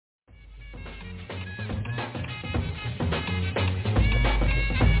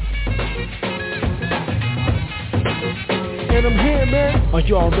man, I'm here, man. Are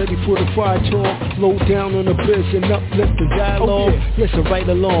y'all ready for the fire talk? Low down on the biz and uplift the dialogue. Listen right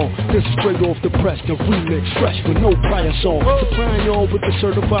along, this is straight off the press, the remix, fresh with no prior song. Supplying y'all with the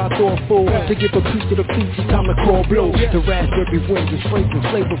certified thoughtful. To give a piece to the feet, it's time to call blow. The raspberry winds is fragrant,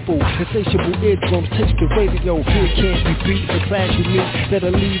 flavorful. Insatiable eardrums, taste the radio. Here can't be beat, the class unique.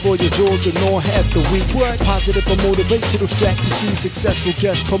 That'll leave all your jaws and all half the week. Positive or motivational strategy. Successful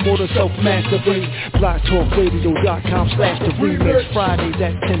guest promoter, self-mastery. BlogTalkRadio.com/the remix. Fridays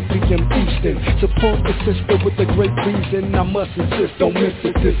at 10 p.m. Eastern. Support the sister with a great reason. I must insist, don't miss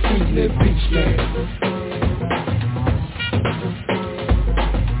it this evening. Peace, man.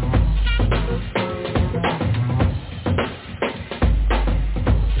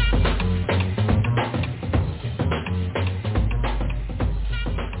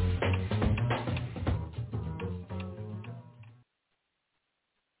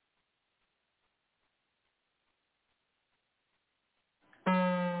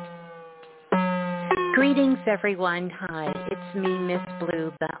 Greetings, everyone. Hi, it's me, Miss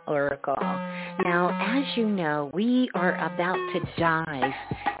Blue, the Oracle. Now, as you know, we are about to dive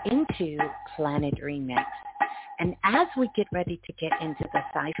into Planet Remix. And as we get ready to get into the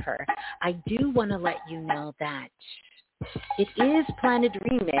cipher, I do want to let you know that it is Planet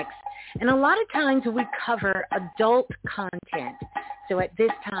Remix, and a lot of times we cover adult content. So at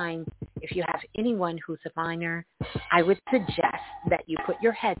this time, if you have anyone who's a minor, I would suggest that you put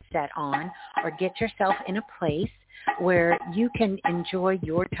your headset on or get yourself in a place where you can enjoy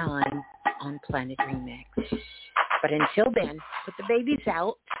your time on Planet Remix. But until then, put the babies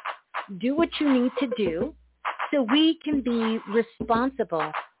out, do what you need to do so we can be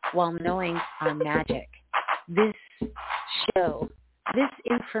responsible while knowing our magic. This show, this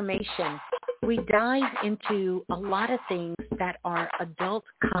information, we dive into a lot of things that are adult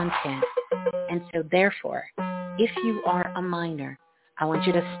content. And so therefore, if you are a minor, I want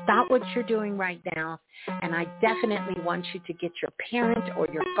you to stop what you're doing right now. And I definitely want you to get your parent or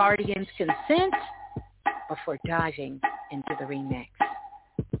your guardian's consent before diving into the remix.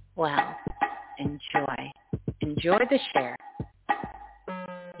 Well, enjoy. Enjoy the share.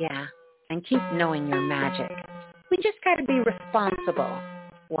 Yeah, and keep knowing your magic. We just got to be responsible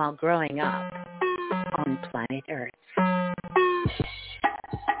while growing up on planet Earth.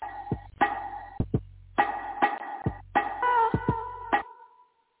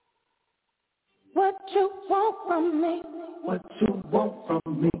 What you want from me? What you want from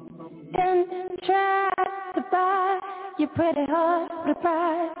me? And try to buy your pretty heart with a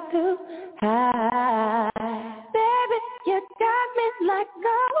price too high. Baby, you got me like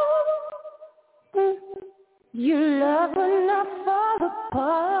gold. You love enough fall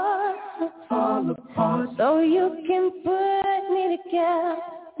apart, so you can put me together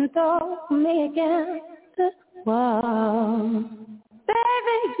and throw me against the wall.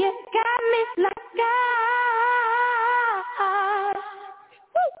 Baby, you got me like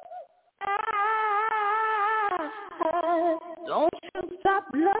don't you stop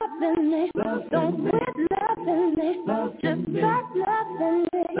loving me, don't quit loving me, just stop loving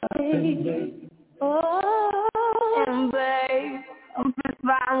me. Oh, and babe, I'm just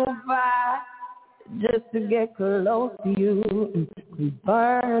fine just to get close to you and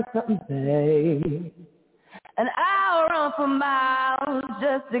burn something, babe. And I'll run for miles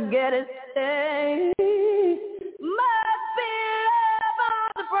just to get it stay. Must be love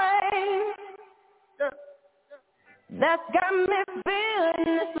on the brain that's got me feeling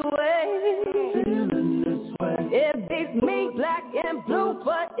this way. It beats me black and blue,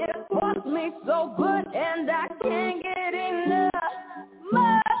 but it wants me so good, and I can't get enough.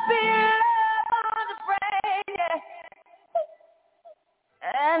 Must be love on the brain, yeah.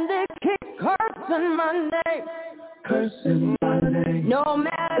 And they keep cursing my name, No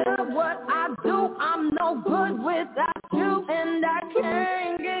matter what I do, I'm no good without you, and I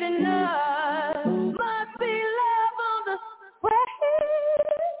can't get enough. Must be love on the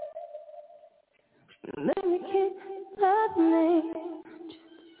brain. Let me keep love me,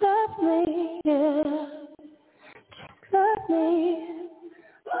 just love me, yeah. Just love me.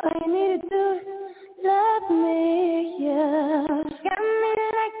 All you need to do is love me, yeah. Got me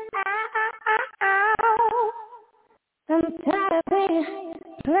like ow. I'm tired of being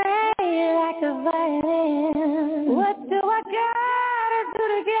played like a violin. What do I gotta do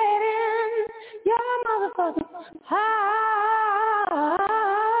to get in your motherfucking heart?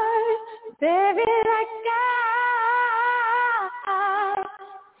 Baby, like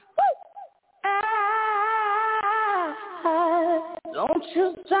don't you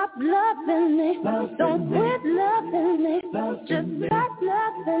stop loving me, don't quit loving me, just stop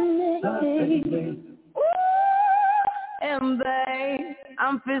loving me. Ooh, And babe,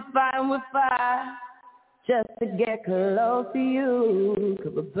 I'm fist fighting with fire just to get close to you.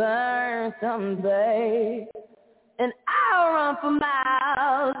 Could we burn someday? And I'll run for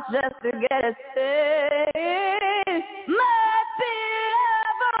miles just to get a taste. Must be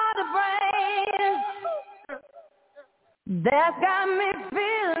love on the brain that's got me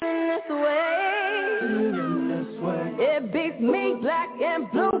feeling this way. It beats me black and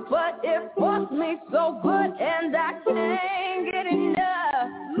blue, but it wants me so good, and I can't get enough.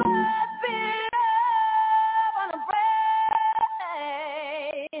 Must be love on the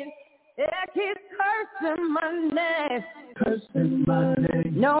brain. It keeps cursing my name.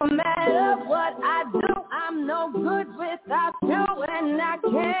 No matter what I do, I'm no good without you, and I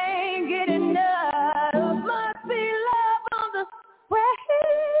can't get enough. Must be love on the brain.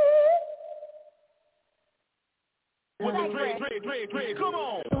 Come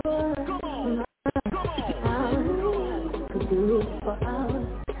on. Could do it for hours,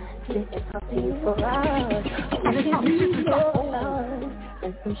 sit and talk to you for hours.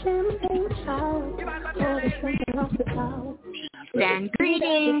 And some champagne showers, something off the clouds. Send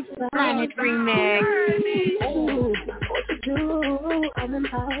greetings, Planet Remix. What you do, I'm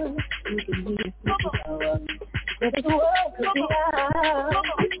empowered. You can be a superpower. Whether the world could be ours.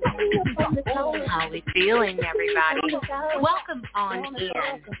 How we feeling, everybody? Welcome on in.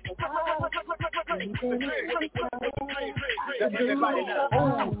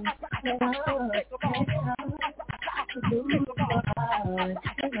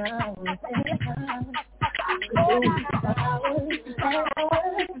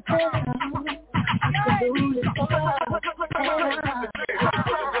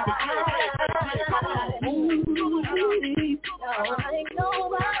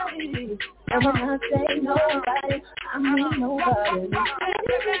 And when I say nobody, I mean nobody.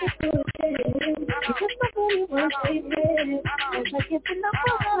 Because nobody wants to admit it. It's like it's enough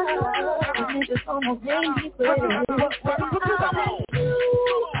for us. And it just almost made me quit it.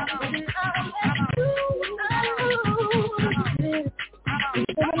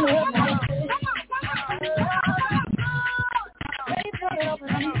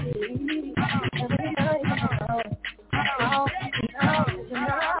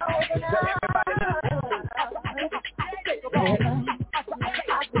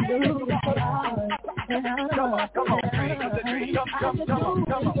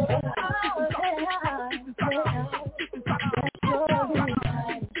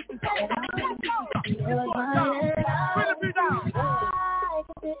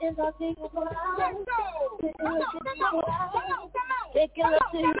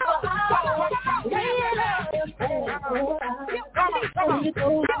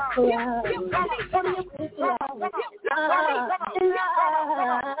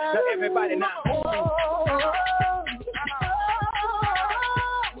 Everybody now.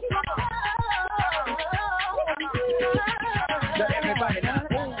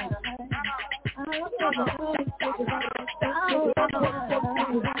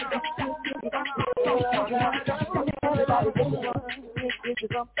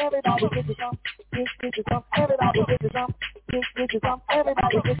 Everybody now.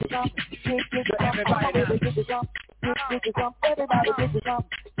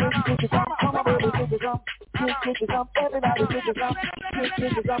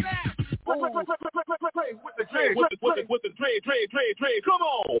 Come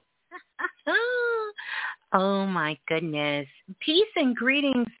on. Oh my goodness. Peace and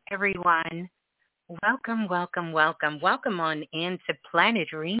greetings, everyone. Welcome on into Planet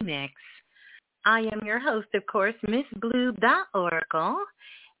Remix. I am your host, of course, Miss Blue, the Oracle.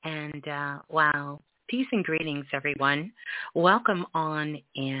 And wow, peace and greetings, everyone. Welcome on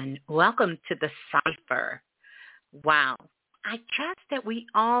in. Welcome to the Cypher. Wow. I trust that we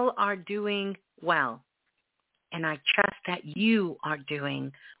all are doing well. And I trust that you are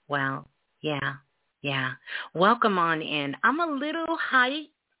doing well. Yeah. Welcome on in. I'm a little hyped.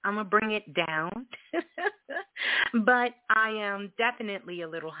 I'm going to bring it down. But I am definitely a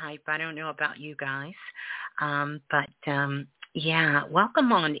little hyped. I don't know about you guys. Yeah,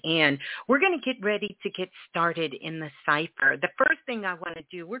 welcome on in. We're going to get ready to get started in the Cypher. The first thing I want to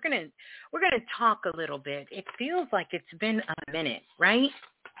do, we're going to talk a little bit. It feels like it's been a minute, right?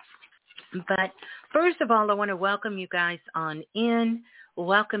 But first of all, I want to welcome you guys on in.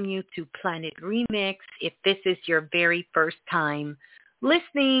 Welcome you to Planet Remix. If this is your very first time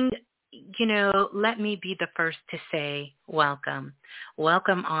listening, let me be the first to say welcome.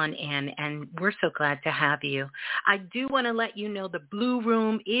 Welcome on in, and we're so glad to have you. I do want to let you know the Blue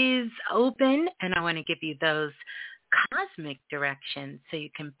Room is open, and I want to give you those cosmic direction so you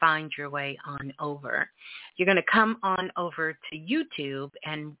can find your way on over. You're going to come on over to YouTube,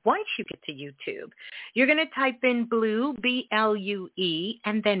 and once you get to YouTube, you're going to type in Blue, B-L-U-E,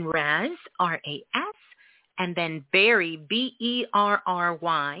 and then Raz, R-A-S, and then Berry,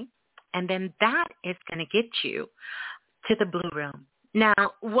 B-E-R-R-Y, and then that is going to get you to the Blue Room.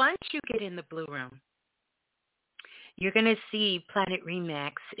 Now, once you get in the Blue Room, you're going to see Planet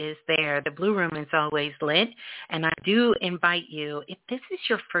Remix is there. The Blue Room is always lit. And I do invite you, if this is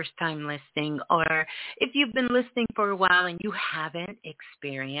your first time listening, or if you've been listening for a while and you haven't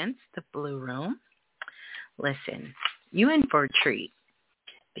experienced the Blue Room, listen, you're in for a treat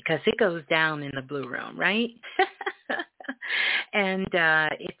because it goes down in the Blue Room, right? And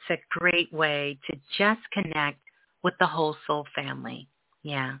it's a great way to just connect with the whole soul family.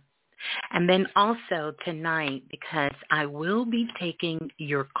 Yeah. And then also tonight, because I will be taking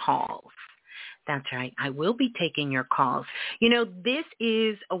your calls. That's right. I will be taking your calls. You know, this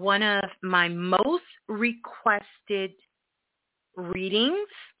is one of my most requested readings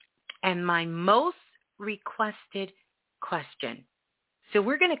and my most requested question. So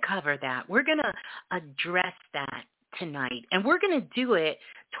we're going to cover that. We're going to address that tonight. And we're going to do it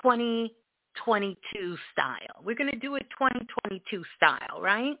 2022 style. We're going to do it 2022 style,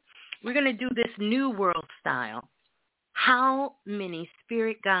 right? We're going to do this new world style. How many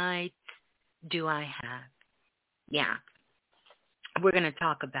spirit guides do I have? Yeah. We're going to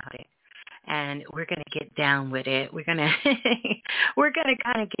talk about it. And we're going to get down with it. We're going to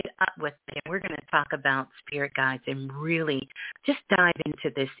kind of get up with it. We're going to talk about spirit guides and really just dive into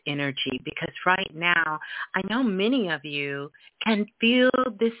this energy, because right now I know many of you can feel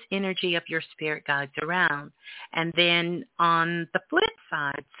this energy of your spirit guides around. And then on the flip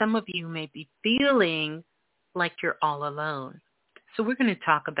side, some of you may be feeling like you're all alone. So we're going to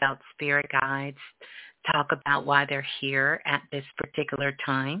talk about spirit guides, talk about why they're here at this particular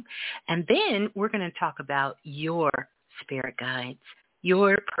time. And then we're going to talk about your spirit guides,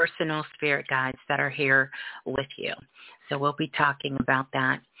 your personal spirit guides that are here with you. So we'll be talking about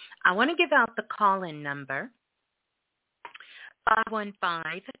that. I want to give out the call-in number,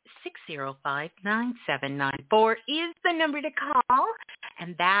 515-605-9794 is the number to call,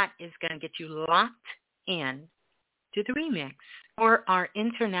 and that is going to get you locked in to the remix. For our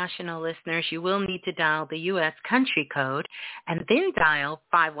international listeners, you will need to dial the U.S. country code and then dial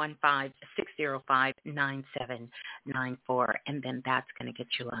 515-605-9794, and then that's going to get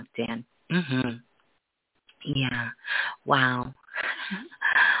you locked in. Mm-hmm. Yeah. Wow.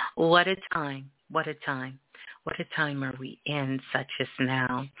 What a time. What a time. What a time are we in such as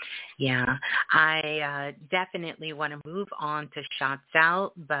now? Yeah, I definitely want to move on to shots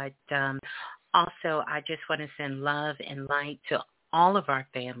out, but also I just want to send love and light to all of our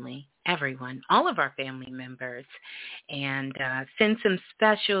family, everyone, all of our family members, and send some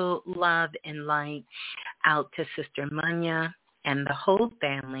special love and light out to Sister Munya and the whole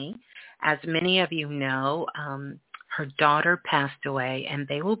family. As many of you know, her daughter passed away, and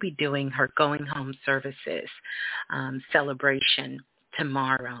they will be doing her going home services celebration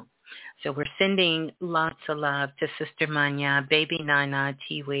tomorrow. So we're sending lots of love to Sister Munya, baby Nana,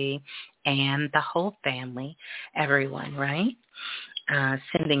 Tiwi, and the whole family, everyone, right?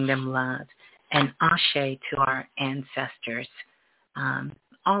 Sending them love and ashe to our ancestors,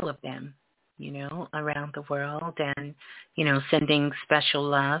 all of them, you know, around the world, and, you know, sending special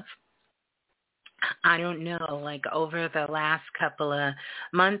love. I don't know, like over the last couple of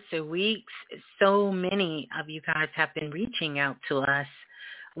months or weeks, so many of you guys have been reaching out to us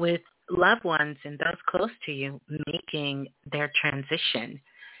with loved ones and those close to you making their transition.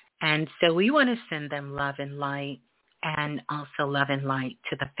 And so we want to send them love and light, and also love and light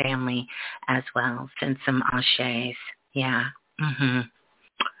to the family as well. Send some ashes. Yeah. Mm-hmm.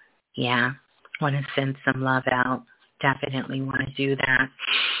 Yeah. Want to send some love out. Definitely want to do that.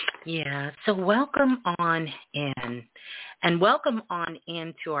 Yeah, so welcome on in, and welcome on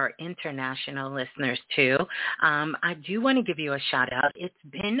in to our international listeners too. I do want to give you a shout out. It's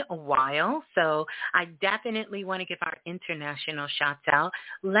been a while, so I definitely want to give our international shouts out.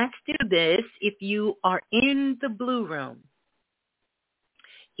 Let's do this. If you are in the Blue Room,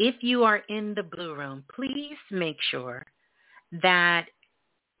 please make sure that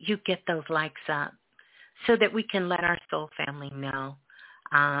you get those likes up so that we can let our soul family know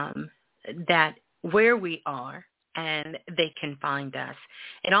that where we are and they can find us.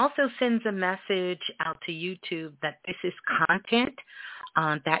 It also sends a message out to YouTube that this is content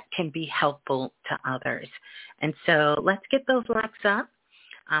that can be helpful to others. And so let's get those likes up.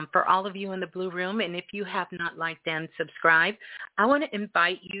 for all of you in the Blue Room. And if you have not liked and subscribed, I want to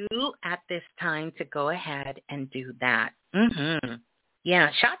invite you at this time to go ahead and do that.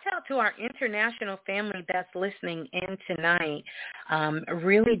 Yeah, shout out to our international family that's listening in tonight.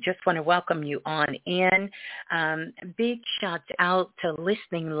 Really just want to welcome you on in. Big shout out to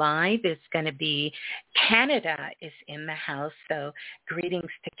listening live. It's going to be Canada is in the house, so greetings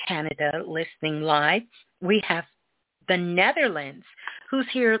to Canada listening live. We have the Netherlands, who's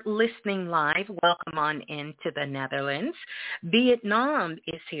here listening live. Welcome on into the Netherlands. Vietnam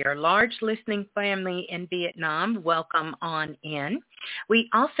is here. Large listening family in Vietnam. Welcome on in. We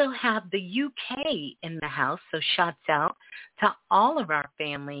also have the UK in the house, so shouts out to all of our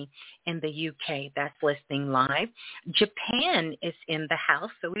family in the UK that's listening live. Japan is in the house,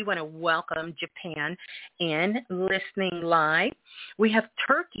 so we want to welcome Japan in listening live. We have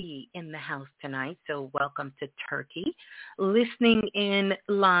Turkey in the house tonight, so welcome to Turkey listening in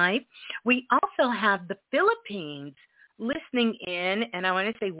live. We also have the Philippines listening in, and I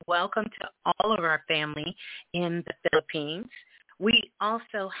want to say welcome to all of our family in the Philippines. We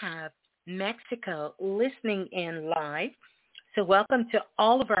also have Mexico listening in live. So welcome to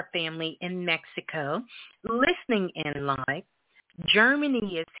all of our family in Mexico listening in live.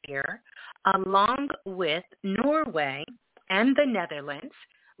 Germany is here, along with Norway and the Netherlands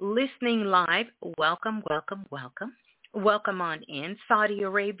listening live. Welcome, welcome, welcome. Welcome on in. Saudi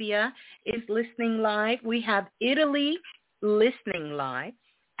Arabia is listening live. We have Italy listening live,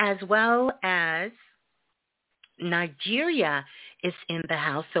 as well as Nigeria is in the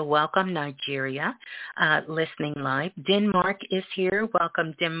house, so welcome Nigeria, listening live. Denmark is here.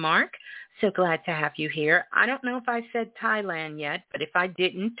 Welcome Denmark. So glad to have you here. I don't know if I said Thailand yet, but if I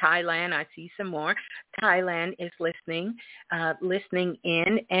didn't, Thailand, I see some more. Thailand is listening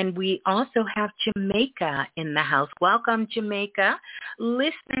in. And we also have Jamaica in the house. Welcome Jamaica.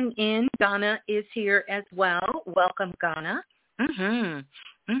 Listening in. Ghana is here as well. Welcome Ghana.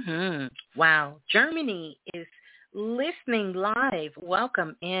 Wow. Germany is listening live.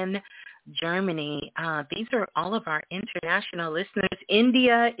 Welcome in Germany. These are all of our international listeners.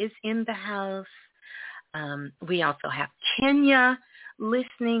 India is in the house. We also have Kenya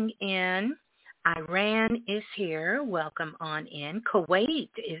listening in. Iran is here. Welcome on in. Kuwait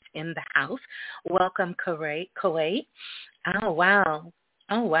is in the house. Welcome Kuwait. Oh, wow.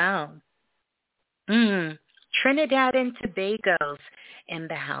 Trinidad and Tobago's in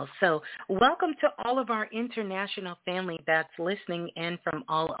the house. So welcome to all of our international family that's listening in from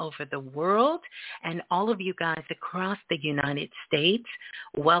all over the world, and all of you guys across the United States.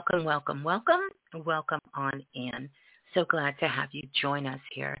 Welcome, welcome, welcome. Welcome on in. So glad to have you join us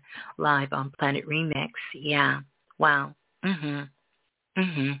here live on Planet Remix. Yeah. Wow.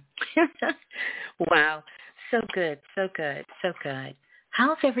 Wow. So good.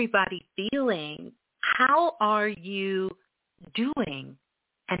 How's everybody feeling? How are you doing,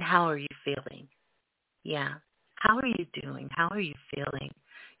 and how are you feeling? Yeah. How are you doing? How are you feeling?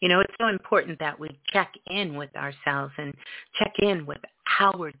 You know, it's so important that we check in with ourselves and check in with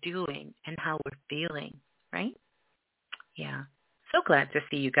how we're doing and how we're feeling, right? Yeah. So glad to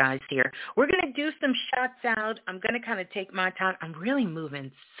see you guys here. We're going to do some shots out. I'm going to kind of take my time. I'm really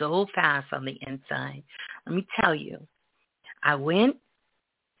moving so fast on the inside. Let me tell you, I went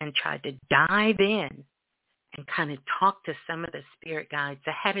and tried to dive in and kind of talk to some of the spirit guides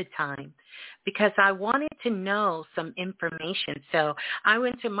ahead of time because I wanted to know some information. So I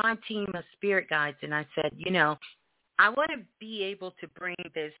went to my team of spirit guides and I said, you know, I want to be able to bring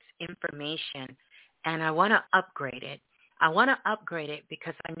this information and I want to upgrade it. I want to upgrade it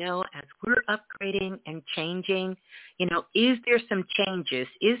because I know as we're upgrading and changing, you know, is there some changes?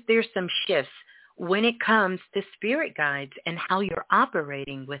 Is there some shifts when it comes to spirit guides and how you're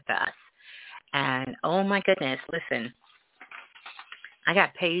operating with us? And oh my goodness, listen, I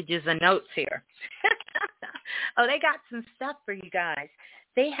got pages of notes here. Oh, they got some stuff for you guys.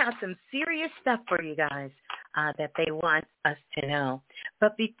 They have some serious stuff for you guys that they want us to know.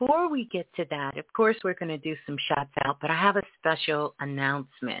 But before we get to that, of course, we're going to do some shots out, but I have a special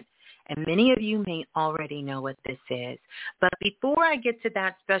announcement. And many of you may already know what this is. But before I get to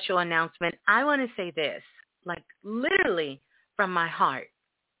that special announcement, I want to say this, like literally from my heart.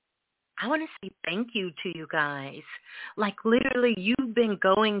 I want to say thank you to you guys. Like literally you've been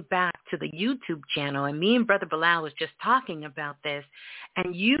going back to the YouTube channel, and me and Brother Bilal was just talking about this,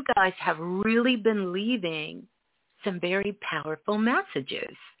 and you guys have really been leaving some very powerful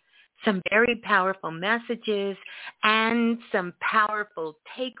messages. Some very powerful messages and some powerful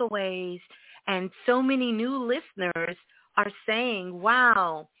takeaways, and so many new listeners are saying,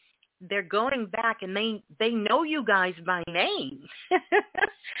 wow, they're going back and they know you guys by name.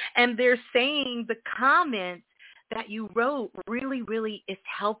 And they're saying the comments that you wrote really, really is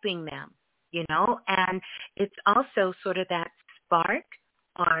helping them, and it's also sort of that spark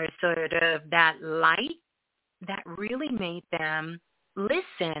or sort of that light that really made them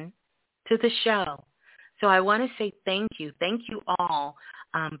listen to the show. So I want to say thank you. Thank you all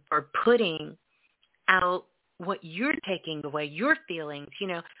for putting out what you're taking away, your feelings,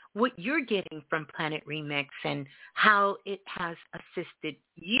 what you're getting from Planet Remix and how it has assisted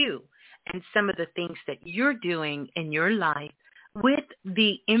you and some of the things that you're doing in your life with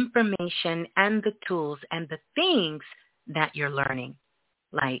the information and the tools and the things that you're learning.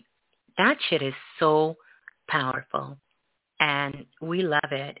 Like, that shit is so powerful, and we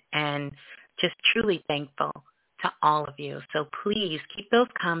love it, and just truly thankful to all of you. So please keep those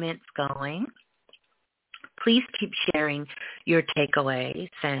comments going. Please keep sharing your takeaways,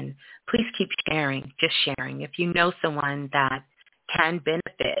 and please keep sharing, just sharing. If you know someone that can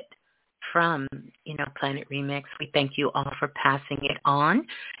benefit from, Planet Remix, we thank you all for passing it on.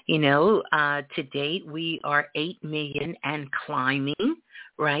 To date, we are 8 million and climbing,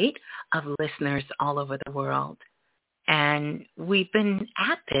 right, of listeners all over the world. And we've been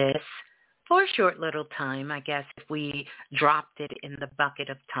at this for a short little time, I guess, if we dropped it in the bucket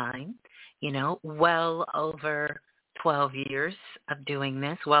of time, well over 12 years of doing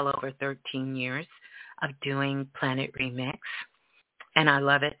this, well over 13 years of doing Planet Remix. And I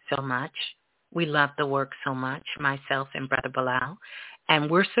love it so much. We love the work so much, myself and Brother Bilal. And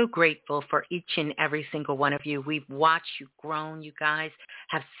we're so grateful for each and every single one of you. We've watched you grown. You guys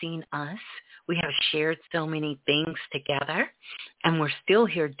have seen us. We have shared so many things together. And we're still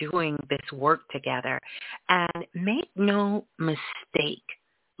here doing this work together. And make no mistake,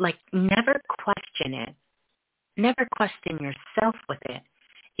 never question it. Never question yourself with it.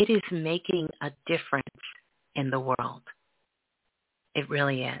 It is making a difference in the world. It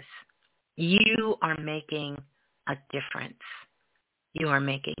really is. You are making a difference. You are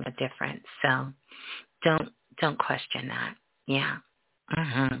making a difference. So don't question that. Yeah.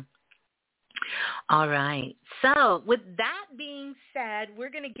 Mm-hmm. All right. So with that being said, we're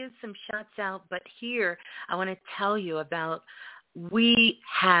going to give some shots out. But here I want to tell you about, we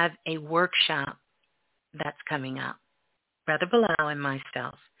have a workshop that's coming up, Brother Bilal and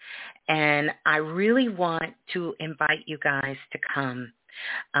myself. And I really want to invite you guys to come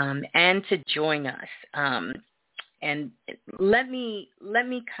and to join us. And let me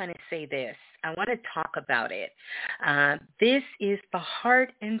kind of say this. I want to talk about it. This is the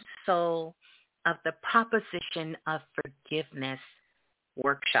heart and soul of the Proposition of Forgiveness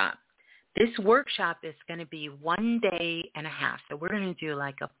workshop. This workshop is going to be 1 day and a half. So we're going to do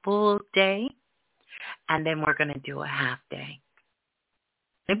like a full day, and then we're going to do a half day.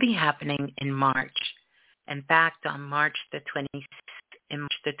 It'll be happening in March. In fact, on March the 27th.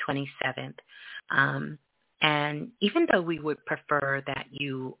 And even though we would prefer that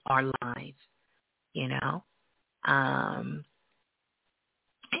you are live,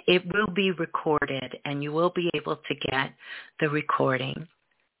 it will be recorded, and you will be able to get the recording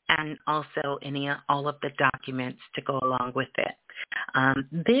and also all of the documents to go along with it.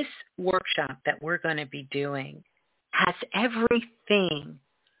 This workshop that we're going to be doing has everything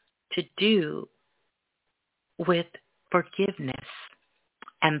to do with forgiveness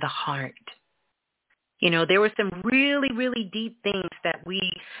and the heart. There were some really, really deep things that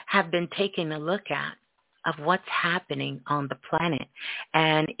we have been taking a look at of what's happening on the planet.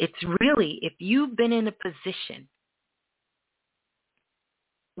 And it's really, if you've been in a position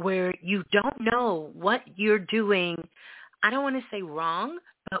where you don't know what you're doing, I don't want to say wrong,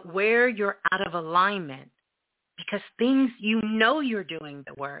 but where you're out of alignment, because things, you're doing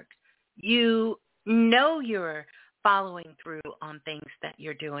the work. You're following through on things that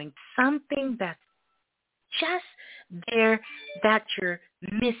you're doing. Something that's just there that you're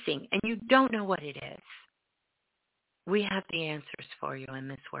missing, and you don't know what it is. We have the answers for you in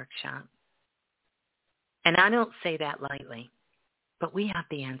this workshop. And I don't say that lightly, but we have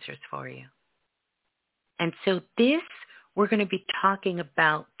the answers for you. And so we're going to be talking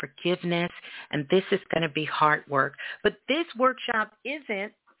about forgiveness, and this is going to be heart work. But this workshop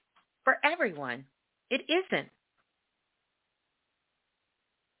isn't for everyone. It isn't.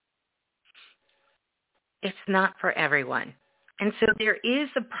 It's not for everyone. And so there is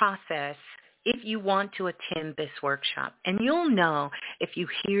a process if you want to attend this workshop. And you'll know if you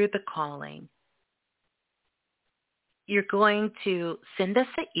hear the calling. You're going to send us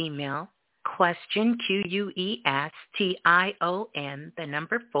an email question, QUESTION,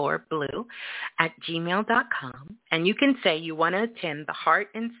 4, blue, at gmail.com. And you can say you want to attend the Heart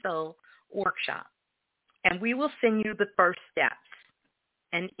and Soul workshop. And we will send you the first steps.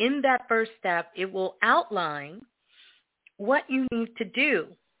 And in that first step, it will outline what you need to do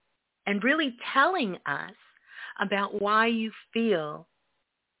and really telling us about why you feel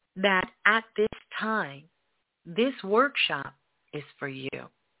that at this time, this workshop is for you.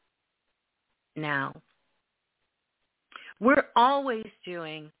 Now, we're always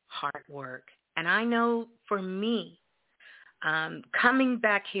doing hard work. And I know for me, coming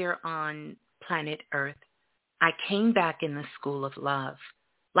back here on planet Earth, I came back in the school of love,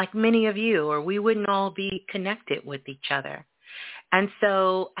 like many of you, or we wouldn't all be connected with each other. And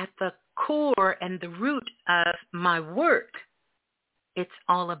so at the core and the root of my work, it's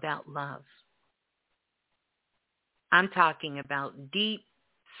all about love. I'm talking about deep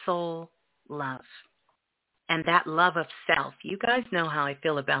soul love and that love of self. You guys know how I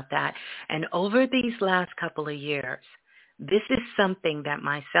feel about that. And over these last couple of years, this is something that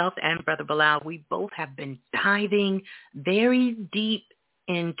myself and Brother Bilal, we both have been diving very deep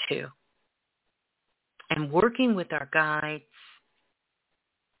into and working with our guides,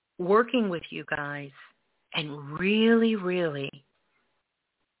 working with you guys, and really, really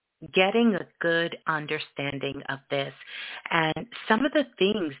getting a good understanding of this. And some of the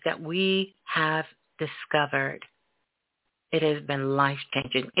things that we have discovered, it has been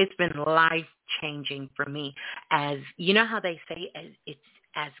life-changing. It's been life-changing for me. As you know how they say it's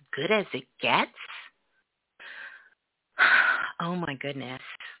as good as it gets? Oh, my goodness.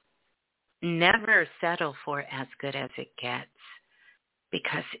 Never settle for as good as it gets,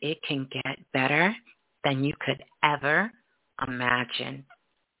 because it can get better than you could ever imagine.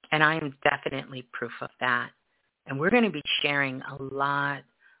 And I am definitely proof of that. And we're going to be sharing a lot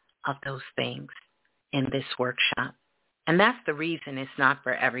of those things in this workshop. And that's the reason it's not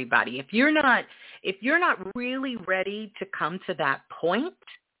for everybody. If you're not really ready to come to that point,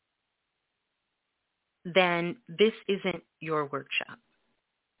 then this isn't your workshop.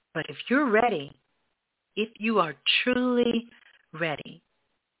 But if you're ready, if you are truly ready,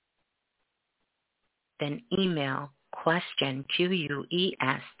 then email question, QUESTION,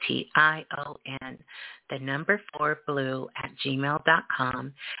 4, blue, at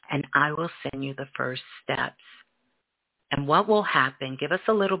gmail.com, and I will send you the first steps. And what will happen, give us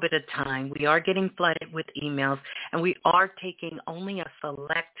a little bit of time. We are getting flooded with emails, and we are taking only a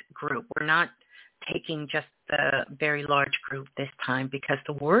select group. We're not taking just the very large group this time because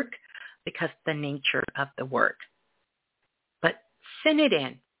the nature of the work. But send it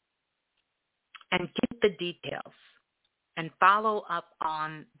in and get the details and follow up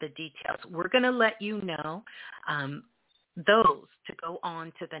on the details. We're going to let you know those to go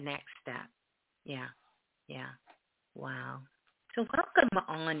on to the next step. Yeah. Wow. So welcome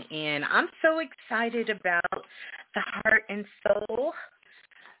on in. I'm so excited about the Heart and Soul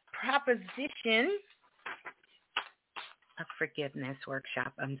Proposition of Forgiveness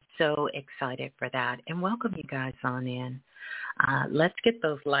workshop. I'm so excited for that. And welcome you guys on in. Let's get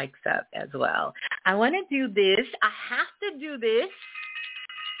those likes up as well. I want to do this. I have to do this.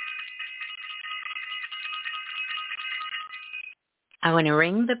 I want to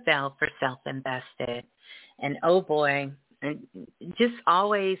ring the bell for Self-Invested. And oh boy, just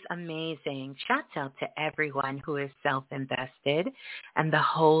always amazing. Shouts out to everyone who is self-invested and the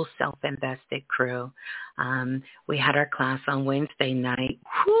whole self-invested crew. We had our class on Wednesday night.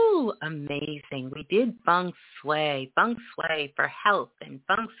 Whew, amazing. We did feng shui for health and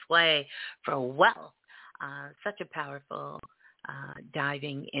feng shui for wealth. Such a powerful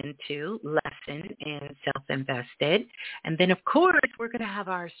diving into lesson in Self-Invested. And then, of course, we're going to have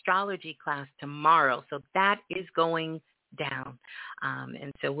our astrology class tomorrow. So that is going down.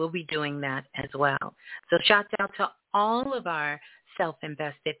 And so we'll be doing that as well. So shouts out to all of our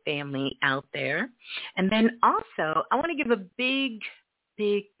Self-Invested family out there. And then also, I want to give a big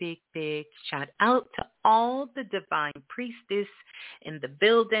shout out to all the divine priestess in the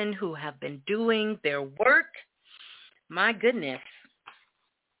building who have been doing their work. My goodness.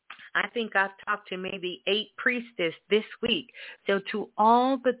 I think I've talked to maybe 8 priestess this week. So to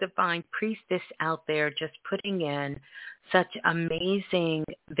all the divine priestess out there just putting in such amazing,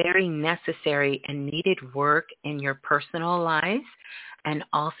 very necessary and needed work in your personal lives and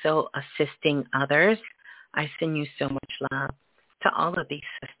also assisting others, I send you so much love to all of these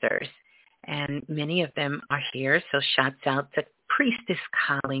sisters. And many of them are here, so shouts out to Priestess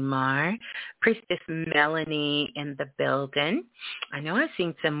Kalimar, Priestess Melanie in the building. I know I've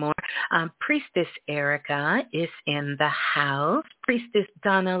seen some more. Priestess Erica is in the house. Priestess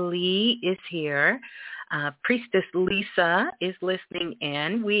Donna Lee is here. Priestess Lisa is listening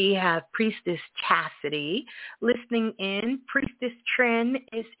in. We have Priestess Chastity listening in. Priestess Trin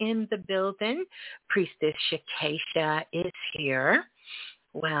is in the building. Priestess Shakesha is here.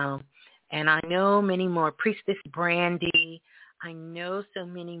 Wow. And I know many more. Priestess Brandy. I know so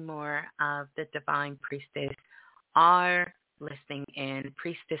many more of the Divine Priestess are listening in.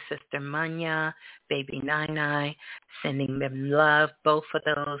 Priestess Sister Munya, Baby Nai, sending them love. Both of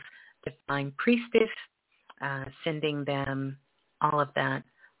those Divine Priestess. Sending them all of that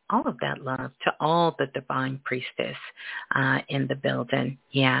love to all the Divine Priestess in the building.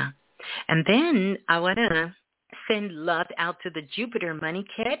 Yeah. And then I want to send love out to the Jupiter Money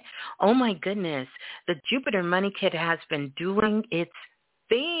Kit. Oh, my goodness. The Jupiter Money Kit has been doing its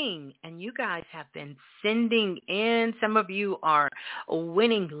thing, and you guys have been sending in. Some of you are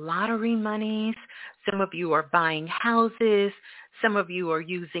winning lottery monies. Some of you are buying houses. Some of you are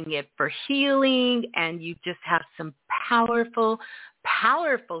using it for healing, and you just have some powerful,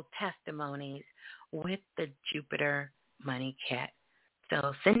 powerful testimonies with the Jupiter Money Kit.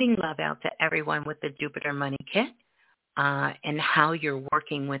 So sending love out to everyone with the Jupiter Money Kit and how you're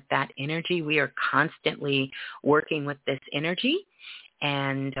working with that energy. We are constantly working with this energy.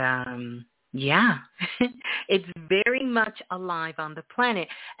 And yeah, it's very much alive on the planet.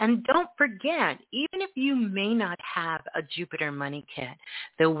 And don't forget, even if you may not have a Jupiter Money Kit,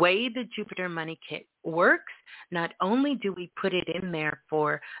 the way the Jupiter Money Kit works, not only do we put it in there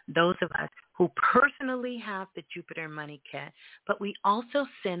for those of us who personally have the Jupiter Money Kit, but we also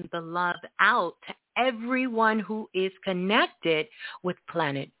send the love out to everyone who is connected with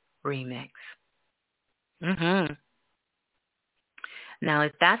Planet Remix. Mm-hmm. Now,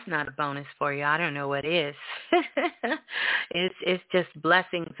 if that's not a bonus for you, I don't know what is. It's just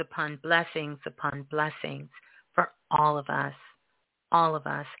blessings upon blessings upon blessings for all of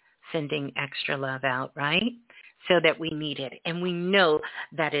us sending extra love out, right? So that we need it and we know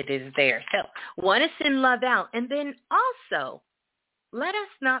that it is there. So want to send love out. And then also, let us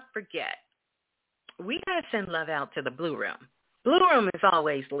not forget, we got to send love out to the Blue Room. Blue Room is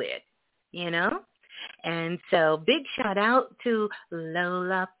always lit, you know? And so big shout out to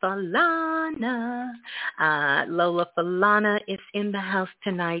Lola Falana. Lola Falana is in the house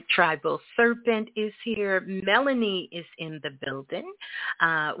tonight. Tribal Serpent is here. Melanie is in the building.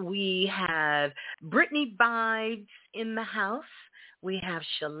 We have Brittany Vibes in the house. We have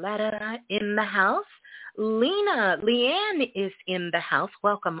Shaletta in the house. Leanne is in the house.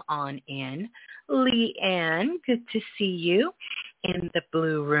 Welcome on in. Leanne, good to see you in the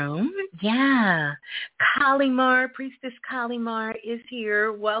Blue Room. Yeah. Kalimar, Priestess Kalimar is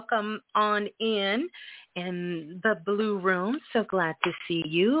here. Welcome on in the Blue Room. So glad to see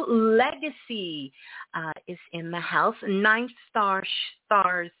you. Legacy is in the house. Ninth Stars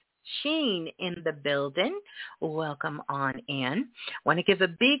Sheen in the building. Welcome on in. Want to give a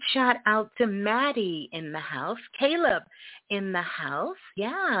big shout out to Maddie in the house. Caleb in the house.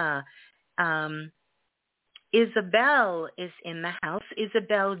 Yeah. Isabel is in the house.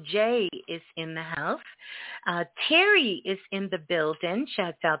 Isabel J is in the house. Terry is in the building.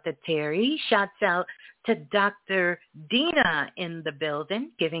 Shouts out to Terry. Shouts out to Dr. Dina in the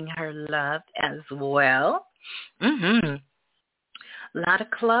building, giving her love as well. Mm-hmm. A lot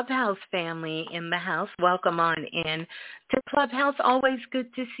of Clubhouse family in the house. Welcome on in to Clubhouse. Always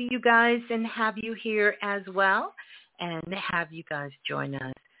good to see you guys and have you here as well and have you guys join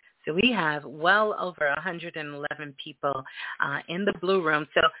us. So we have well over 111 people in the Blue Room.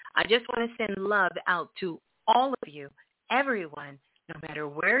 So I just want to send love out to all of you, everyone, no matter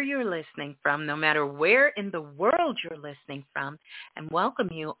where you're listening from, no matter where in the world you're listening from, and welcome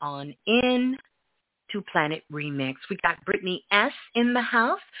you on in to Planet Remix. We got Brittany S. in the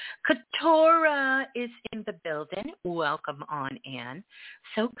house. Katora is in the building. Welcome on in.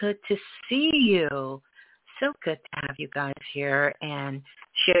 So good to see you. So good to have you guys here and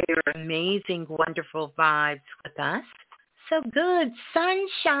share your amazing, wonderful vibes with us. So good.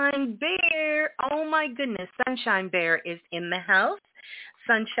 Sunshine Bear. Oh, my goodness. Sunshine Bear is in the house.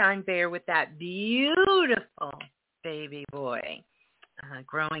 Sunshine Bear with that beautiful baby boy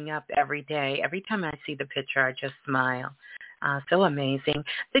growing up every day. Every time I see the picture, I just smile. So amazing.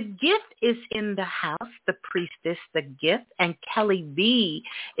 The Gift is in the house, the Priestess, the Gift, and Kelly V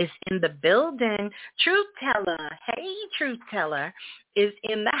is in the building. Truth Teller, hey, Truth Teller is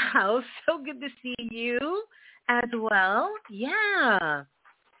in the house. So good to see you as well. Yeah.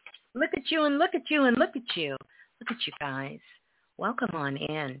 Look at you and look at you and look at you. Look at you guys. Welcome on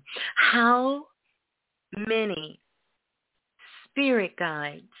in. How many spirit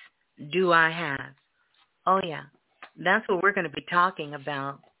guides do I have? Oh, yeah. That's what we're going to be talking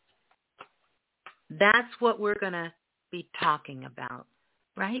about. That's what we're going to be talking about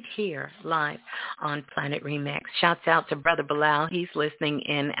right here live on Planet Remix. Shouts out to Brother Bilal. He's listening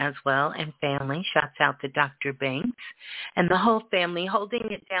in as well, and family. Shouts out to Dr. Banks and the whole family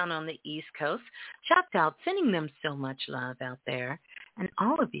holding it down on the East Coast. Shouts out, sending them so much love out there. And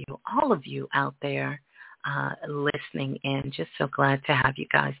all of you out there listening in. Just so glad to have you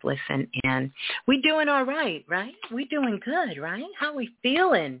guys listen in. We doing all right? We doing good, right? How we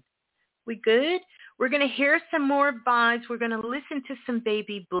feeling? We good? We're going to hear some more vibes. We're going to listen to some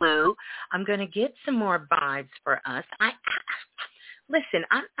Baby Blue. I'm going to get some more vibes for us. Listen,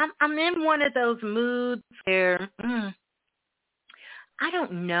 I'm in one of those moods where I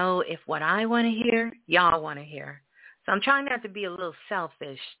don't know if what I want to hear, y'all want to hear. So I'm trying not to be a little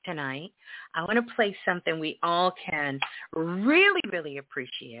selfish tonight. I want to play something we all can really, really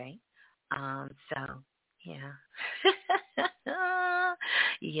appreciate. Yeah.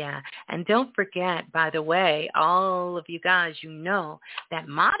 Yeah. And don't forget, by the way, all of you guys, you know that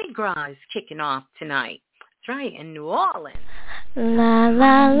Mardi Gras is kicking off tonight. That's right, in New Orleans. La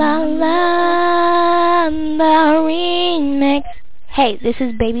la la la, the remix. Hey, this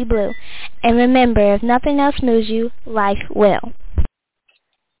is Baby Blue. And remember, if nothing else moves you, life will.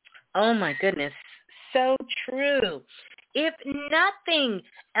 Oh my goodness. So true. If nothing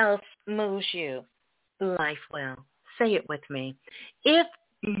else moves you, life will. Say it with me. If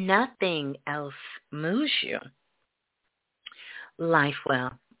nothing else moves you, life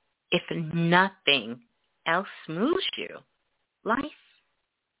will. If nothing else moves you, life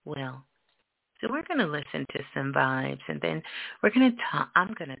will. So we're going to listen to some vibes, and then we're going to talk.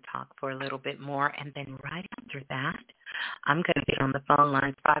 I'm going to talk for a little bit more, and then right after that, I'm going to get on the phone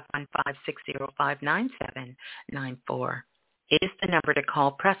line. 515-605-9794 is the number to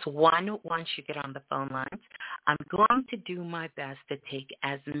call. Press 1 once you get on the phone lines. I'm going to do my best to take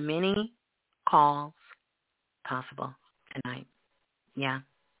as many calls possible tonight. Yeah.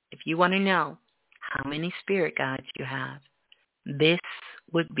 If you want to know how many spirit guides you have, this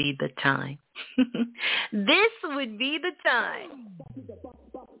would be the time. This would be the time.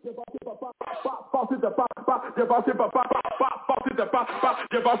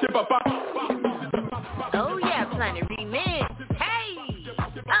 Oh yeah, Planet Remix. Hey!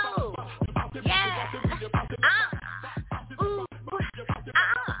 Oh! Yeah! Ooh!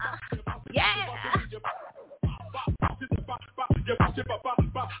 Yeah!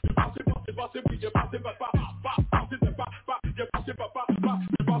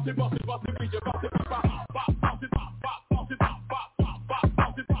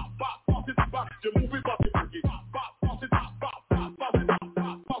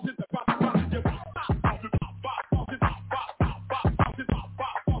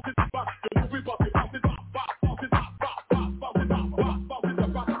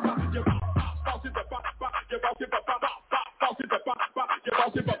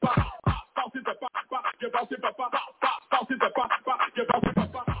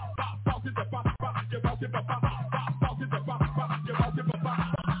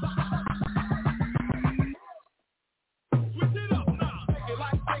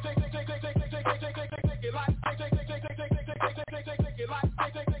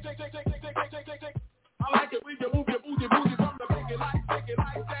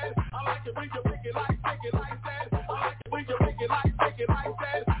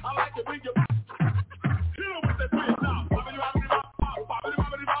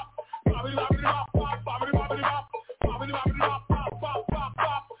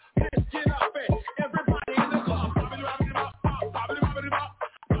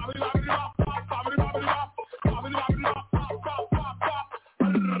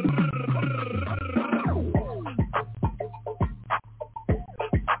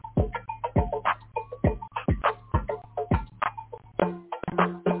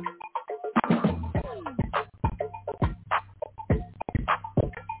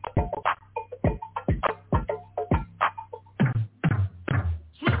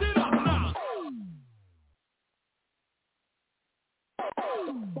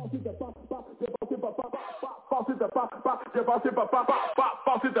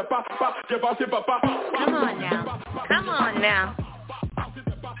 Come on now. Come on now.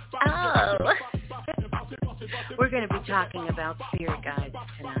 Oh. We're going to be talking about spirit guides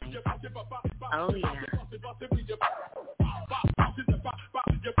tonight. Oh, yeah.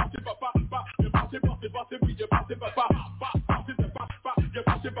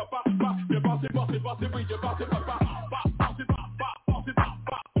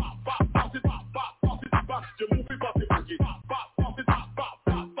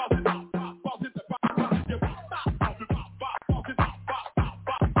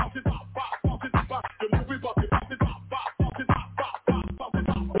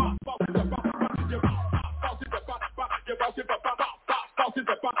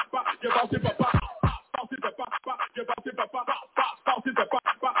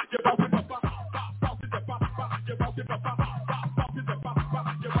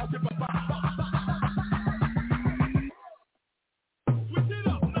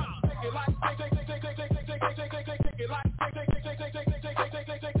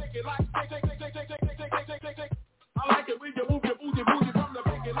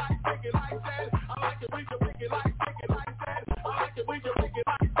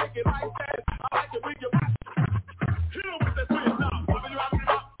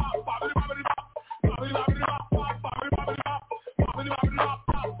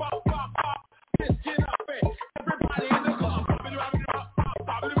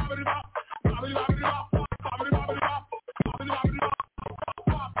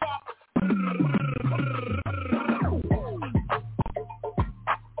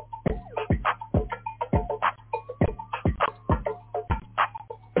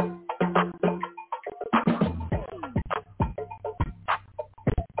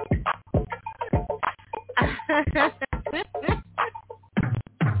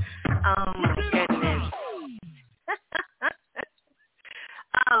 Oh, my goodness.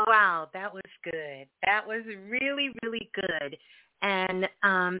 Oh, wow. That was good. That was really, really good. And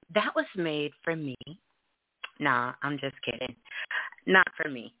that was made for me. Nah, I'm just kidding. Not for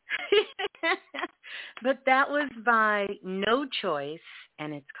me. But that was by No Choice,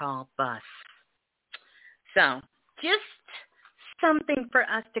 and it's called Bus. So just something for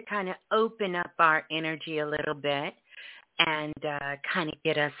us to kind of open up our energy a little bit and kind of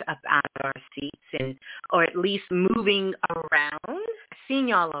get us up out of our seats, or at least moving around. I seen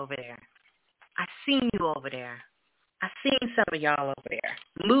y'all over there. I seen you over there. I seen some of y'all over there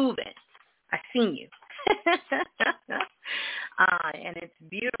moving. I seen you. And it's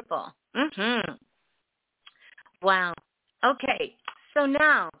beautiful. Mm-hmm. Wow. Okay, so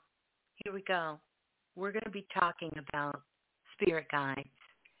now, here we go. We're going to be talking about spirit guides.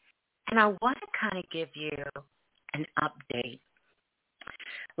 And I want to kind of give you an update.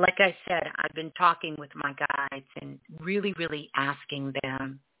 Like I said, I've been talking with my guides and really, really asking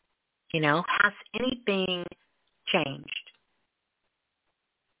them, has anything changed?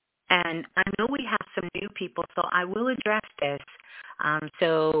 And I know we have some new people, so I will address this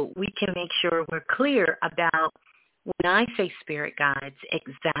so we can make sure we're clear about when I say spirit guides,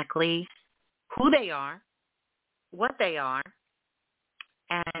 exactly who they are, what they are,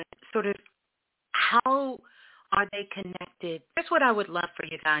 and sort of how are they connected. Here's what I would love for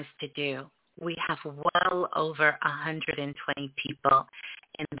you guys to do. We have well over 120 people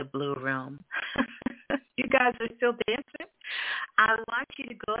in the blue room. You guys are still dancing? I want you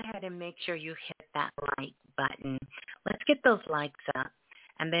to go ahead and make sure you hit that like button. Let's get those likes up.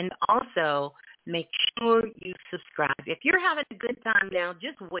 And then also make sure you subscribe. If you're having a good time now,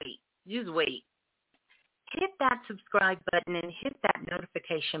 just wait. Just wait. Hit that subscribe button and hit that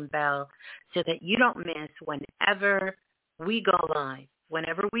notification bell so that you don't miss whenever we go live.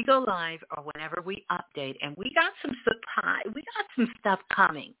 Whenever we go live or whenever we update. And we got some stuff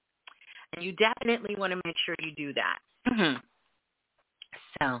coming. And you definitely want to make sure you do that. Mm-hmm.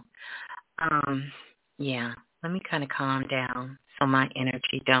 So, yeah, let me kind of calm down so my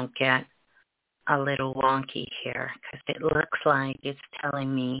energy don't get a little wonky here because it looks like it's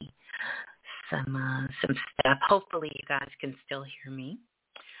telling me some stuff. Hopefully you guys can still hear me,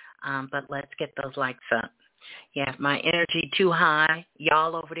 but let's get those likes up. Yeah, if my energy too high,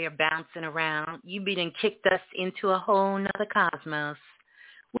 y'all over there bouncing around, you be done kicked us into a whole nother cosmos.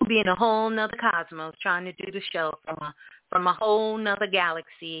 We'll be in a whole nother cosmos trying to do the show from a whole nother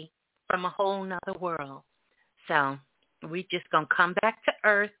galaxy, from a whole nother world. So we just going to come back to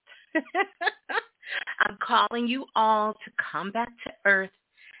Earth. I'm calling you all to come back to Earth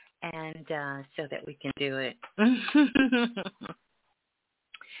and so that we can do it.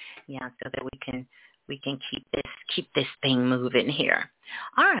 Yeah, so that we can keep this thing moving here.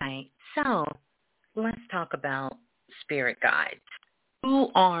 All right, so let's talk about spirit guides.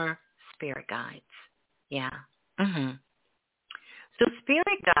 Who are spirit guides? Yeah. Mm-hmm. So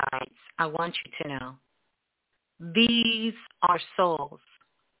spirit guides, I want you to know, these are souls.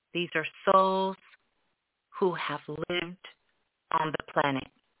 These are souls who have lived on the planet.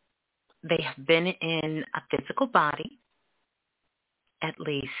 They have been in a physical body, at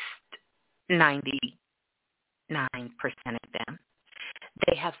least 99% of them.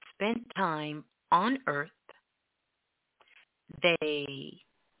 They have spent time on Earth. They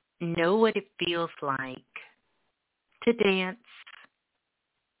know what it feels like to dance.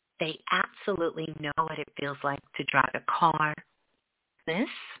 They absolutely know what it feels like to drive a car, to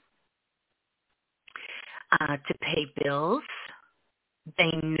pay bills.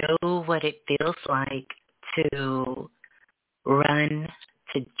 They know what it feels like to run,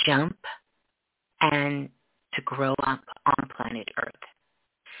 to jump, and to grow up on planet Earth.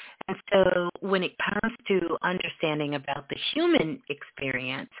 And so when it comes to understanding about the human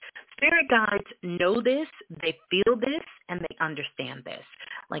experience, spirit guides know this, they feel this, and they understand this.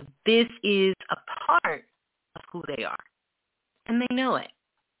 Like this is a part of who they are. And they know it.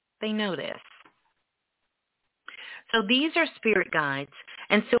 They know this. So these are spirit guides.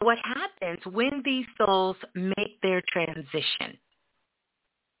 And so what happens when these souls make their transition?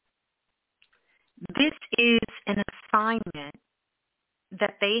 This is an assignment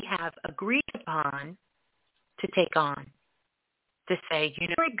that they have agreed upon to take on. To say,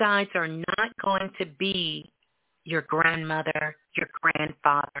 spirit guides are not going to be your grandmother, your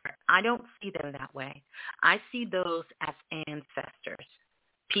grandfather. I don't see them that way. I see those as ancestors.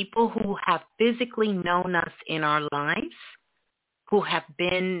 People who have physically known us in our lives, who have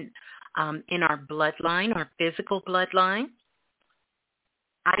been in our bloodline, our physical bloodline.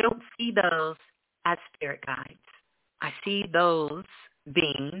 I don't see those as spirit guides. I see those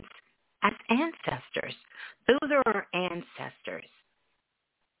beings ancestors. Those are our ancestors.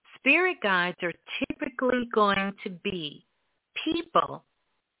 Spirit guides are typically going to be people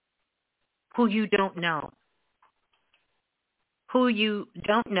who you don't know,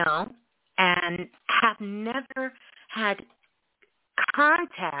 and have never had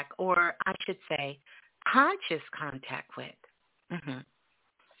contact, or I should say conscious contact with. Mm-hmm.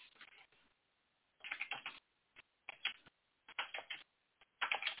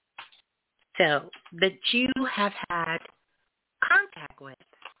 So that you have had contact with.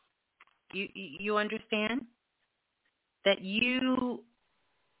 You understand? That you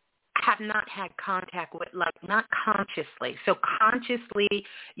have not had contact with, like not consciously. So consciously,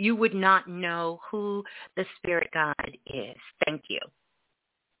 you would not know who the spirit guide is. Thank you.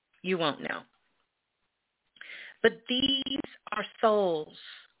 You won't know. But these are souls,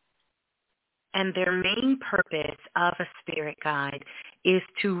 and their main purpose of a spirit guide is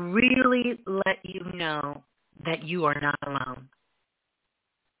to really let you know that you are not alone.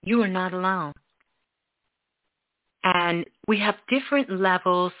 You are not alone. And we have different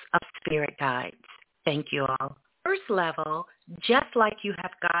levels of spirit guides. Thank you all. First level, just like you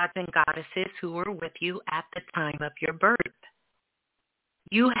have gods and goddesses who were with you at the time of your birth.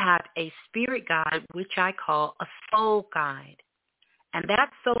 You have a spirit guide, which I call a soul guide. And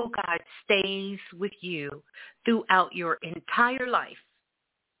that soul guide stays with you throughout your entire life.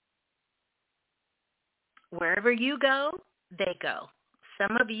 Wherever you go, they go.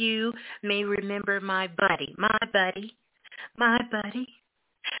 Some of you may remember my buddy.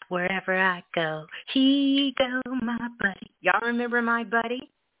 Wherever I go, he go, my buddy. Y'all remember my buddy?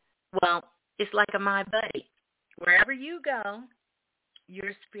 Well, it's like a my buddy. Wherever you go,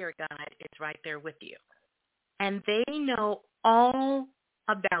 your spirit guide is right there with you. And they know all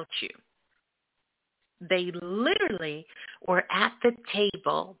about you. They literally were at the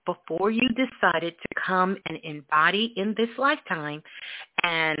table before you decided to come and embody in this lifetime,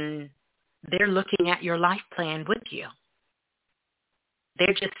 and they're looking at your life plan with you.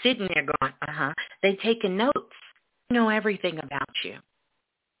 They're just sitting there going, They're taking notes. They know everything about you.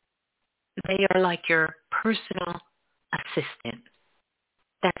 They are like your personal assistant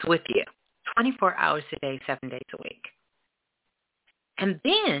that's with you 24 hours a day, 7 days a week. And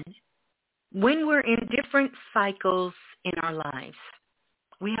then when we're in different cycles in our lives,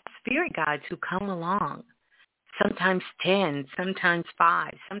 we have spirit guides who come along, sometimes 10, sometimes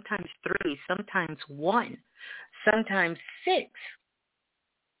 5, sometimes 3, sometimes 1, sometimes 6.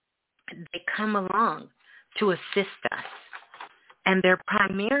 They come along to assist us, and their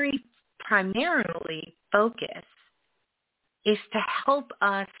primarily focus is to help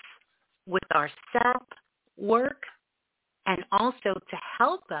us with our self-work and also to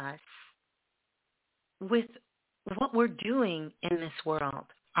help us with what we're doing in this world,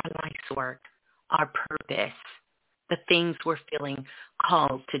 our life's work, our purpose, the things we're feeling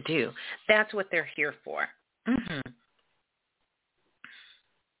called to do. That's what they're here for. Mm-hmm.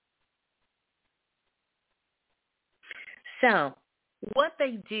 So what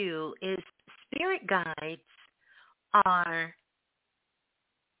they do is spirit guides are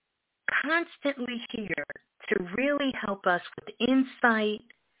constantly here to really help us with insight.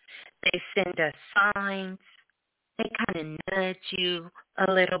 They send us signs. They kind of nudge you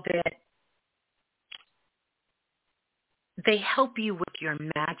a little bit. They help you with your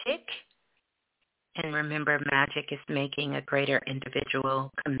magic. And remember, magic is making a greater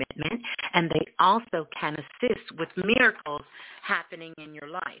individual commitment. And they also can assist with miracles happening in your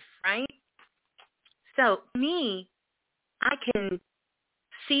life, right? So me, I can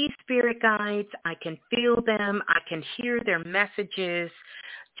see spirit guides. I can feel them. I can hear their messages,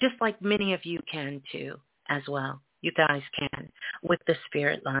 just like many of you can too as well. You guys can with the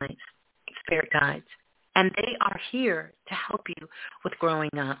spirit guides. And they are here to help you with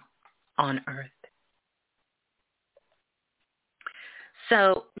growing up on earth.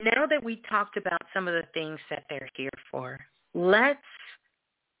 So now that we talked about some of the things that they're here for, I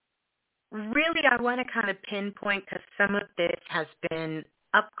want to kind of pinpoint, because some of this has been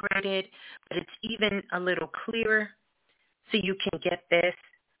upgraded, but it's even a little clearer so you can get this,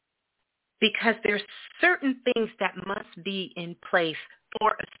 because there's certain things that must be in place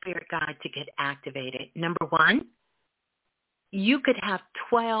for a spirit guide to get activated. Number one, you could have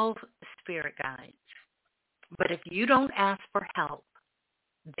 12 spirit guides, but if you don't ask for help,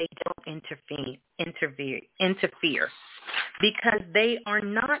 they don't interfere, because they are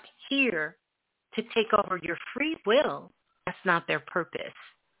not here to take over your free will. That's not their purpose.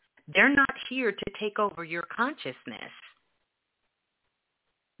 They're not here to take over your consciousness.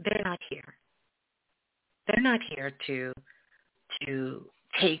 They're not here. They're not here to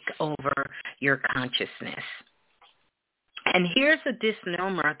take over your consciousness. And here's a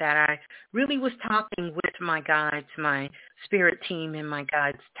misnomer that I really was talking with my guides, my spirit team and my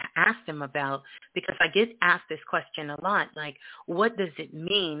guides to ask them about, because I get asked this question a lot, like, what does it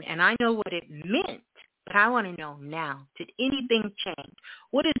mean? And I know what it meant, but I want to know now, did anything change?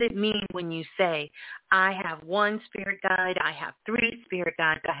 What does it mean when you say, I have 1 spirit guide, I have 3 spirit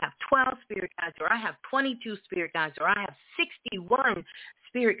guides, I have 12 spirit guides, or I have 22 spirit guides, or I have 61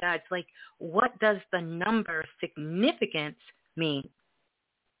 spirit guides? Like, what does the number significance mean?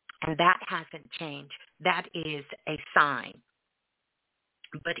 And that hasn't changed. That is a sign.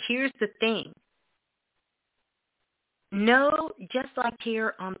 But here's the thing. No, just like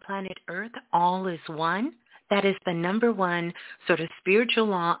here on planet Earth, all is one. That is the number one sort of spiritual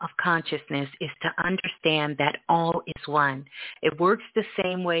law of consciousness, is to understand that all is one. It works the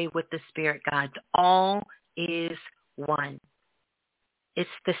same way with the spirit guides. All is one. It's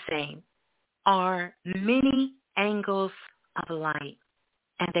the same. Are many angles of light,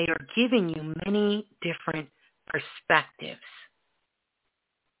 and they are giving you many different perspectives.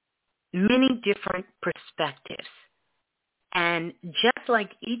 Many different perspectives. And just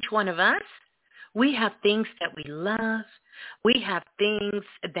like each one of us, we have things that we love, we have things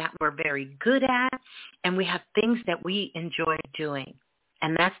that we're very good at, and we have things that we enjoy doing.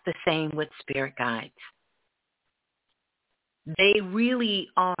 And that's the same with spirit guides. They really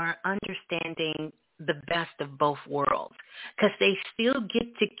are understanding the best of both worlds, because they still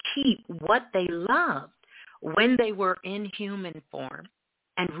get to keep what they loved when they were in human form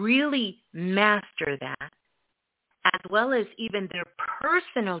and really master that, as well as even their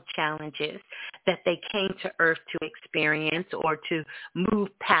personal challenges that they came to Earth to experience or to move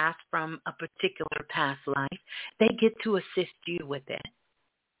past from a particular past life. They get to assist you with it.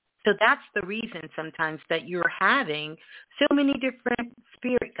 So that's the reason sometimes that you're having so many different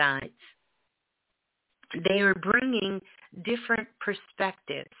spirit guides. They are bringing different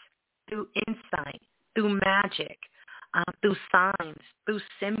perspectives through insight, through magic, through signs, through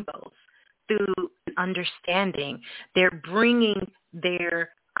symbols, through understanding. They're bringing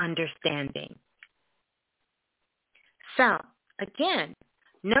their understanding. So, again,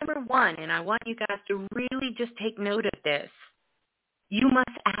 number one, and I want you guys to really just take note of this, you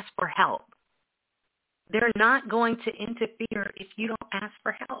must ask for help. They're not going to interfere if you don't ask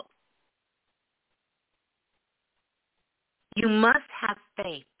for help. You must have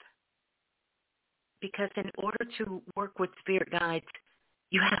faith, because in order to work with spirit guides,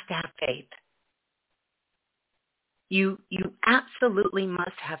 you have to have faith. You absolutely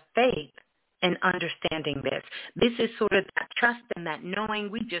must have faith in understanding this. This is sort of that trust and that knowing.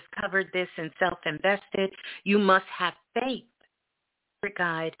 We just covered this in Self-Invested. You must have faith. Spirit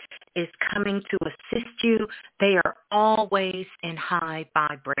guide is coming to assist you. They are always in high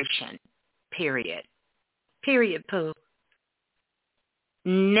vibration, period. Period, Pooh.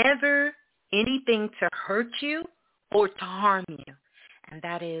 Never anything to hurt you or to harm you. And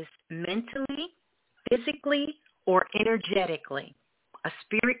that is mentally, physically, or energetically. A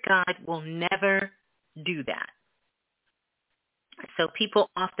spirit guide will never do that. So people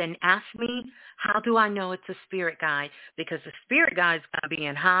often ask me, how do I know it's a spirit guide? Because the spirit guide is going to be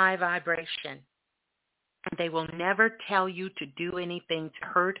in high vibration. And they will never tell you to do anything to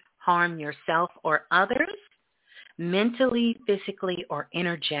hurt, harm yourself or others, mentally, physically, or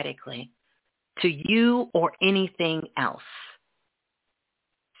energetically, to you or anything else.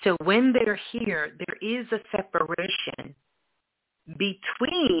 So when they're here, there is a separation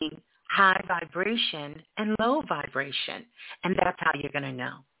between high vibration and low vibration. And that's how you're going to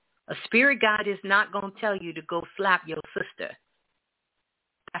know. A spirit guide is not going to tell you to go slap your sister.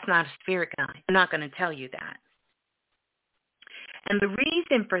 That's not a spirit guide. They're not going to tell you that. And the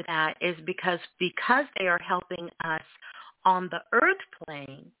reason for that is because they are helping us on the earth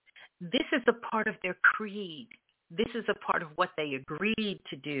plane, this is a part of their creed. This is a part of what they agreed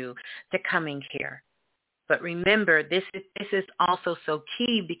to do to coming here. But remember, this is also so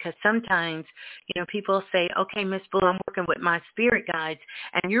key, because sometimes, people say, okay, Miss Blue, I'm working with my spirit guides,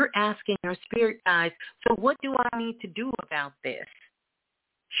 and you're asking your spirit guides, so what do I need to do about this?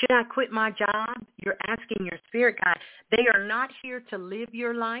 Should I quit my job? You're asking your spirit guide. They are not here to live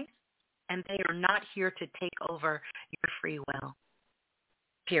your life, and they are not here to take over your free will,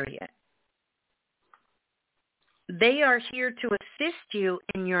 period. They are here to assist you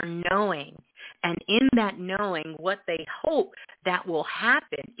in your knowing. And in that knowing, what they hope that will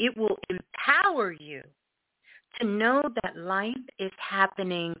happen, it will empower you to know that life is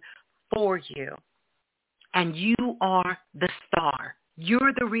happening for you. And you are the star.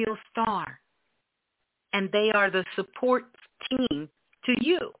 You're the real star. And they are the support team to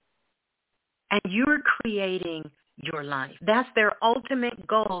you. And you're creating your life. That's their ultimate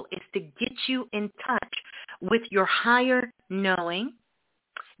goal, is to get you in touch with your higher knowing,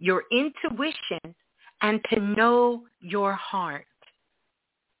 your intuition, and to know your heart,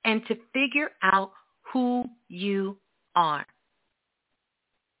 and to figure out who you are.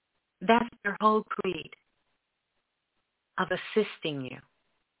 That's their whole creed of assisting you.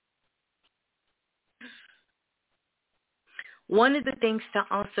 One of the things to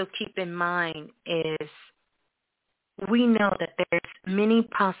also keep in mind is we know that there's many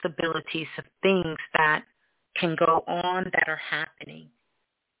possibilities of things that can go on that are happening.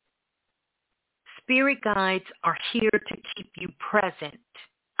 Spirit guides are here to keep you present.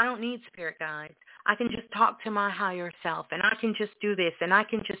 I don't need spirit guides. I can just talk to my higher self, and I can just do this, and I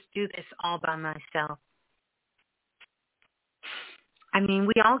can just do this all by myself. I mean,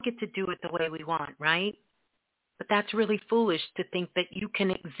 we all get to do it the way we want, right? But that's really foolish to think that you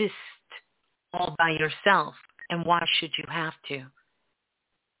can exist all by yourself, and why should you have to?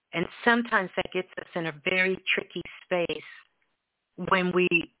 And sometimes that gets us in a very tricky space when we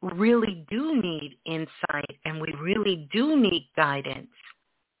really do need insight and we really do need guidance.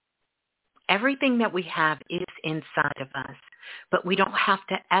 Everything that we have is inside of us, but we don't have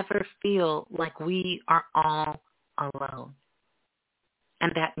to ever feel like we are all alone,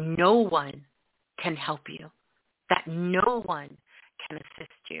 and that no one can help you, that no one can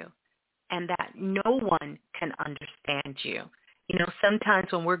assist you, and that no one can understand you. You know,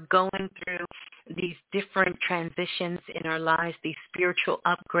 sometimes when we're going through these different transitions in our lives, these spiritual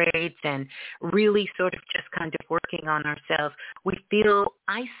upgrades, and really sort of just kind of working on ourselves, we feel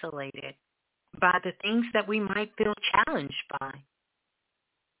isolated by the things that we might feel challenged by.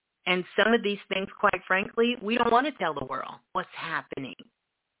 And some of these things, quite frankly, we don't want to tell the world what's happening.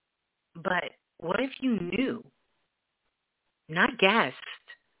 But what if you knew, not guessed,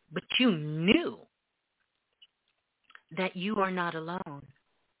 but you knew that you are not alone?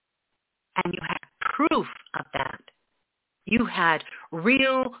 And you had proof of that. You had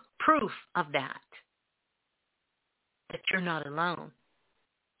real proof of that you're not alone.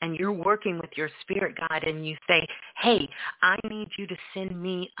 And you're working with your spirit guide, and you say, hey, I need you to send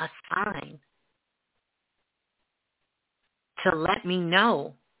me a sign to let me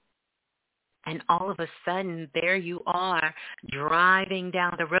know. And all of a sudden, there you are driving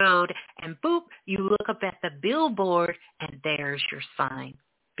down the road, and boop, you look up at the billboard, and there's your sign.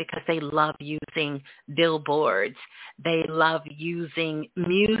 Because they love using billboards. They love using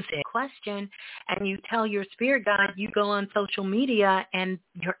music. Question, and you tell your spirit guide, you go on social media, and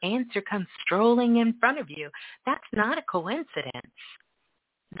your answer comes strolling in front of you. That's not a coincidence.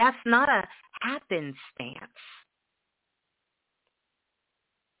 That's not a happenstance.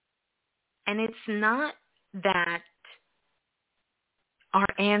 And it's not that our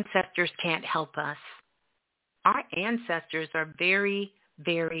ancestors can't help us. Our ancestors are very,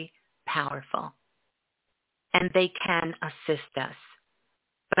 very powerful, and they can assist us.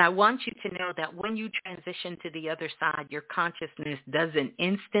 But I want you to know that when you transition to the other side, your consciousness doesn't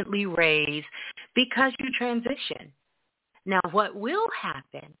instantly raise because you transition. Now, what will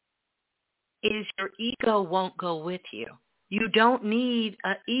happen is your ego won't go with you. You don't need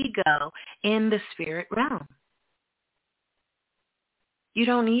an ego in the spirit realm. You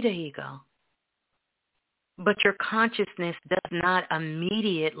don't need an ego. But your consciousness does not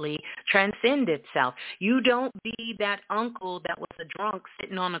immediately transcend itself. You don't be that uncle that was a drunk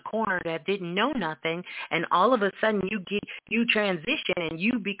sitting on a corner that didn't know nothing, and all of a sudden you transition and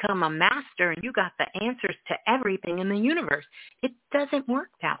you become a master and you got the answers to everything in the universe. It doesn't work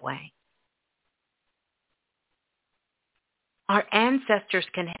that way. Our ancestors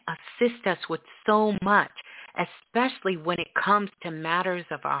can assist us with so much, especially when it comes to matters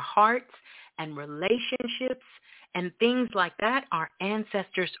of our hearts and relationships and things like that. Our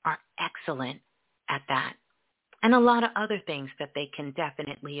ancestors are excellent at that. And a lot of other things that they can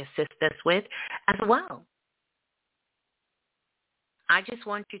definitely assist us with as well. I just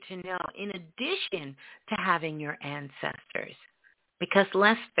want you to know, in addition to having your ancestors, because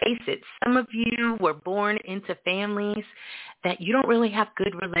let's face it, some of you were born into families that you don't really have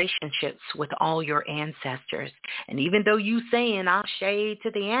good relationships with all your ancestors. And even though you saying, I'll shade to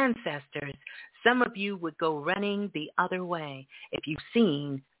the ancestors, some of you would go running the other way if you've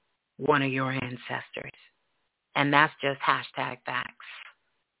seen one of your ancestors. And that's just hashtag facts.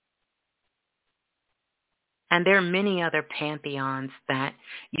 And there are many other pantheons that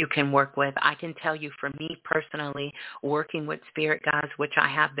you can work with. I can tell you, for me personally, working with spirit guides, which I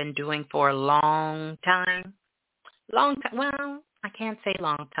have been doing for a long time. Well, I can't say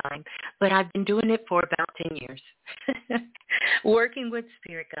long time, but I've been doing it for about 10 years. Working with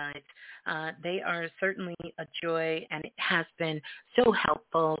spirit guides, they are certainly a joy, and it has been so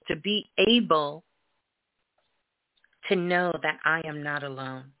helpful to be able to know that I am not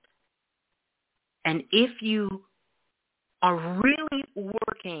alone. And if you are really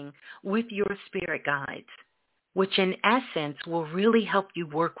working with your spirit guides, which in essence will really help you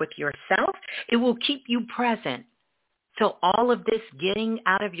work with yourself, it will keep you present. So all of this getting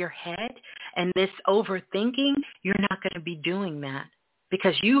out of your head and this overthinking, you're not going to be doing that,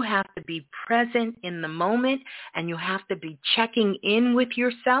 because you have to be present in the moment, and you have to be checking in with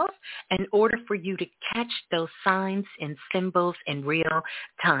yourself in order for you to catch those signs and symbols in real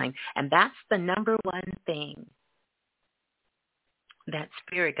time. And that's the number one thing that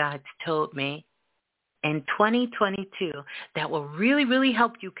spirit guides told me in 2022 that will really, really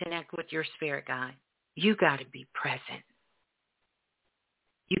help you connect with your spirit guide. You got to be present.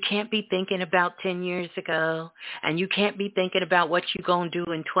 You can't be thinking about 10 years ago, and you can't be thinking about what you're going to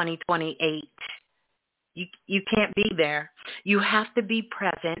do in 2028. You can't be there. You have to be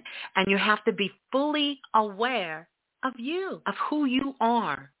present, and you have to be fully aware of you, of who you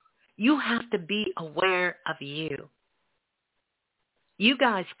are. You have to be aware of you. You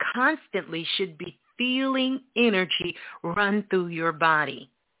guys constantly should be feeling energy run through your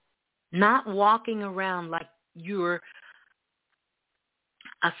body, not walking around like you're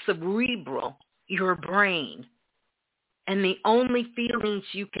a cerebral, your brain, and the only feelings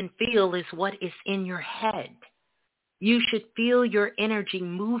you can feel is what is in your head. You should feel your energy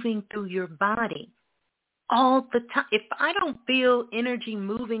moving through your body all the time. If I don't feel energy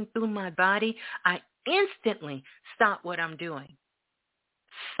moving through my body, I instantly stop what I'm doing.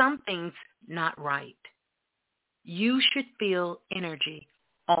 Something's not right. You should feel energy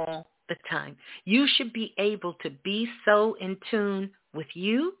all the time. You should be able to be so in tune with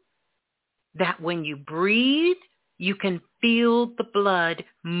you that when you breathe, you can feel the blood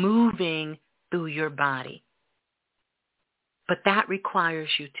moving through your body. But that requires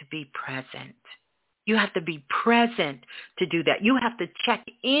you to be present. You have to be present to do that. You have to check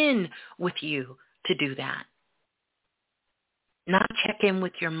in with you to do that. Not check in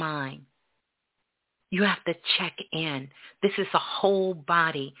with your mind. You have to check in. This is a whole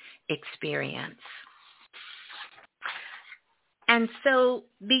body experience. And so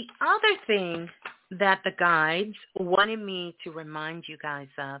the other thing that the guides wanted me to remind you guys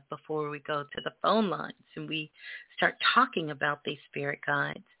of before we go to the phone lines and we start talking about these spirit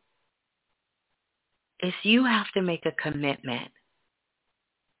guides is you have to make a commitment,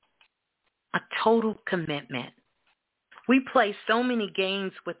 a total commitment. We play so many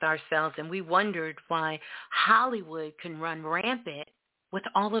games with ourselves, and we wondered why Hollywood can run rampant with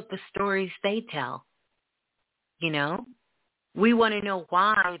all of the stories they tell. You know, we want to know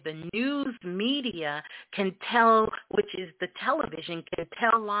why the news media can tell, which is the television, can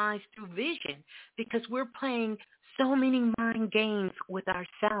tell lies through vision, because we're playing so many mind games with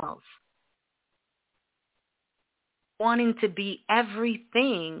ourselves, wanting to be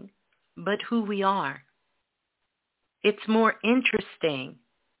everything but who we are. It's more interesting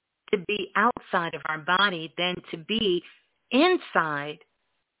to be outside of our body than to be inside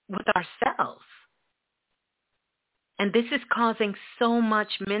with ourselves. And this is causing so much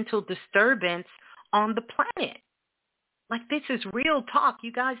mental disturbance on the planet. Like, this is real talk.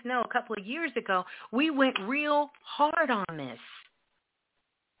 You guys know a couple of years ago, we went real hard on this.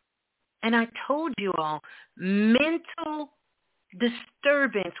 And I told you all, mental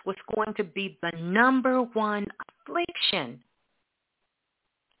disturbance was going to be the number one affliction.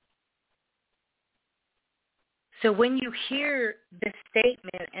 So when you hear this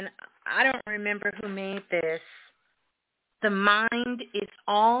statement, and I don't remember who made this, the mind is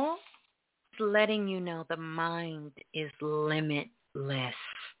all, it's letting you know the mind is limitless.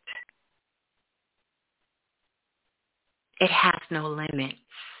 It has no limits.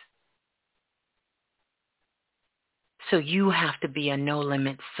 So you have to be a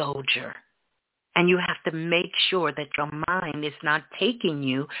no-limit soldier. And you have to make sure that your mind is not taking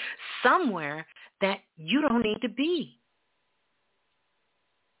you somewhere that you don't need to be.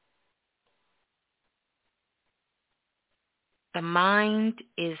 The mind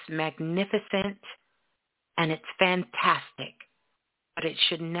is magnificent and it's fantastic, but it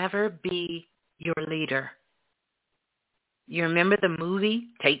should never be your leader. You remember the movie,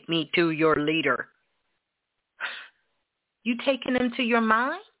 Take Me to Your Leader? You taking them to your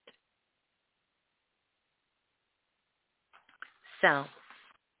mind? So,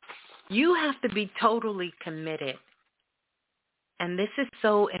 you have to be totally committed. And this is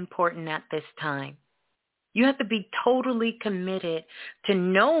so important at this time. You have to be totally committed to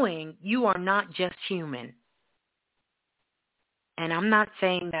knowing you are not just human. And I'm not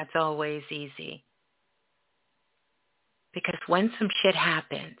saying that's always easy. Because when some shit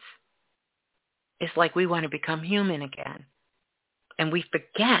happens, it's like we want to become human again. And we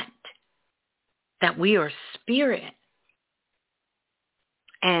forget that we are spirit.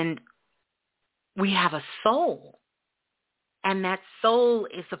 And we have a soul. And that soul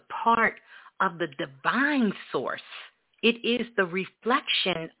is a part of the divine source. It is the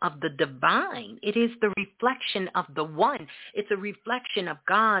reflection of the divine. It is the reflection of the one. It's a reflection of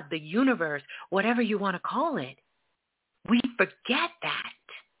God, the universe, whatever you want to call it. We forget that.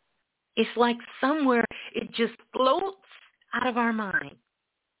 It's like somewhere it just floats out of our mind.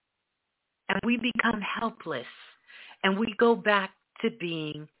 And we become helpless. And we go back to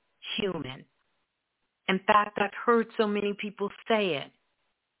being human. In fact, I've heard so many people say it.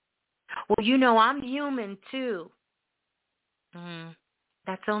 Well, I'm human too.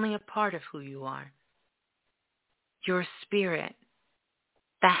 That's only a part of who you are. You're a spirit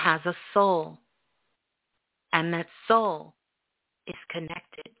that has a soul. And that soul is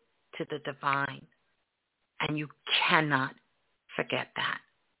connected to the divine. And you cannot forget that.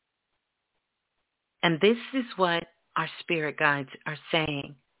 And this is what our spirit guides are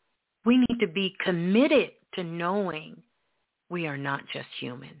saying. We need to be committed to knowing we are not just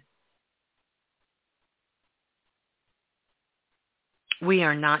human. We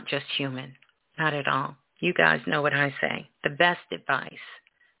are not just human. Not at all. You guys know what I say. The best advice.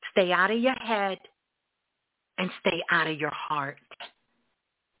 Stay out of your head and stay out of your heart.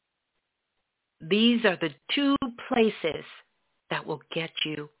 These are the two places that will get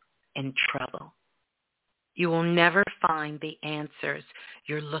you in trouble. You will never find the answers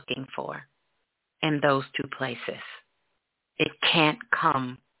you're looking for in those two places. It can't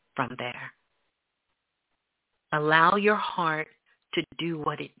come from there. Allow your heart to do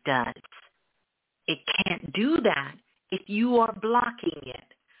what it does. It can't do that if you are blocking it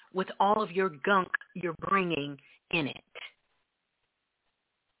with all of your gunk you're bringing in it.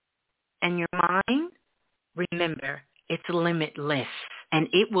 And your mind, remember, it's limitless, and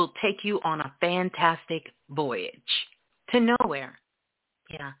it will take you on a fantastic voyage to nowhere.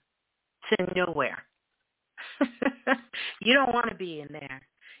 Yeah, to nowhere. You don't want to be in there.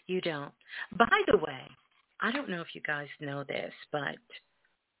 You don't. By the way, I don't know if you guys know this, but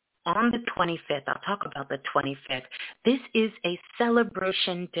on the 25th, I'll talk about the 25th, this is a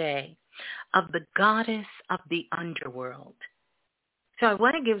celebration day of the goddess of the underworld. So I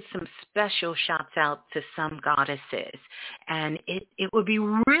want to give some special shouts out to some goddesses. And it would be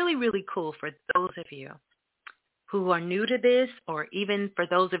really, really cool for those of you who are new to this, or even for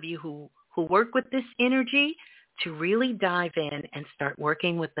those of you who work with this energy, to really dive in and start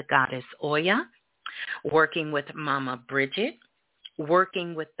working with the goddess Oya, working with Mama Bridget,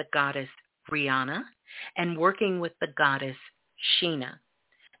 working with the goddess Rihanna, and working with the goddess Sheena.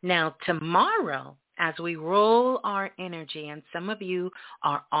 Now, tomorrow, as we roll our energy, and some of you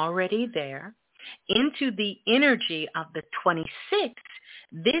are already there, into the energy of the 26th,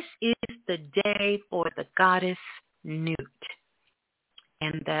 this is the day for the goddess Nut.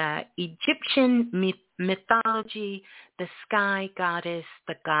 In the Egyptian mythology, the sky goddess,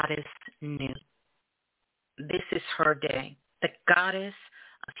 the goddess Nut. This is her day, the goddess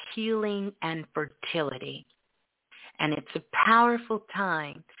of healing and fertility. And it's a powerful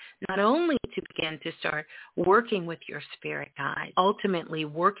time, not only to begin to start working with your spirit guides. Ultimately,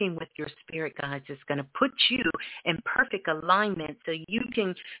 working with your spirit guides is going to put you in perfect alignment so you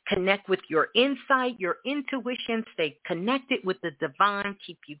can connect with your insight, your intuition, stay connected with the divine,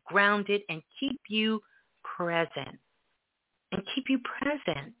 keep you grounded, and keep you present. And keep you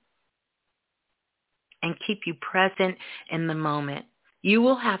present. And keep you present in the moment. You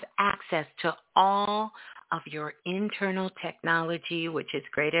will have access to all of your internal technology, which is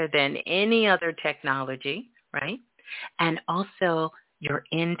greater than any other technology, right? And also your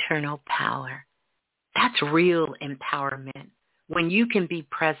internal power. That's real empowerment, when you can be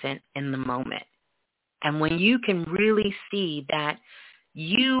present in the moment. And when you can really see that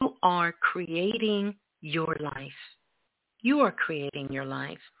you are creating your life. You are creating your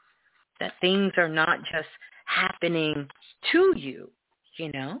life. That things are not just happening to you,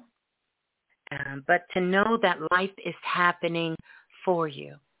 but to know that life is happening for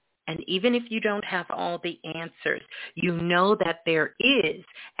you. And even if you don't have all the answers, you know that there is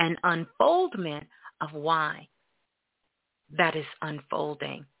an unfoldment of why that is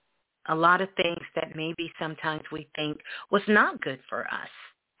unfolding. A lot of things that maybe sometimes we think was not good for us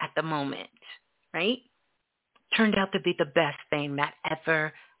at the moment, right? Turned out to be the best thing that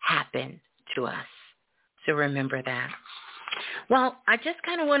ever happened to us. So remember that. Well, I just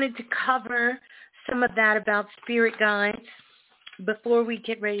kind of wanted to cover some of that about spirit guides before we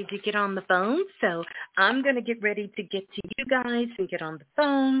get ready to get on the phone. So I'm going to get ready to get to you guys and get on the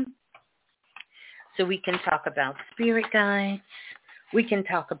phone so we can talk about spirit guides. We can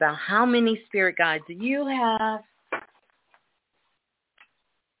talk about how many spirit guides you have.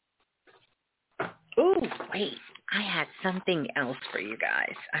 Oh, wait. I had something else for you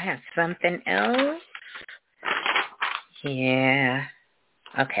guys. I have something else. Yeah.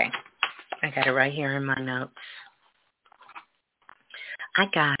 Okay. I got it right here in my notes. I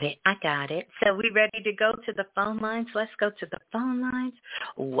got it. So we ready to go to the phone lines? Let's go to the phone lines.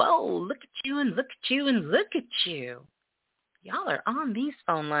 Whoa, look at you and look at you and look at you. Y'all are on these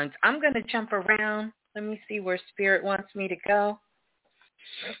phone lines. I'm going to jump around. Let me see where Spirit wants me to go.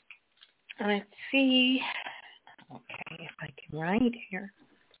 Let's see. Okay, if I can write here.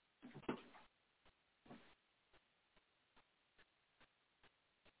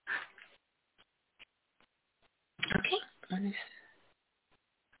 Okay.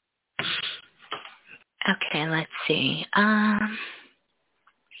 Okay, let's see. All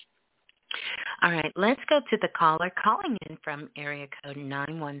right, let's go to the caller calling in from area code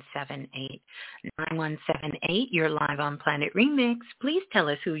 9178. 9178, you're live on Planet Remix. Please tell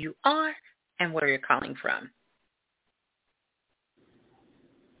us who you are and where you're calling from.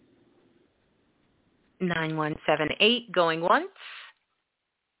 9178, going once,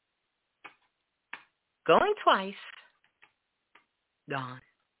 going twice, gone.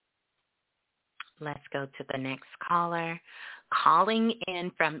 Let's go to the next caller. Calling in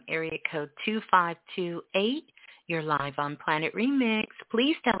from area code 2528. You're live on Planet Remix.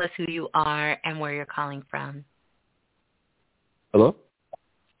 Please tell us who you are and where you're calling from. Hello?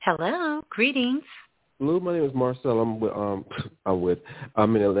 Hello. Greetings. Hello, my name is Marcel.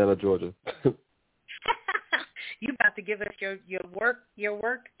 I'm in Atlanta, Georgia. You about to give us your work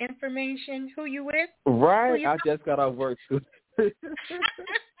information? Who you with? Right. I just got off work too.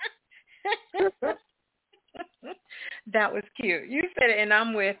 That was cute. You said it, and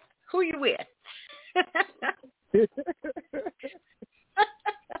I'm with. Who you with?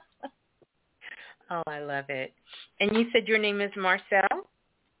 Oh, I love it. And you said your name is Marcel?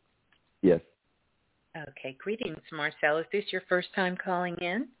 Yes. Okay. Greetings, Marcel. Is this your first time calling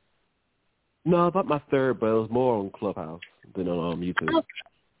in? No, about my third, but it was more on Clubhouse than on YouTube.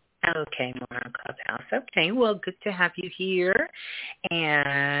 Okay, more on Clubhouse. Okay, well, good to have you here.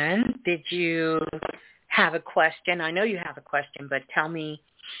 And did you have a question? I know you have a question, but tell me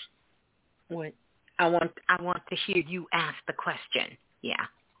what I want to hear you ask the question. Yeah.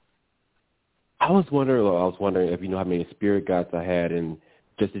 I was wondering if you know how many spirit guides I had, and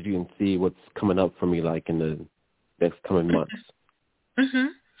just if you can see what's coming up for me, like in the next coming months.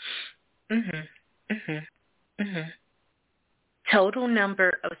 Total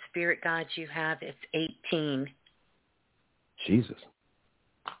number of spirit guides you have is 18. Jesus.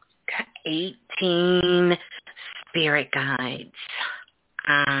 18 spirit guides.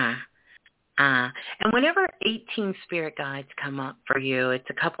 And whenever 18 spirit guides come up for you, it's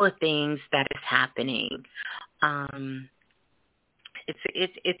a couple of things that is happening.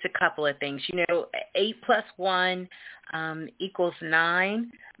 It's a couple of things. 8 plus 1 equals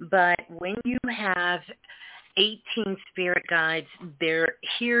 9. But when you have 18 spirit guides, they're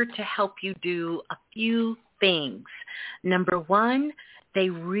here to help you do a few things. Number one, they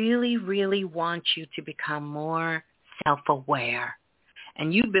really, really want you to become more self-aware.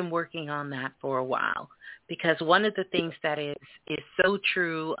 And you've been working on that for a while, because one of the things that is so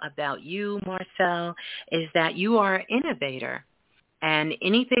true about you, Marcel, is that you are an innovator. And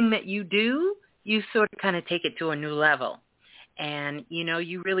anything that you do, you sort of kind of take it to a new level. And,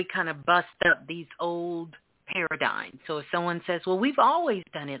 you really kind of bust up these old paradigms. So if someone says, well, we've always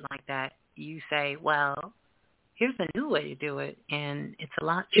done it like that, you say, well, here's a new way to do it, and it's a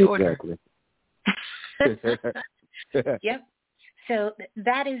lot shorter. Exactly. Yep. So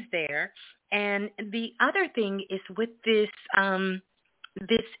that is there. And the other thing is with this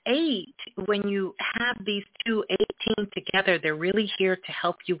 8, when you have these two 18 together, they're really here to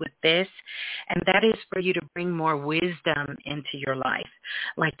help you with this. And that is for you to bring more wisdom into your life,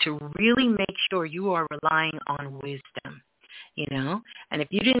 like to really make sure you are relying on wisdom, And if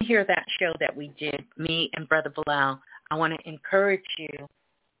you didn't hear that show that we did, me and Brother Bilal, I want to encourage you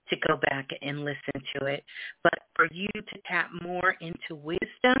to go back and listen to it. But for you to tap more into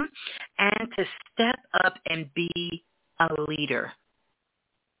wisdom and to step up and be a leader.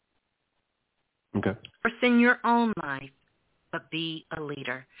 Okay. First in your own life, but be a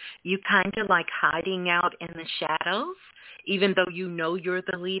leader. You kind of like hiding out in the shadows, even though you know you're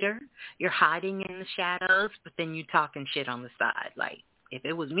the leader. You're hiding in the shadows, but then you talking shit on the side. Like, if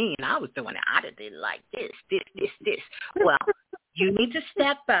it was me and I was doing it, I'd have did like this. Well, you need to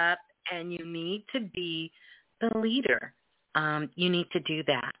step up and you need to be the leader. You need to do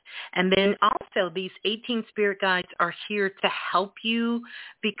that. And then also these 18 spirit guides are here to help you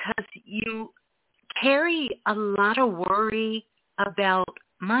because you carry a lot of worry about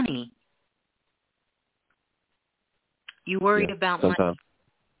money. You worry about sometimes. money.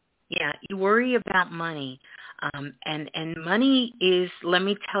 Yeah, you worry about money. And money is, let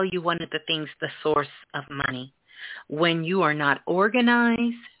me tell you one of the things, the source of money. When you are not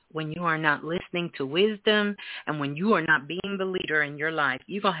organized, when you are not listening to wisdom, and when you are not being the leader in your life,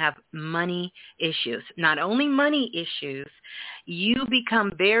 you're going to have money issues. Not only money issues, you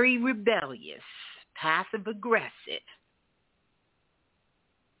become very rebellious, passive aggressive.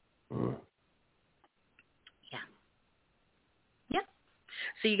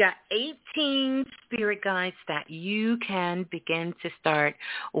 So you got 18 spirit guides that you can begin to start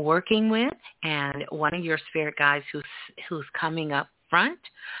working with, and one of your spirit guides who's coming up front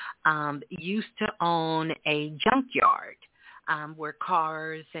used to own a junkyard where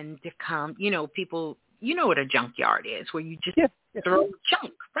cars and people, you know what a junkyard is, where you just throw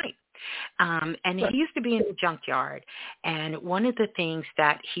junk, right? And he used to be in the junkyard. And one of the things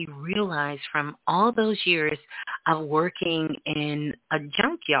that he realized from all those years of working in a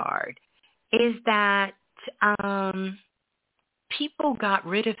junkyard is that people got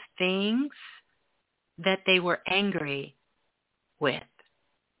rid of things that they were angry with,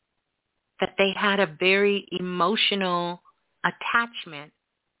 that they had a very emotional attachment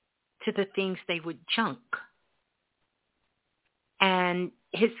to the things they would junk. And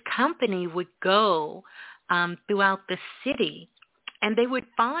his company would go throughout the city, and they would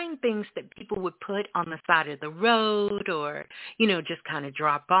find things that people would put on the side of the road or, just kind of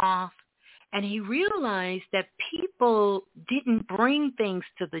drop off. And he realized that people didn't bring things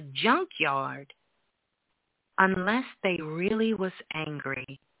to the junkyard unless they really was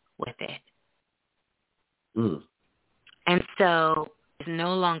angry with it. And so it's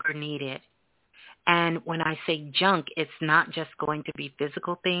no longer needed. And when I say junk, it's not just going to be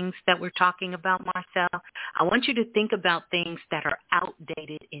physical things that we're talking about, Marcel. I want you to think about things that are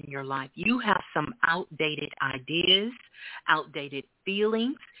outdated in your life. You have some outdated ideas, outdated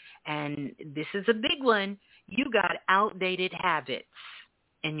feelings, and this is a big one. You got outdated habits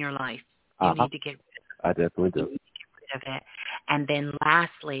in your life. You need to get rid of. I definitely do. You need to get rid of it. And then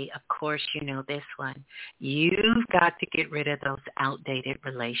lastly, of course, you know this one. You've got to get rid of those outdated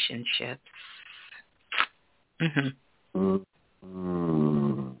relationships.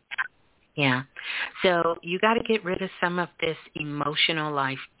 Yeah. So you got to get rid of some of this emotional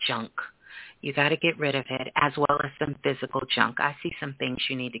life junk. You got to get rid of it, as well as some physical junk. I see some things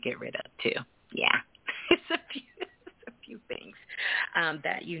you need to get rid of too. Yeah. It's a few things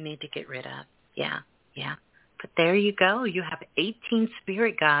that you need to get rid of. Yeah. But there you go. You have 18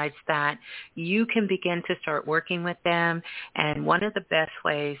 spirit guides that you can begin to start working with them. And one of the best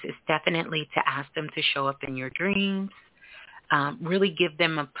ways is definitely to ask them to show up in your dreams. Really give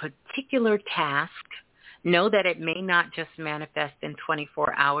them a particular task. Know that it may not just manifest in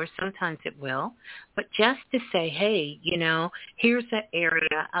 24 hours. Sometimes it will. But just to say, hey, here's an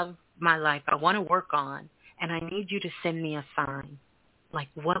area of my life I want to work on, and I need you to send me a sign. Like,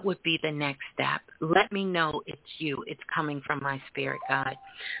 what would be the next step? Let me know it's you. It's coming from my spirit guide.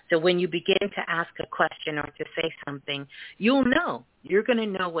 So when you begin to ask a question or to say something, you'll know. You're going to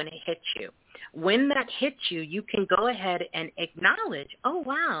know when it hits you. When that hits you, you can go ahead and acknowledge, oh,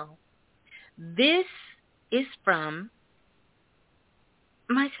 wow, this is from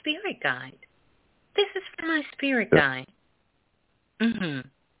my spirit guide. This is from my spirit guide. Okay.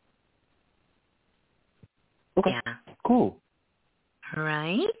 Yeah. Cool.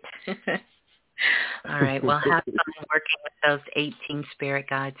 Right? All right. Well, have fun working with those 18 spirit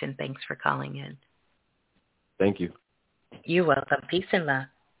guides, and thanks for calling in. Thank you. You're welcome. Peace and love.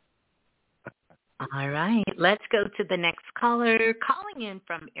 All right. Let's go to the next caller calling in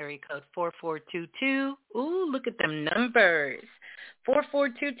from area code 4422. Ooh, look at them numbers.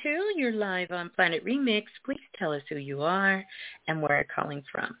 4422, you're live on Planet Remix. Please tell us who you are and where you're calling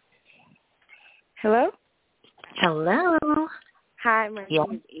from. Hello? Hello. Hi, my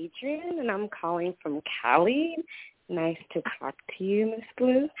name is Adrian, and I'm calling from Cali. Nice to talk to you, Miss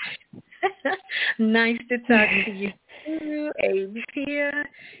Blue. Nice to talk to you too, Adria.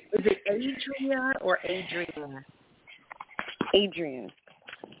 Is it Adria or Adrian? Adrian.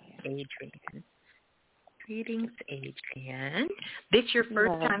 Greetings, Adrian. This your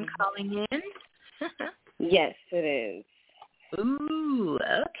first time calling in? Yes, it is. Ooh,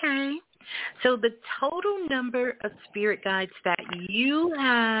 okay. So the total number of spirit guides that you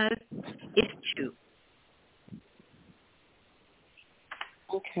have is 2.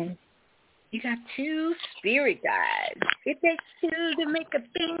 Okay. You got 2 spirit guides. It takes 2 to make a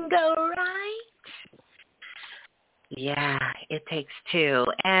thing go right. Yeah, it takes 2.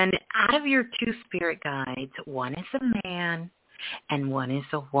 And out of your 2 spirit guides, one is a man and one is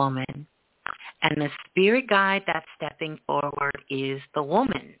a woman. And the spirit guide that's stepping forward is the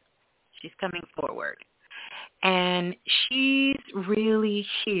woman. She's coming forward. And she's really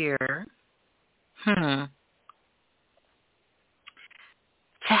here to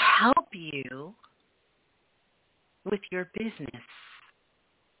help you with your business.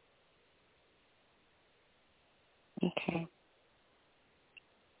 Okay.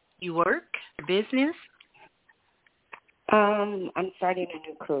 You work, your business? I'm starting a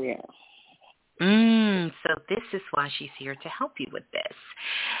new career. So this is why she's here to help you with this.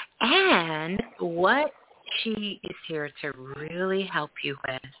 And what she is here to really help you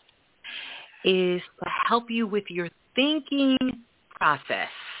with is to help you with your thinking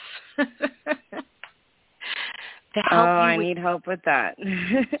process. I need help with that.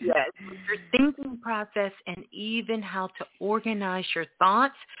 Yes, your thinking process and even how to organize your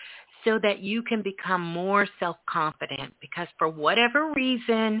thoughts so that you can become more self-confident, because for whatever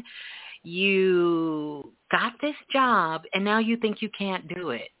reason, you got this job and now you think you can't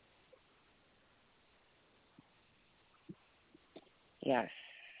do it. Yes.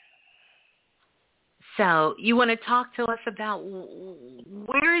 So you want to talk to us about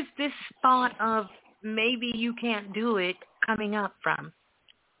where is this thought of maybe you can't do it coming up from?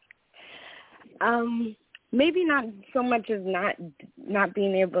 Maybe not so much as not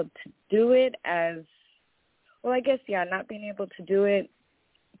being able to do it as, well, I guess, not being able to do it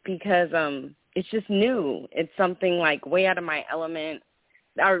because it's just new. It's something like way out of my element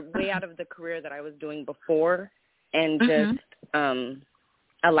or way out of the career that I was doing before, and just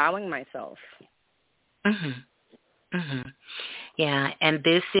allowing myself. Yeah, and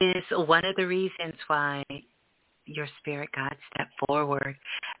this is one of the reasons why your spirit guide stepped forward.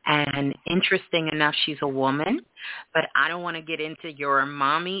 And interesting enough, she's a woman, but I don't want to get into your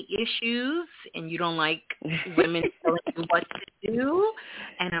mommy issues, and you don't like women telling you what to do.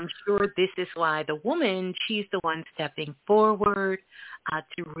 And I'm sure this is why the woman, she's the one stepping forward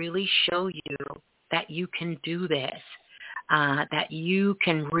to really show you that you can do this. That you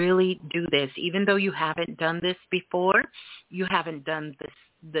can really do this, even though you haven't done this before. You haven't done this.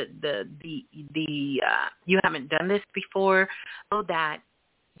 You haven't done this before. So that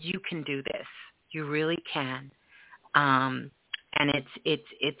you can do this. You really can. And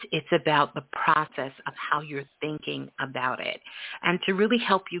it's about the process of how you're thinking about it, and to really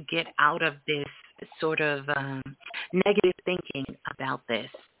help you get out of this sort of negative thinking about this.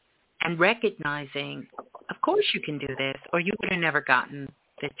 And recognizing, of course you can do this, or you would have never gotten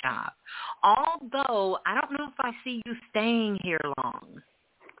the job. Although, I don't know if I see you staying here long,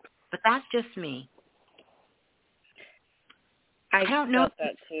 but that's just me. I don't know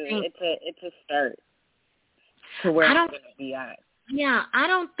that too. It's a start to where I'm going to be at. Yeah, I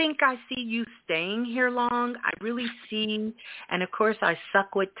don't think I see you staying here long. I really see, and of course I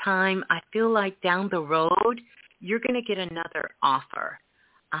suck with time. I feel like down the road, you're going to get another offer.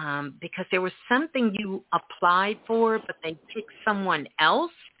 Because there was something you applied for, but they picked someone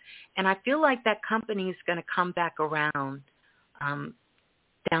else. And I feel like that company is going to come back around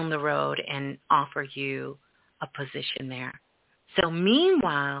down the road and offer you a position there. So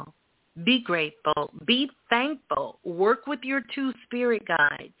meanwhile, be grateful, be thankful, work with your 2 spirit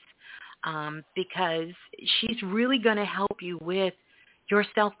guides because she's really going to help you with your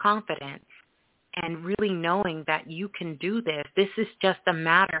self-confidence. And really knowing that you can do this. This is just a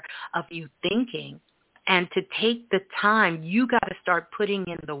matter of you thinking. And to take the time, you got to start putting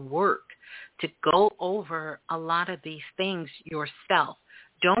in the work to go over a lot of these things yourself.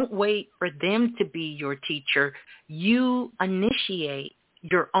 Don't wait for them to be your teacher. You initiate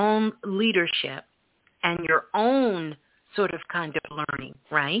your own leadership and your own sort of kind of learning,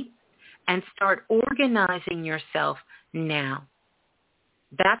 right? And start organizing yourself now.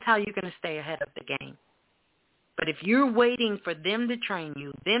 That's how you're going to stay ahead of the game. But if you're waiting for them to train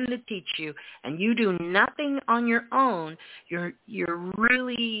you, them to teach you, and you do nothing on your own, you're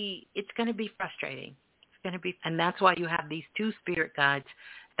really, it's going to be frustrating. It's going to be, and that's why you have these 2 spirit guides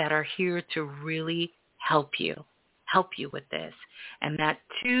that are here to really help you help you with this. And that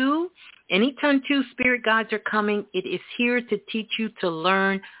 2, anytime 2 spirit guides are coming, it is here to teach you to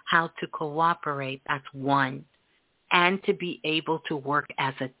learn how to cooperate. That's 1. And to be able to work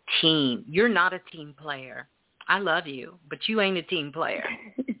as a team. You're not a team player. I love you, but you ain't a team player.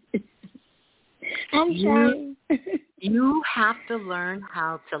 I'm trying. You have to learn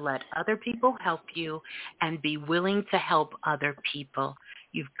how to let other people help you and be willing to help other people.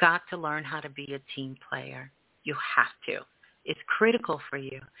 You've got to learn how to be a team player. You have to. It's critical for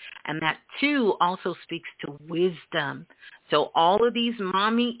you. And that 2 also speaks to wisdom. So all of these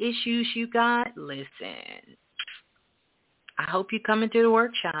mommy issues you got, listen, I hope you come into the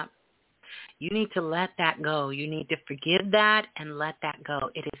workshop. You need to let that go. You need to forgive that and let that go.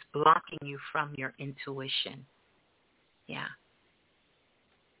 It is blocking you from your intuition. Yeah.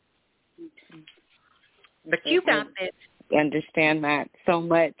 But you got this. I understand that so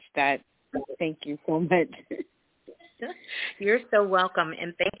much. Thank you so much. You're so welcome.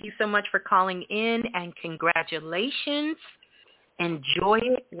 And thank you so much for calling in, and congratulations. Enjoy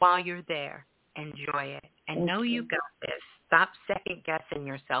it while you're there. Enjoy it. And know you got this. Stop second-guessing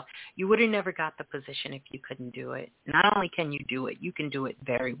yourself. You would have never got the position if you couldn't do it. Not only can you do it, you can do it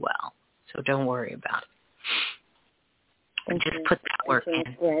very well. So don't worry about it. Just put that work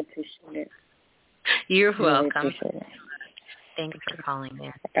in. I appreciate it. You're welcome. It. Thanks for calling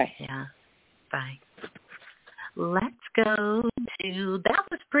in. Bye. Yeah. Bye. Let's go to, that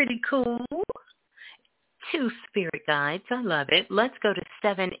was pretty cool. 2 spirit guides. I love it. Let's go to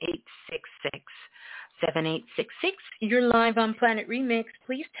 7866. 7866, you're live on Planet Remix.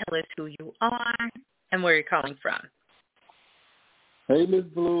 Please tell us who you are and where you're calling from. Hey, Miss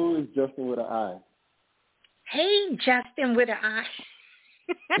Blue, it's Justin with an I. Hey, Justin with an I.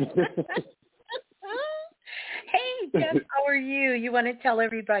 Hey, Justin, how are you? You want to tell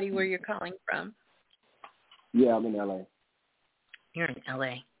everybody where you're calling from? Yeah, I'm in L.A. You're in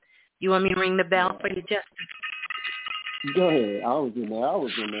L.A. You want me to ring the bell for you, Justin? Go ahead. I was in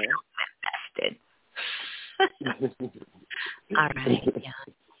there. Invested. All right. Yeah.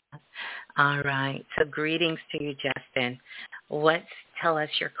 All right. So greetings to you, Justin. Tell us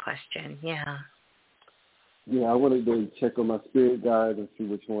your question. Yeah. Yeah, I wanted to check on my spirit guide and see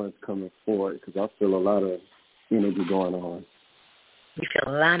which one's coming forward because I feel a lot of energy going on. You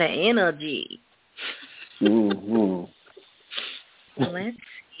feel a lot of energy. Mm-hmm. Let's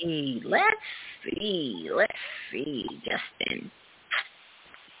see, Justin.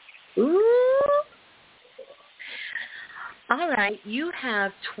 Ooh. All right, you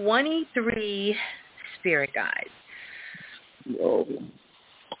have 23 spirit guides. Oh.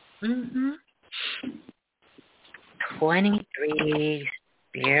 23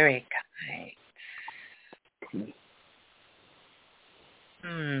 spirit guides.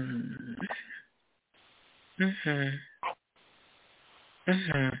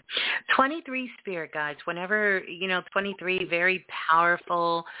 23 spirit guides. Whenever, 23, very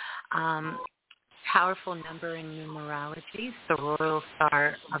powerful number in numerology. It's the royal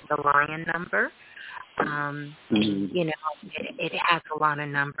star of the lion number. It has a lot of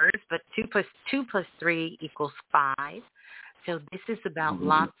numbers, but 2 plus 3 equals 5. So this is about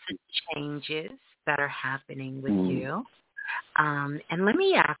lots of changes that are happening with you. And let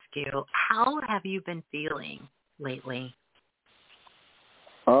me ask you, how have you been feeling lately?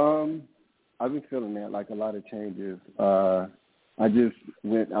 I've been feeling that, like a lot of changes. I just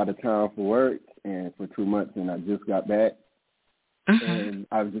went out of town for work and for 2 months, and I just got back. And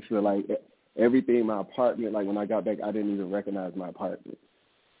I just feel like everything in my apartment, like when I got back, I didn't even recognize my apartment.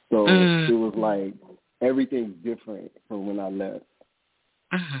 So it was like everything's different from when I left.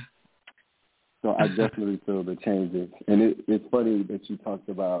 So I definitely feel the changes. And it's funny that you talked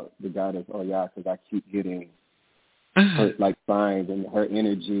about the goddess Oya, because I keep getting her, like, signs and her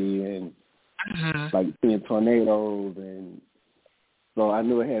energy and, like, seeing tornadoes. And so I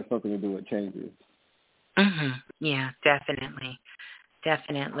knew it had something to do with changes. Yeah, definitely.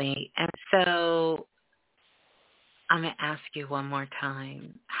 Definitely. And so I'm going to ask you one more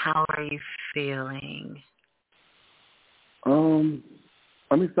time. How are you feeling? I'm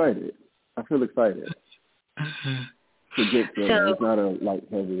excited. I feel excited. It's a good feeling. So, it's not a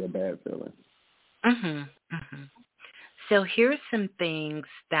heavy or bad feeling. So here's some things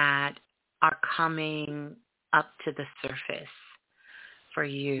that are coming up to the surface for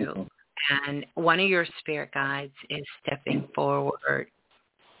you. And one of your spirit guides is stepping forward.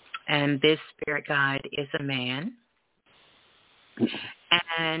 And this spirit guide is a man.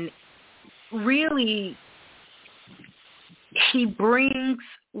 And really, he brings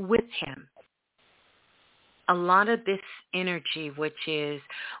with him a lot of this energy, which is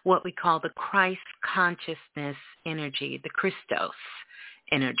what we call the Christ consciousness energy, the Christos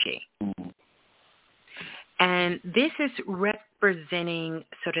energy. And this is representing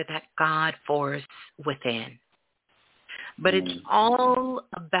sort of that God force within. But it's all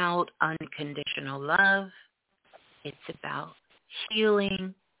about unconditional love. It's about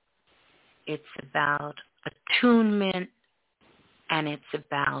healing. It's about attunement. And it's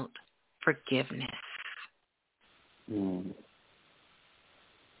about forgiveness.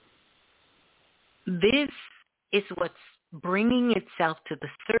 This is what's bringing itself to the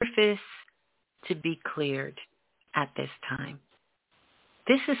surface to be cleared at this time.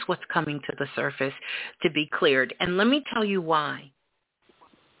 This is what's coming to the surface to be cleared. And let me tell you why.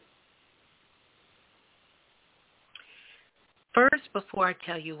 First, before I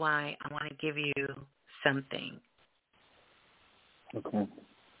tell you why, I want to give you something. Okay.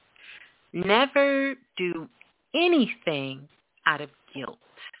 Never do anything out of guilt.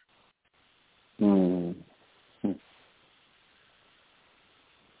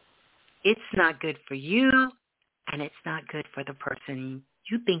 It's not good for you, and it's not good for the person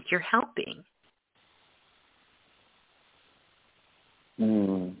you think you're helping.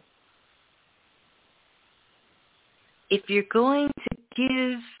 If you're going to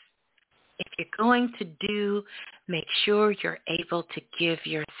give, if you're going to do, make sure you're able to give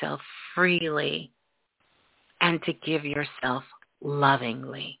yourself freely and to give yourself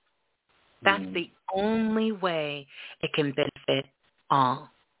lovingly. That's the only way it can benefit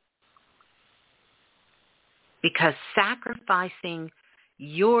all. Because sacrificing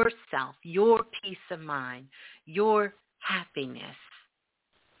yourself, your peace of mind, your happiness,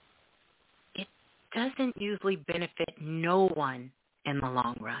 it doesn't usually benefit no one in the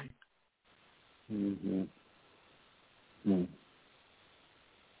long run.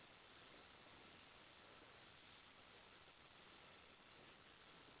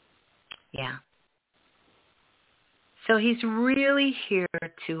 Yeah. So he's really here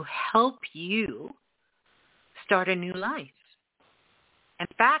to help you start a new life. In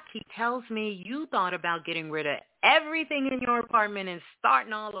fact, he tells me you thought about getting rid of everything in your apartment and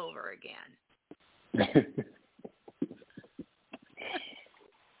starting all over again.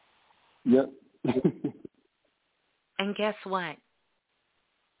 Yep. And guess what?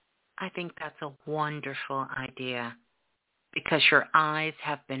 I think that's a wonderful idea because your eyes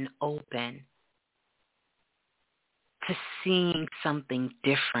have been open to seeing something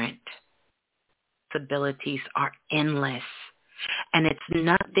different. Possibilities are endless, and it's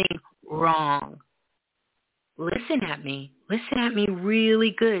nothing wrong. Listen at me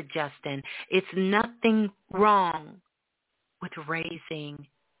really good, Justin. It's nothing wrong with raising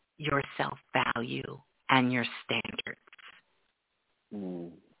your self-value and your standards.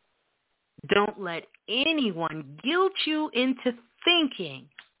 Don't let anyone guilt you into thinking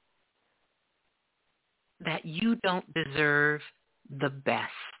that you don't deserve the best.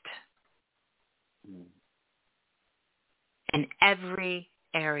 In every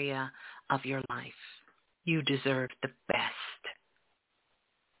area of your life, you deserve the best.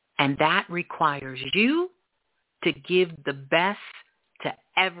 And that requires you to give the best to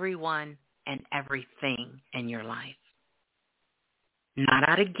everyone and everything in your life. Not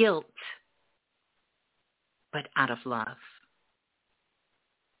out of guilt, but out of love.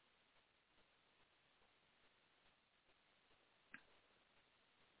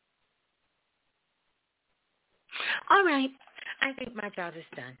 All right. I think my job is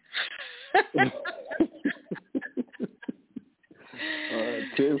done.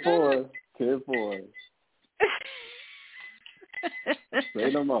 10-4.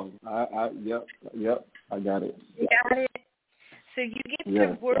 Say no more. Yep, I got it. You got it? So you get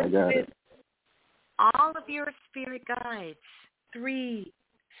to work with all of your spirit guides, 3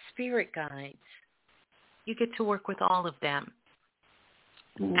 spirit guides. You get to work with all of them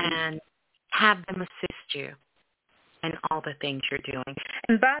and have them assist you in all the things you're doing.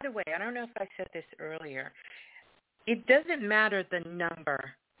 And by the way, I don't know if I said this earlier, it doesn't matter the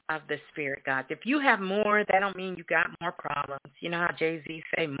number of the spirit guides. If you have more, that don't mean you got more problems. You know how Jay-Z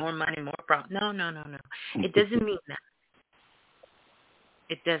say, more money, more problems. No. It doesn't mean that.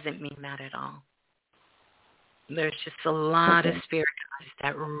 It doesn't mean that at all. There's just a lot of spirit guides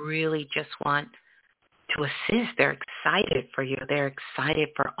that really just want to assist. They're excited for you. They're excited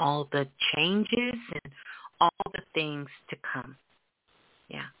for all the changes and all the things to come.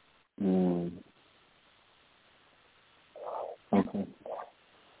 Yeah. Okay.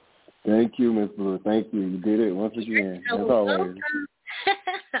 Thank you, Ms. Blue. Thank you. You did it once again, as always.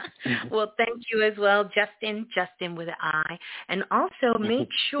 Well, thank you as well, Justin with an I. And also make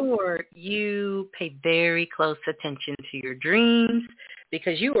sure you pay very close attention to your dreams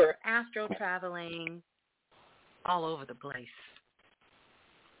because you are astral traveling all over the place.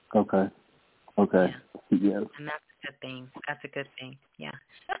 Okay. Yeah. Yes. And that's a good thing. That's a good thing. Yeah.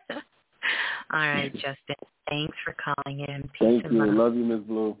 All right, Justin. Thanks for calling in. Peace Thank and you. love. Love you, Miss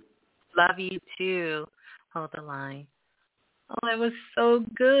Blue. Love you too. Hold the line. Oh, that was so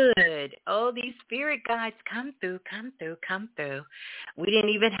good. Oh, these spirit guides come through. We didn't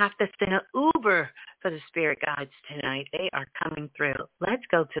even have to send an Uber for the spirit guides tonight. They are coming through. Let's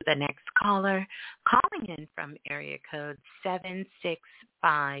go to the next caller. Calling in from area code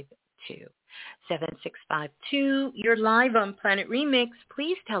 7652. 7652. You're live on Planet Remix.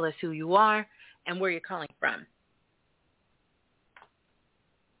 Please tell us who you are and where you're calling from.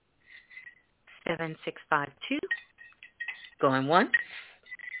 7652. Going once.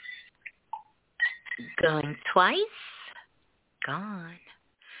 Going twice. Gone.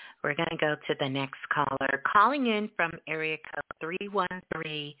 We're going to go to the next caller. Calling in from area code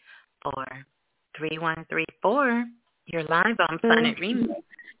 3134. 3134. You're live on Planet Remix.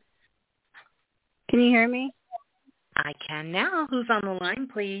 Can you hear me? I can now. Who's on the line,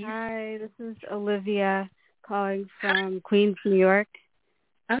 please? Hi, this is Olivia calling from Queens, New York.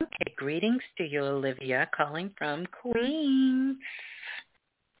 Okay, greetings to you, Olivia, calling from Queens.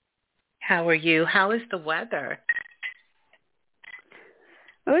 How are you? How is the weather?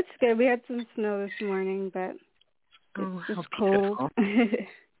 Oh, it's good. We had some snow this morning, but it's just cold.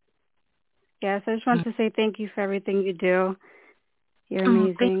 Yes, I just want to say thank you for everything you do. You're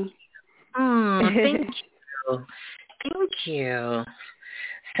amazing. Thank you. Thank you.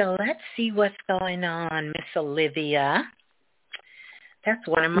 So let's see what's going on, Miss Olivia. That's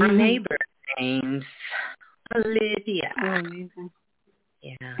one of my neighbors' names, Olivia. Oh, amazing.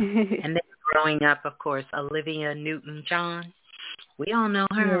 Yeah. And then growing up, of course, Olivia Newton-John. We all know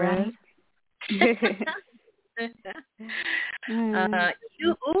her, right?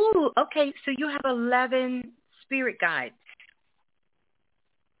 Okay, so you have 11 spirit guides.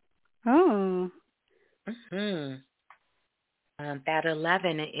 Oh. That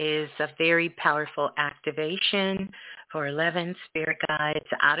 11 is a very powerful activation for 11 spirit guides.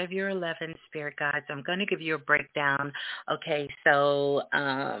 Out of your 11 spirit guides, I'm going to give you a breakdown. Okay, so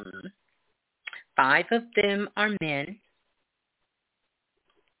 5 of them are men.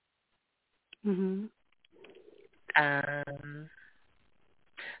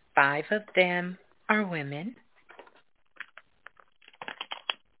 5 of them are women.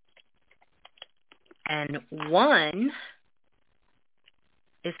 And 1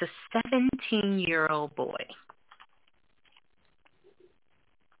 is a 17-year-old boy.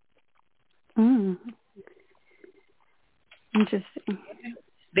 Interesting.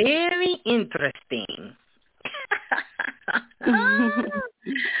 Very interesting.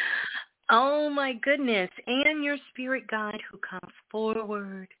 Oh, my goodness. And your spirit guide who comes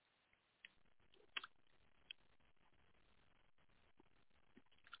forward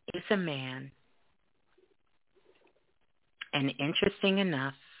is a man. And interesting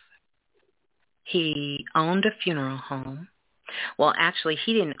enough, he owned a funeral home. Well, actually,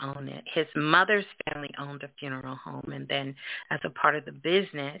 he didn't own it. His mother's family owned a funeral home. And then as a part of the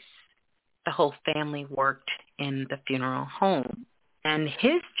business, the whole family worked in the funeral home. And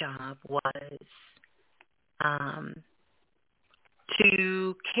his job was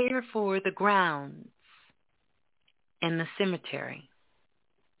to care for the grounds in the cemetery.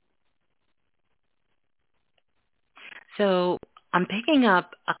 So I'm picking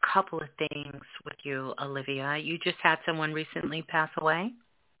up a couple of things with you, Olivia. You just had someone recently pass away?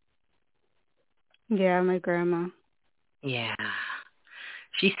 Yeah, my grandma. Yeah.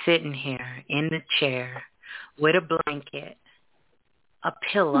 She's sitting here in the chair with a blanket, a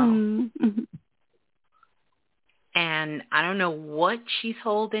pillow, and I don't know what she's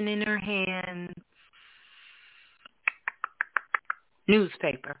holding in her hand.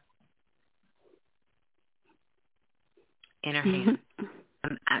 Newspaper in her hand.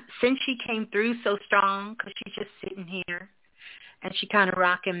 Since she came through so strong, because she's just sitting here, and she kind of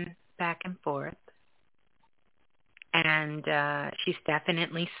rocking back and forth. And she's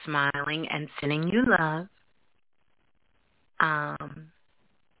definitely smiling and sending you love.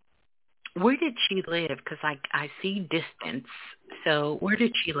 Where did she live? Because I see distance. So where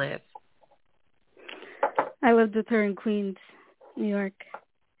did she live? I lived with her in Queens, New York.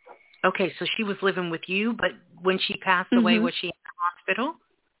 Okay, so she was living with you, but when she passed away, was she in the hospital?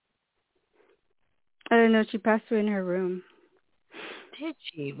 I don't know. She passed away in her room. Did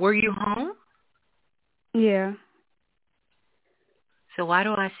she? Were you home? Yeah. So why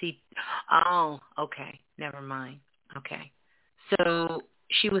do I see? Oh, okay. Never mind. Okay. So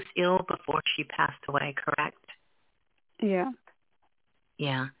she was ill before she passed away, correct? Yeah.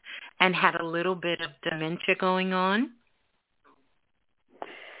 Yeah. And had a little bit of dementia going on?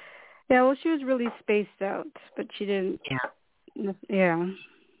 Yeah, well, she was really spaced out, but she didn't. Yeah. Yeah.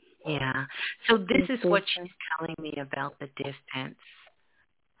 Yeah. So this is what she's telling me about the distance.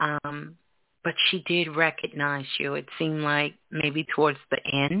 But she did recognize you. It seemed like maybe towards the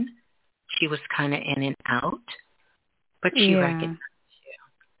end, she was kind of in and out, but she recognized you.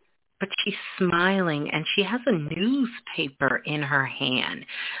 But she's smiling, and she has a newspaper in her hand.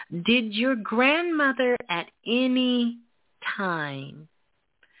 Did your grandmother at any time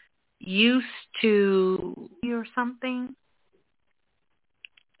used to or something?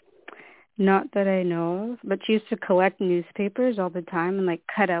 Not that I know of, but she used to collect newspapers all the time and like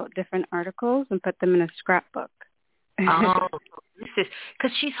cut out different articles and put them in a scrapbook. Oh, this is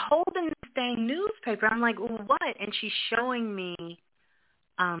because she's holding this dang newspaper. I'm like, well, what? And she's showing me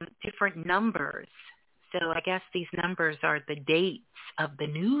different numbers. So I guess these numbers are the dates of the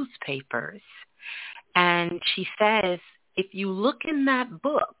newspapers. And she says, if you look in that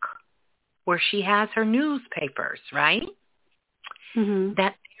book where she has her newspapers, right, Mm-hmm.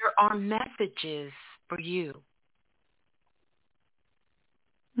 that there are messages for you.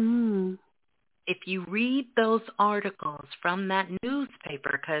 Mm. If you read those articles from that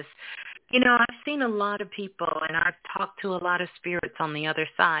newspaper, because, you know, I've seen a lot of people and I've talked to a lot of spirits on the other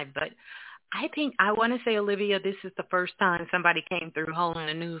side, but I want to say, Olivia, this is the first time somebody came through holding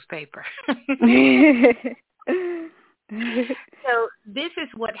a newspaper. So this is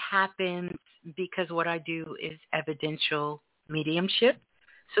what happens because what I do is evidential mediumship.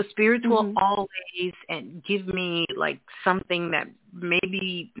 So spirits will always and give me like something that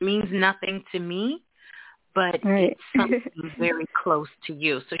maybe means nothing to me, but it's something very close to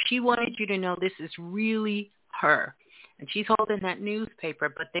you. So she wanted you to know this is really her. And she's holding that newspaper,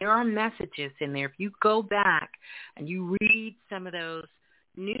 but there are messages in there. If you go back and you read some of those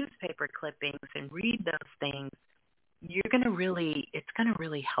newspaper clippings and read those things, it's going to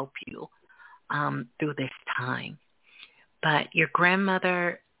really help you through this time. But your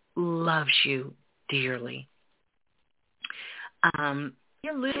grandmother loves you dearly. A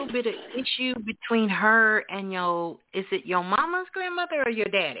little bit of issue between her and is it your mama's grandmother or your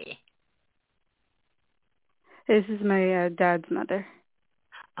daddy? This is my dad's mother.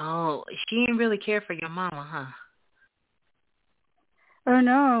 Oh, she didn't really care for your mama, huh? Oh,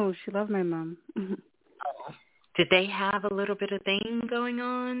 no, she loved my mom. Oh. Did they have a little bit of thing going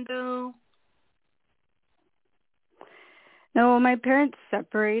on, though? No, my parents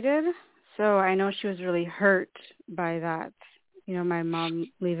separated, so I know she was really hurt by that. You know, my mom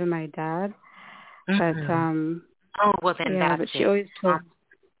leaving my dad. But oh, well then yeah, that's but she always told.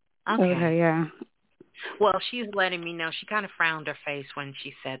 Okay, yeah. Well, she's letting me know. She kind of frowned her face when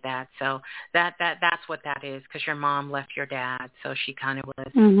she said that. So that's what that is, because your mom left your dad, so she kind of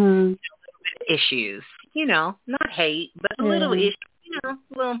was issues. You know, not hate, but a little issue. You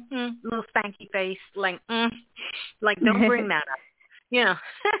know, little stanky face, like don't bring that up. You know,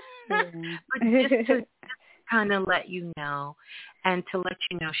 but just to kind of let you know, and to let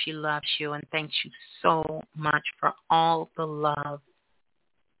you know she loves you and thanks you so much for all the love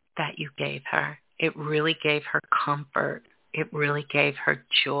that you gave her. It really gave her comfort. It really gave her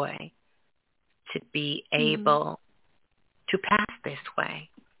joy to be able to pass this way.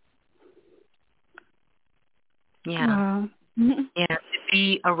 Yeah. Wow. Yeah, to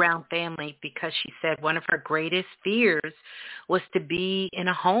be around family, because she said one of her greatest fears was to be in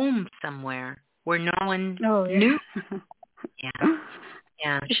a home somewhere where no one knew.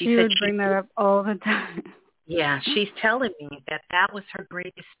 Yeah. She said would bring that up all the time. Yeah, she's telling me that was her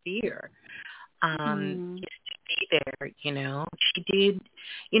greatest fear. Is to be there, you know. She did,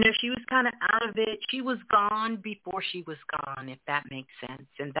 you know, she was kind of out of it. She was gone before she was gone, if that makes sense.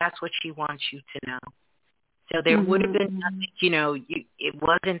 And that's what she wants you to know. So there would have been nothing, you know, it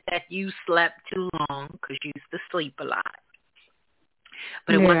wasn't that you slept too long, because you used to sleep a lot.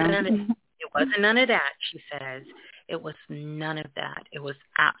 But it wasn't none of that, she says. It was none of that. It was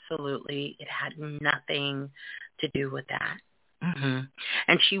absolutely, it had nothing to do with that.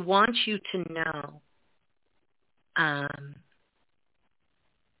 And she wants you to know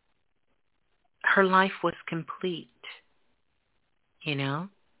her life was complete, you know.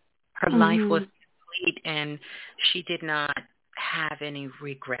 Her life was complete, and she did not have any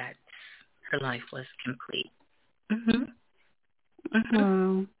regrets. Her life was complete.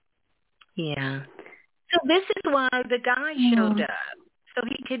 Yeah. So this is why the guy showed up, so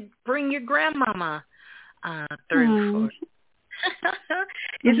he could bring your grandmama through for you.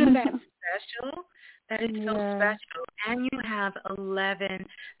 Isn't that special? That is so special. And you have 11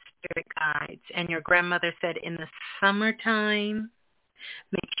 spirit guides. And your grandmother said in the summertime,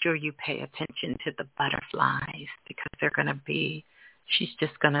 make sure you pay attention to the butterflies because they're going to be, she's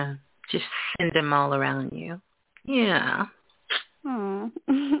just going to just send them all around you. Yeah. Oh.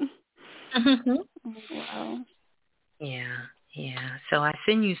 Wow. Yeah. So I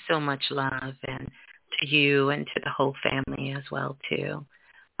send you so much love, and to you and to the whole family as well, too.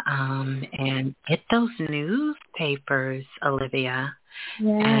 And get those newspapers, Olivia.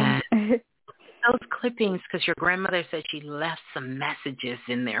 Yeah. And those clippings, because your grandmother said she left some messages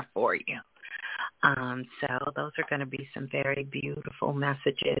in there for you. So those are going to be some very beautiful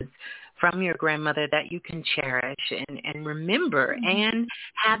messages from your grandmother that you can cherish and remember and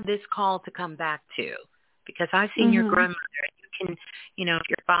have this call to come back to. Because I've seen your grandmother. You can, if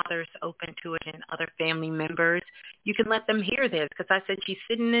your father's open to it and other family members, you can let them hear this. Because I said she's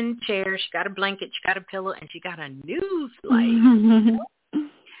sitting in a chair, she got a blanket, she got a pillow, and she got a news light.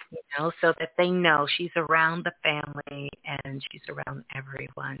 So that they know she's around the family and she's around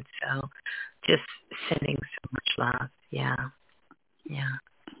everyone. So just sending so much love. Yeah.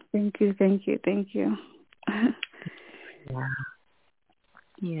 Thank you.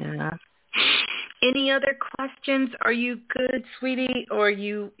 Yeah. Any other questions? Are you good, sweetie? Or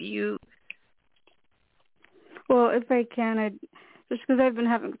you? Well, if I can, just because I've been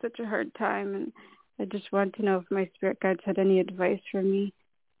having such a hard time, and I just want to know if my spirit guides had any advice for me.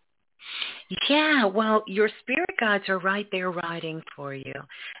 Yeah, well, your spirit guides are right there riding for you,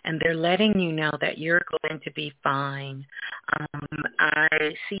 and they're letting you know that you're going to be fine.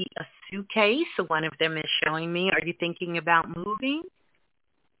 I see a suitcase. One of them is showing me. Are you thinking about moving?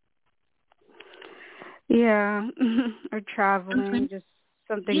 Yeah, or traveling, just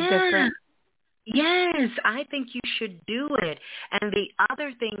something different. Yes, I think you should do it. And the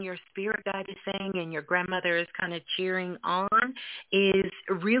other thing your spirit guide is saying and your grandmother is kind of cheering on is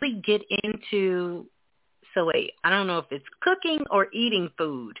really get into, I don't know if it's cooking or eating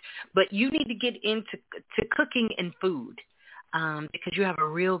food, but you need to get into cooking and food because you have a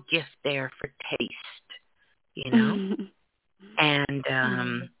real gift there for taste, And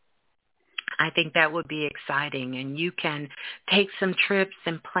I think that would be exciting, and you can take some trips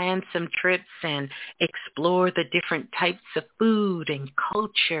and plan some trips and explore the different types of food and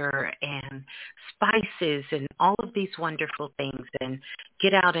culture and spices and all of these wonderful things and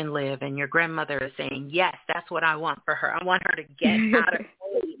get out and live. And your grandmother is saying, yes, that's what I want for her. I want her to get out of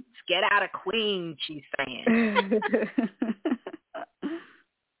Queens. Get out of Queens, she's saying.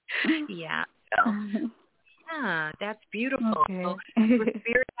 Yeah. So. Yeah, that's beautiful. Okay. So the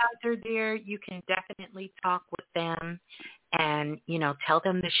spirit guides are there. You can definitely talk with them and, tell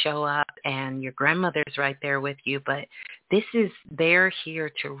them to show up, and your grandmother's right there with you. But they're here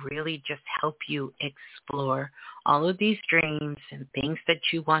to really just help you explore all of these dreams and things that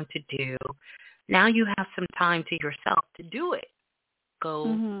you want to do. Now you have some time to yourself to do it. Go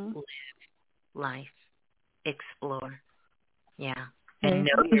live life, explore. Yeah. And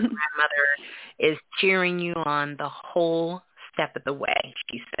know your grandmother is cheering you on the whole step of the way,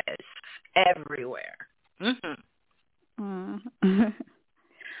 she says, everywhere.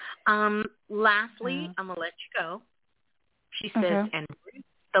 Lastly, I'm going to let you go. She says, and rip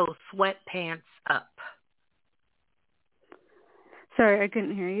those sweatpants up. Sorry, I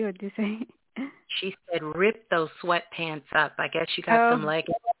couldn't hear you. What did you say? She said, rip those sweatpants up. I guess you got some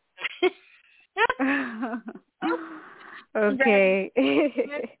leggings. Okay.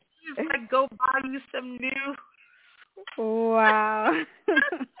 Like, go buy you some new. Wow.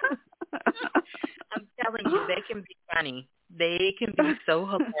 I'm telling you, they can be funny. They can be so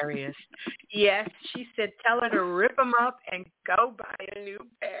hilarious. Yes, she said, tell her to rip them up and go buy a new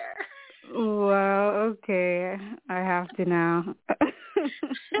pair. Wow, okay. I have to now.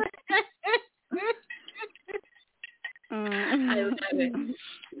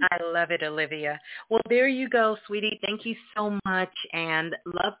 I love it, Olivia. Well, there you go, sweetie. Thank you so much, and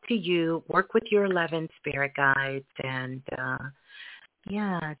love to you. Work with your 11 spirit guides, and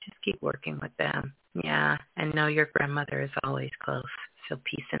just keep working with them. Yeah, and know your grandmother is always close. So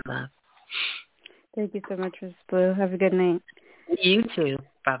peace and love. Thank you so much, Ms. Blue. Have a good night. You too.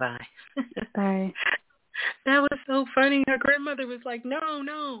 Bye-bye. Bye. That was so funny. Her grandmother was like,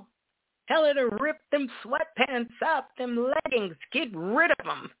 no. Tell her to rip them sweatpants up, them leggings. Get rid of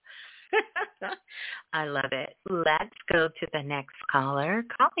them. I love it. Let's go to the next caller.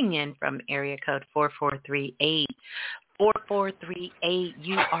 Calling in from area code 4438. 4438,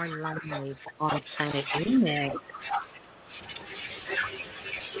 you are live on Planet Remix.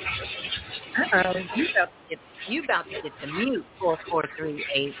 You about to get the mute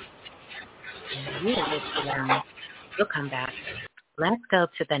 4438. You don't look around. You'll come back. Let's go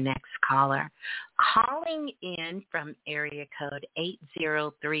to the next caller. Calling in from area code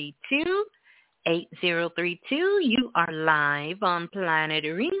 8032. 8032, you are live on Planet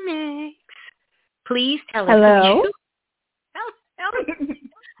Remix. Please tell us Hello.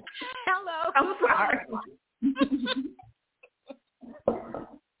 Hello. I'm sorry.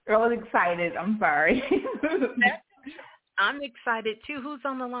 I was excited. I'm sorry. I'm excited too. Who's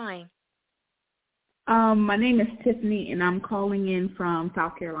on the line? My name is Tiffany, and I'm calling in from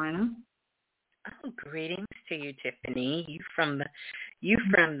South Carolina. Oh, greetings to you, Tiffany. You from the.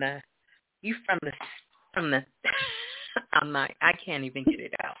 I'm not. I can't even get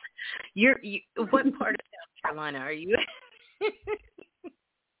it out. You. What part of South Carolina are you?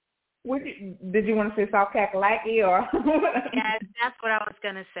 Did you want to say South Kakalaki or? Yeah, that's what I was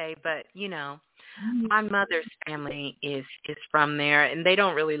gonna say. But my mother's family is from there, and they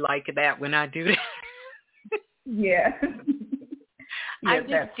don't really like that when I do that. Yeah. I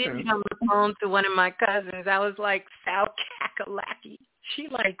just did on the phone to one of my cousins. I was like, South Kakalaki. She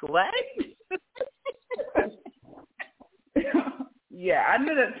like, what? Yeah, I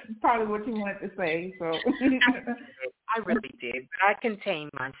knew that's probably what you wanted to say. So I really did, but I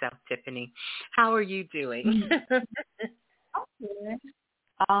contained myself, Tiffany. How are you doing? Okay.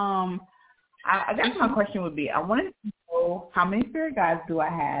 I guess my question would be, I wanted to know how many spirit guides do I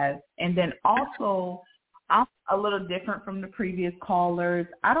have, and then also I'm a little different from the previous callers.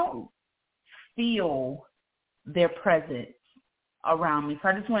 I don't feel their presence around me, so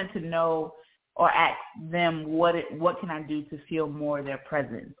I just wanted to know or ask them what can I do to feel more of their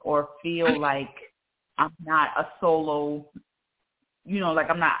presence, or feel like I'm not a solo, like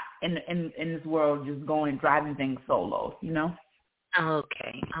I'm not in this world just going driving things solo,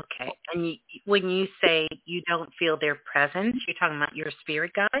 Okay. And when you say you don't feel their presence, you're talking about your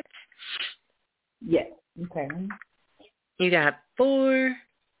spirit guides? Yes. Okay. You got 4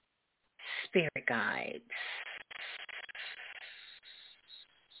 spirit guides.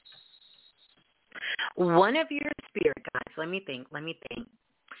 One of your spirit guides, let me think.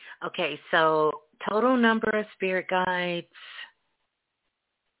 Okay, so total number of spirit guides,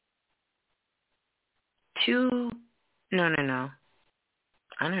 2, no.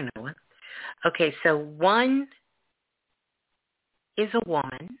 I don't know what. Okay, so 1 is a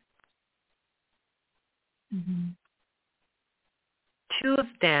woman. Mm-hmm. 2 of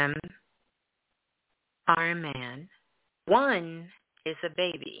them are a man. 1 is a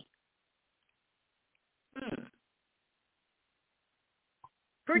baby.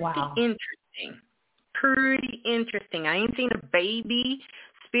 Pretty interesting. I ain't seen a baby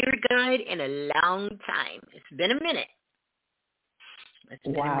spirit guide in a long time. It's been a minute.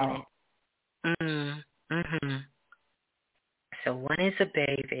 Wow. Mm-hmm. So 1 is a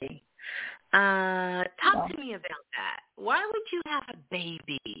baby. Talk to me about that. Why would you have a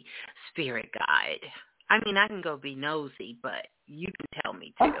baby spirit guide? I mean, I can go be nosy, but you can tell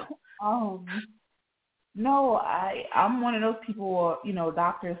me too. No, I'm one of those people,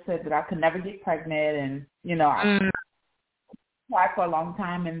 doctors said that I could never get pregnant, and, I tried for a long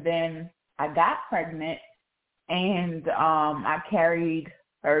time, and then I got pregnant, and I carried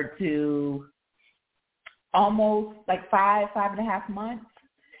her to almost like 5.5 months,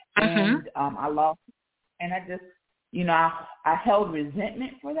 and I lost, and I just, I held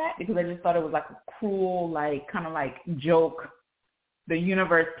resentment for that because I just thought it was like a cruel, like kind of like joke the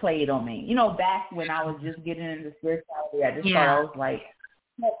universe played on me. Back when I was just getting into spirituality, I just thought I was like,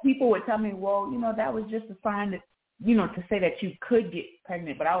 people would tell me, well, that was just a sign that, to say that you could get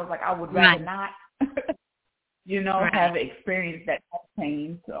pregnant. But I was like, I would rather not, have experienced that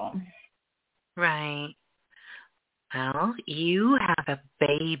pain. So. Right. Well, you have a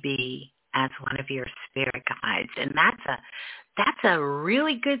baby as one of your spirit guides, and that's a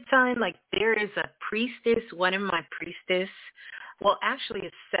really good sign. Like, there is a priestess, one of my priestess. Well, actually,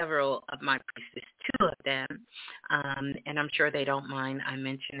 it's several of my priestess, 2 of them, and I'm sure they don't mind I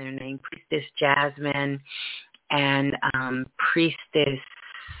mention their name, Priestess Jasmine and Priestess,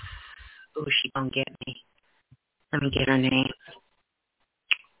 oh, she gonna get me. Let me get her name.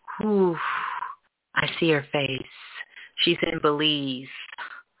 Ooh, I see her face. She's in Belize.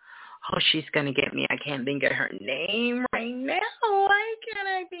 Oh, she's gonna get me. I can't think of her name right now. Why can't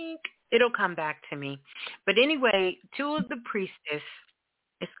I think? It'll come back to me. But anyway, 2 of the priestess,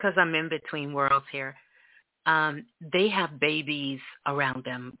 it's because I'm in between worlds here, they have babies around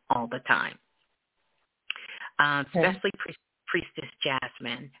them all the time, especially Priestess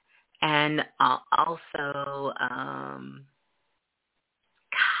Jasmine. And also,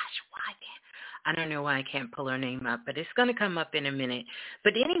 I don't know why I can't pull her name up, but it's going to come up in a minute.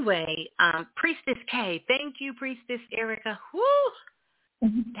 But anyway, Priestess K, thank you, Priestess Erica. Woo!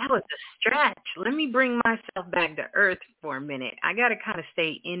 That was a stretch. Let me bring myself back to earth for a minute. I got to kind of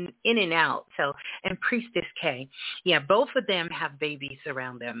stay in and out. So, and Priestess K, yeah, both of them have babies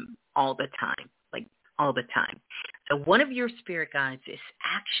around them all the time, like all the time. So one of your spirit guides is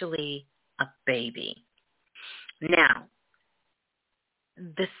actually a baby. Now,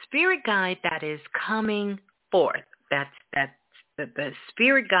 the spirit guide that is coming forth, that's the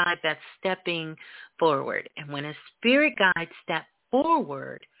spirit guide that's stepping forward. And when a spirit guide steps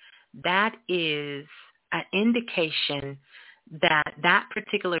forward, that is an indication that that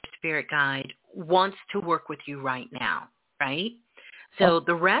particular spirit guide wants to work with you right now, right? So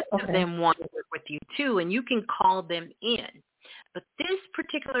the rest of them want to work with you too, and you can call them in. But this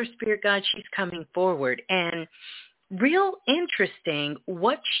particular spirit guide, she's coming forward. And real interesting,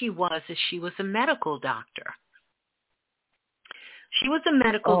 what she was is she was a medical doctor. She was a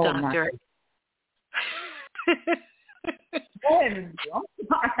medical doctor.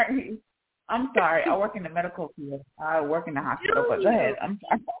 I'm sorry. I work in the medical field. I work in the hospital, but go ahead. I'm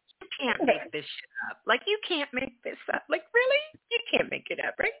sorry. You can't make this shit up. Like, you can't make this up. Like, really? You can't make it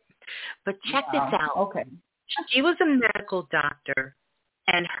up, right? But check this out. Okay. She was a medical doctor,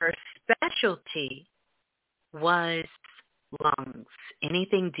 and her specialty was lungs,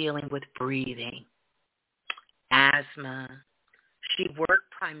 anything dealing with breathing, asthma. She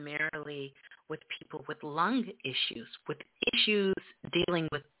worked primarily with people with lung issues, with issues dealing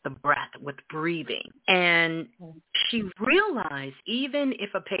with the breath, with breathing. And she realized even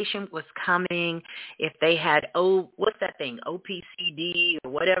if a patient was coming, if they had, what's that thing, OPCD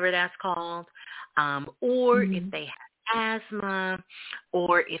or whatever that's called, or if they had asthma,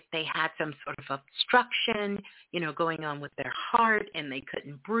 or if they had some sort of obstruction, going on with their heart and they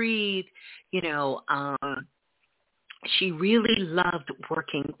couldn't breathe, she really loved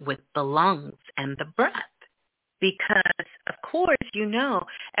working with the lungs and the breath because, of course,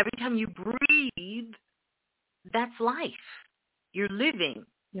 every time you breathe, that's life. You're living.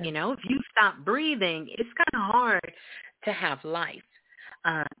 If you stop breathing, it's kind of hard to have life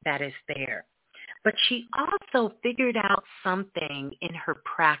that is there. But she also figured out something in her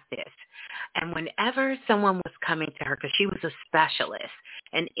practice. And whenever someone was coming to her, because she was a specialist,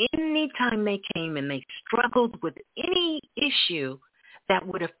 and any time they came and they struggled with any issue that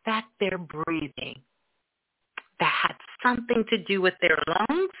would affect their breathing, that had something to do with their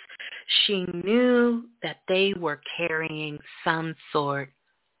lungs, she knew that they were carrying some sort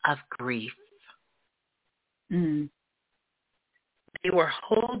of grief. They were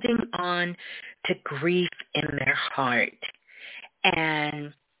holding on to grief in their heart.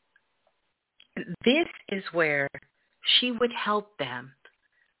 And this is where she would help them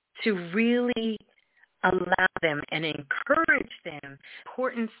to really allow them and encourage them,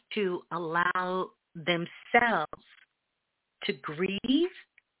 importance to allow themselves to grieve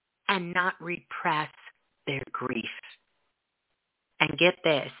and not repress their grief. And get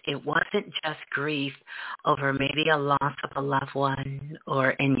this, it wasn't just grief over maybe a loss of a loved one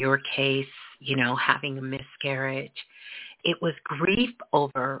or, in your case, having a miscarriage. It was grief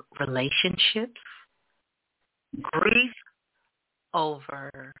over relationships, grief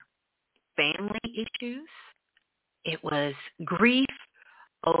over family issues. It was grief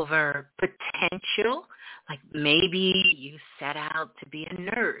over potential, like maybe you set out to be a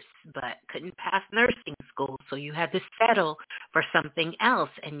nurse but couldn't pass nursing school, so you had to settle for something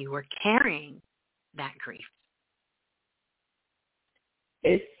else, and you were carrying that grief.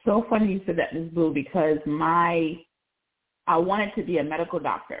 It's so funny you said that, Ms. Blue, because I wanted to be a medical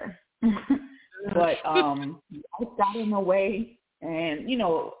doctor, but I got in the way and,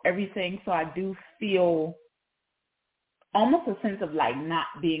 everything, so I do feel almost a sense of like not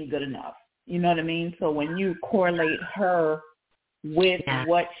being good enough. You know what I mean? So when you correlate her with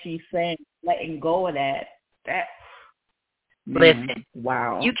what she's saying, letting go of that, listen,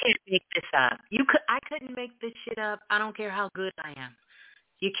 wow. You can't make this up. I couldn't make this shit up. I don't care how good I am.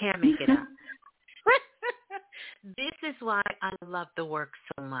 You can't make it up. This is why I love the work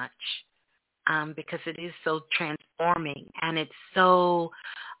so much, because it is so transforming, and it's so,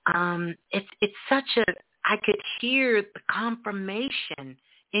 it's such a, I could hear the confirmation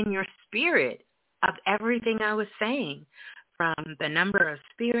in your spirit of everything I was saying, from the number of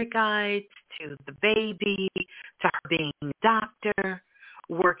spirit guides to the baby, to her being a doctor,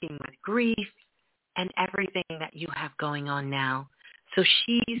 working with grief, and everything that you have going on now. So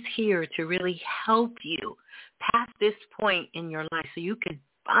she's here to really help you past this point in your life so you can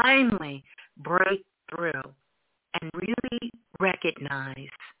finally break through and really recognize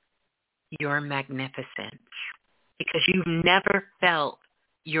your magnificence because you've never felt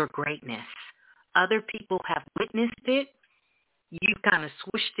your greatness. Other people have witnessed it. You kind of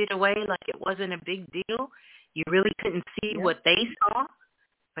swooshed it away like it wasn't a big deal. You really couldn't see what they saw.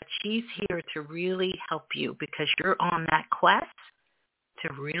 But she's here to really help you because you're on that quest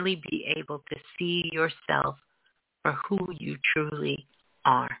to really be able to see yourself for who you truly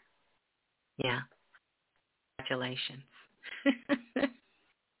are. Yeah. Congratulations.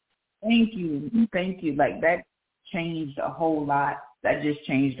 Thank you. Thank you. Like that changed a whole lot. That just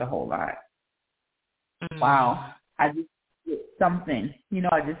changed a whole lot. Wow. I just need something. You know,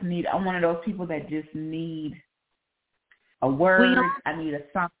 I'm one of those people that just need a word. I need a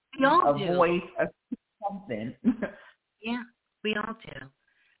song, a voice, something. Yeah, we all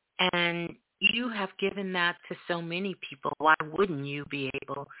do. And you have given that to so many people. Why wouldn't you be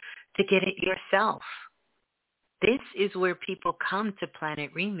able to get it yourself? This is where people come to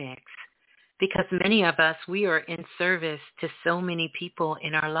Planet Remix because many of us, we are in service to so many people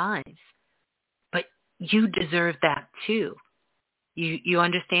in our lives. But you deserve that too. You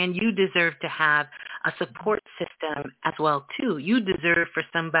understand? You deserve to have a support system as well too. You deserve for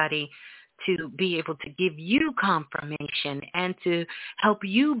somebody to be able to give you confirmation and to help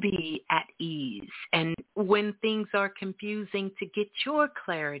you be at ease. And when things are confusing, to get your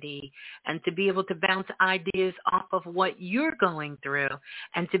clarity and to be able to bounce ideas off of what you're going through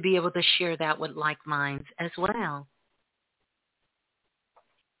and to be able to share that with like minds as well.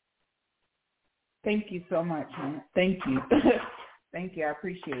 Thank you so much, man. Thank you. Thank you. I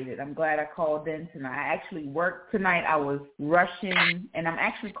appreciate it. I'm glad I called in tonight. I actually worked tonight. I was rushing, and I'm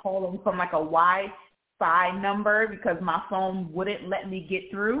actually calling from like a Wi-Fi number because my phone wouldn't let me get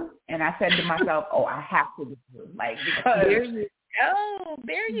through. And I said to myself, oh, I have to get through. Like, because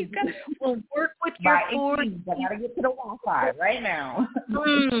there you go. Well, work with your board. I got to get to the Wi-Fi right now.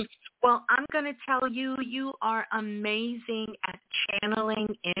 Well, I'm going to tell you, you are amazing at channeling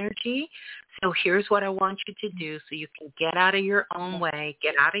energy. So here's what I want you to do so you can get out of your own way,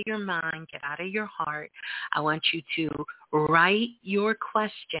 get out of your mind, get out of your heart. I want you to write your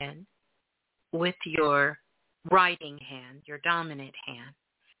question with your writing hand, your dominant hand.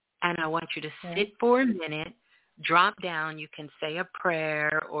 And I want you to sit for a minute, drop down. You can say a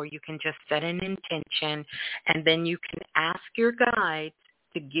prayer or you can just set an intention. And then you can ask your guides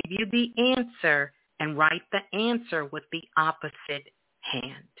to give you the answer and write the answer with the opposite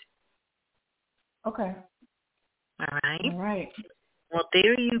hand. Okay. All right. All right. Well,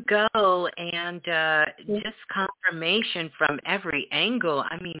 there you go. And just confirmation from every angle.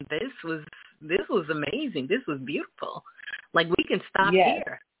 I mean, this was amazing. This was beautiful. Like, we can stop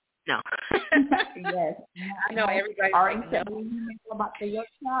here. No. Yes. I know everybody. Already sent my email about the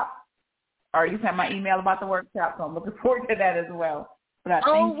workshop. Already sent my email about the workshop, so I'm looking forward to that as well. But I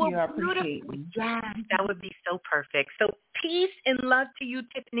thank you. I appreciate you. Yes, that would be so perfect. So peace and love to you,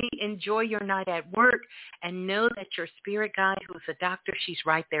 Tiffany. Enjoy your night at work and know that your spirit guide, who's a doctor, she's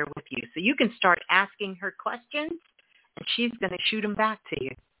right there with you. So you can start asking her questions, and she's going to shoot them back to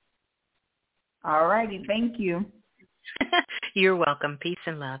you. All righty. Thank you. You're welcome. Peace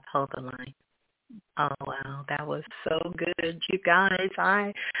and love. Hold the line. Oh, wow. That was so good, you guys.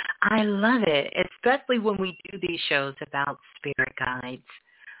 I love it, especially when we do these shows about spirit guides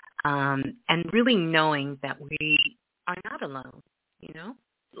and really knowing that we are not alone, you know?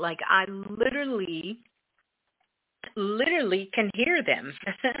 Like, I literally can hear them.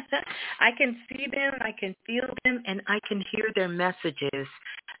 I can see them, I can feel them, and I can hear their messages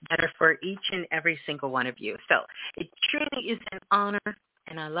that are for each and every single one of you. So it truly is an honor.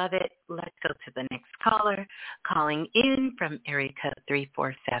 And I love it. Let's go to the next caller. Calling in from area code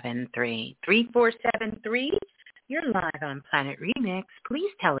 3473. 3473, you're live on Planet Remix.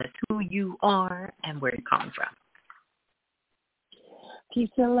 Please tell us who you are and where you're calling from. Peace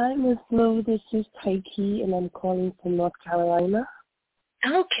and light, Miss Blue. This is Taiki, and I'm calling from North Carolina.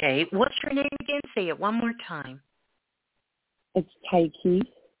 Okay. What's your name again? Say it one more time. It's Taiki.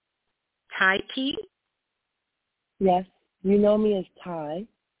 Taiki? Yes. You know me as Ty.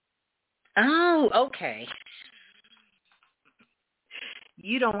 Oh, okay.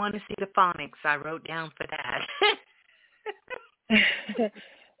 You don't want to see the phonics I wrote down for that.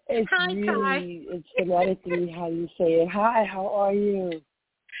 It's Hi, really, Ty. It's phonetically how you say it. Hi, how are you?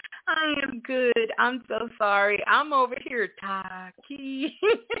 I am good. I'm so sorry. I'm over here, Taki.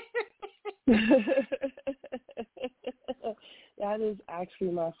 That is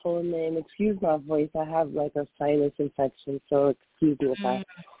actually my full name. Excuse my voice. I have like a sinus infection, so excuse me if I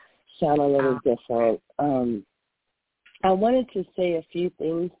sound a little different. I wanted to say a few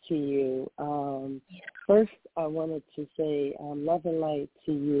things to you. First, I wanted to say love and light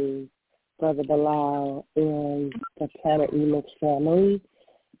to you. Brother Bilal and the Planet Remix family.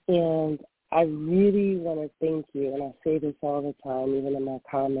 And I really want to thank you, and I say this all the time, even in my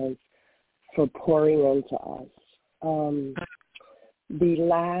comments, for pouring into us. The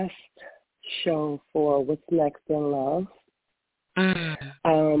last show for What's Next in Love,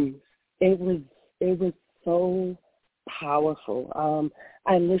 it was so powerful.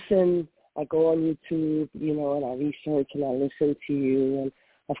 I listen, I go on YouTube, and I research and I listen to you, and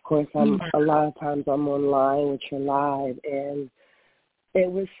of course a lot of times I'm online with you live, and it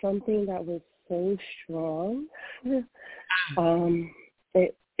was something that was so strong.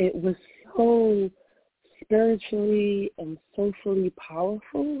 It was so spiritually and socially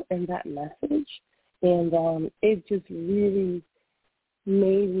powerful in that message, and it just really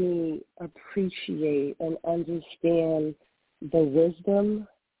made me appreciate and understand the wisdom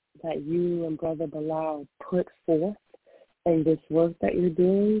that you and Brother Bilal put forth in this work that you're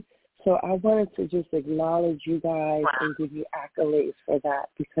doing. So I wanted to just acknowledge you guys and give you accolades for that,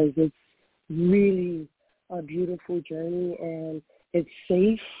 because it's really a beautiful journey, and it's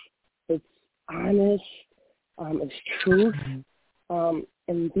safe, it's honest, it's truth.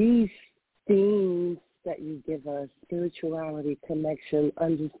 And these themes that you give us, spirituality, connection,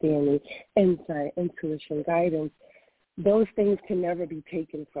 understanding, insight, intuition, guidance, those things can never be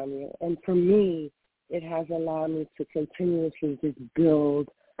taken from you. And for me, it has allowed me to continuously just build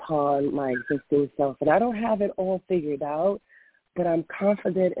upon my existing self. And I don't have it all figured out, but I'm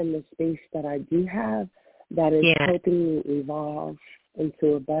confident in the space that I do have that is helping me evolve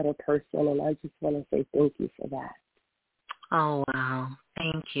into a better person. And I just want to say thank you for that. Oh, wow.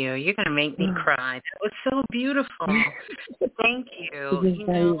 Thank you. You're going to make me cry. That was so beautiful. Thank you. You're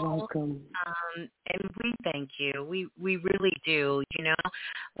very welcome. And we thank you. We really do.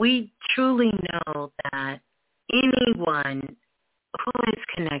 We truly know that anyone who is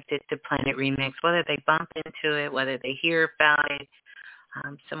connected to Planet Remix, whether they bump into it, whether they hear about it,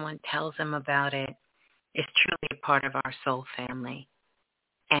 someone tells them about it, is truly a part of our soul family.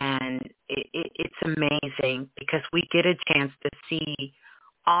 And it's amazing because we get a chance to see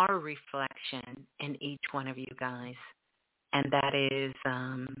our reflection in each one of you guys. And that is,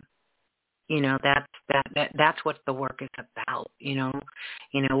 that's what the work is about. We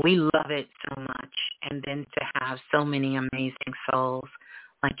love it so much. And then to have so many amazing souls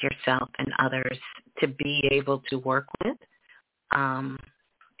like yourself and others to be able to work with,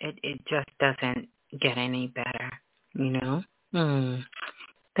 it just doesn't get any better,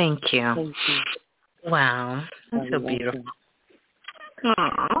 Thank you. Thank you. Wow. That's so beautiful.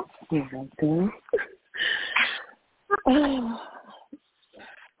 Aww. You're welcome.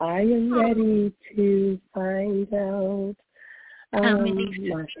 I am ready to find out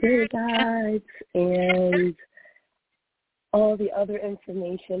my spirit guides and all the other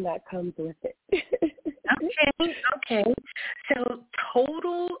information that comes with it. Okay. So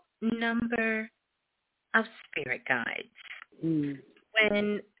total number of spirit guides.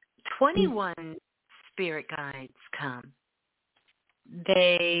 When 21 spirit guides come,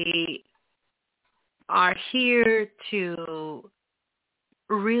 they are here to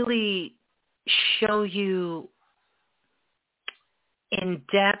really show you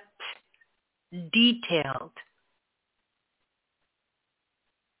in-depth, detailed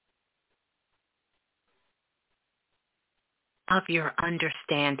of your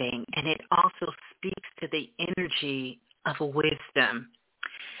understanding, and it also speaks to the energy of wisdom.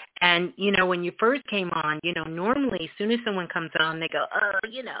 And, when you first came on, normally as soon as someone comes on, they go,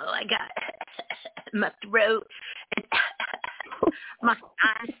 I got my throat and my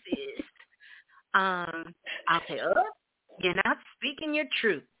eyes. I'll say, you're not speaking your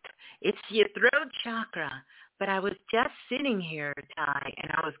truth. It's your throat chakra. But I was just sitting here, Ty,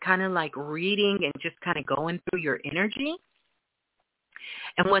 and I was kind of like reading and just kind of going through your energy.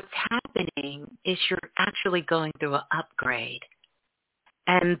 And what's happening is you're actually going through an upgrade.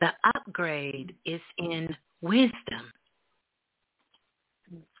 And the upgrade is in wisdom.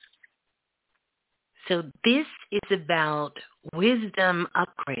 So this is about wisdom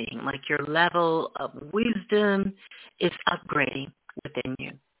upgrading, like your level of wisdom is upgrading within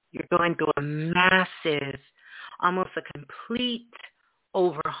you. You're going through a massive, almost a complete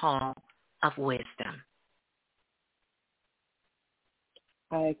overhaul of wisdom.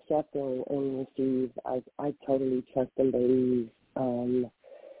 I accept and receive. I totally trust and believe.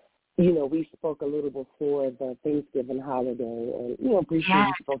 We spoke a little before the Thanksgiving holiday, and briefly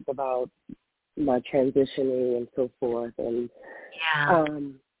we spoke about my transitioning and so forth, and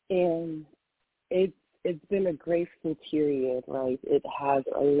and it's been a graceful period, right? It has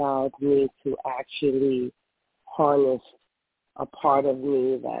allowed me to actually harness a part of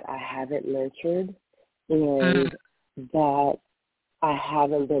me that I haven't nurtured and that I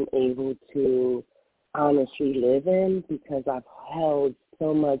haven't been able to honestly live in because I've held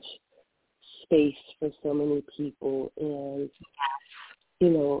so much space for so many people, and, you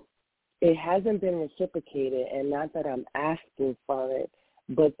know, it hasn't been reciprocated, and not that I'm asking for it,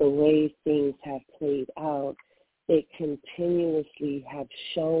 but the way things have played out, it continuously have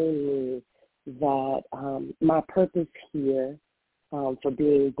shown me that my purpose here for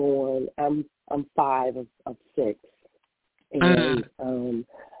being born, I'm 5 of 6, and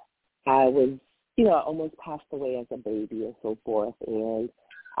I was, you know, I almost passed away as a baby and so forth, and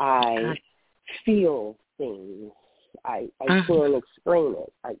I feel things. I can't explain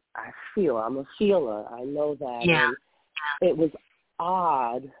it. I feel. I'm a feeler. I know that. Yeah. And it was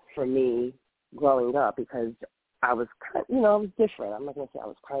odd for me growing up because I was, you know, I was different. I'm not going to say I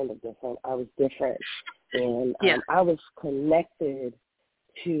was kind of different. I was different. And I was connected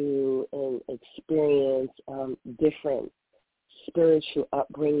to and experience different spiritual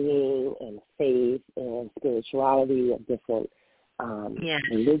upbringing and faith and spirituality of different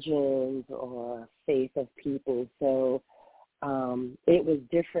religions or faith of people. So it was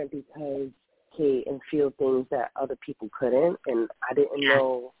different because and feel things that other people couldn't, and I didn't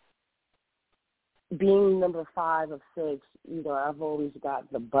know. Being number 5 of 6, you know, I've always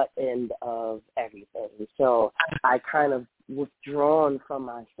got the butt end of everything. So I kind of withdrawn from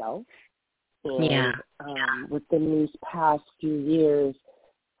myself. And within these past few years,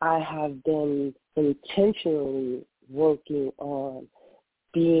 I have been intentionally working on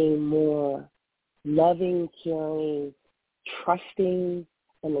being more loving, caring, trusting,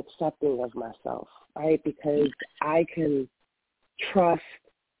 and accepting of myself, right? Because I can trust.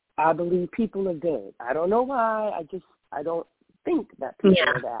 I believe people are good. I don't know why. I don't think that people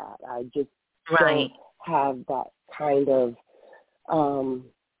are bad. I just don't have that kind of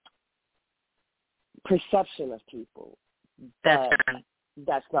perception of people. That's right.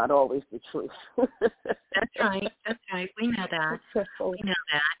 That's not always the truth. That's right. That's right. We know that. We know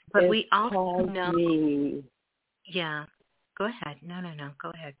that. But we also know. Yeah. Go ahead. No.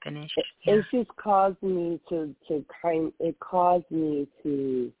 Go ahead. Finish. It's just caused me to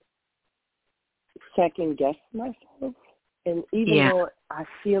second guess myself, and even though I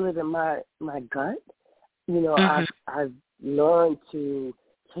feel it in my gut, you know, I've learned to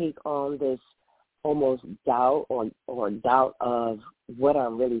take on this almost doubt or doubt of what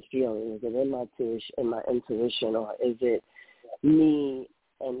I'm really feeling. Is it in my intuition, or is it me?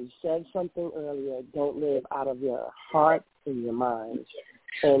 And you said something earlier, don't live out of your heart and your mind.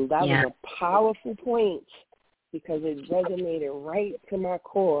 And that was a powerful point because it resonated right to my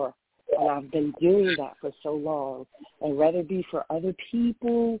core. And I've been doing that for so long. And rather it be for other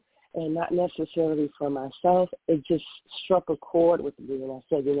people and not necessarily for myself, it just struck a chord with me. And I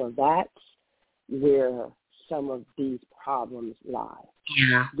said, you know, that's where some of these problems lie.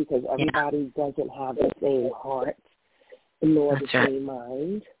 Yeah. Because everybody doesn't have the same heart nor the same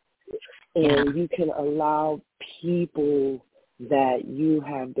mind. And you can allow people that you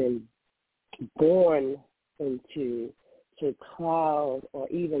have been born into to cloud or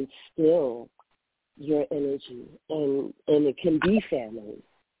even still your energy. And it can be family.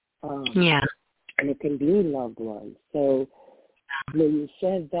 And it can be loved ones. So when you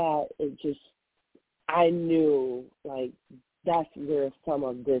said that, I knew, like, that's where some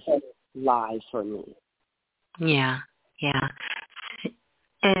of this lies for me. Yeah.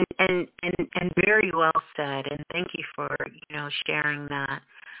 And very well said, and thank you for, you know, sharing that.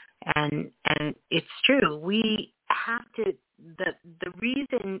 And it's true. We have to, the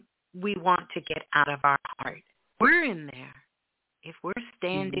reason we want to get out of our heart, we're in there. If we're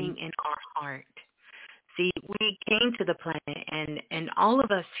standing in our heart, see, we came to the planet, and all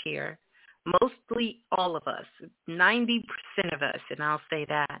of us here, mostly all of us, 90% of us, and I'll say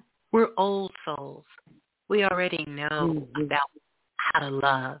that, we're old souls. We already know about how to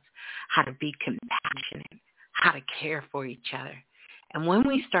love, how to be compassionate, how to care for each other. And when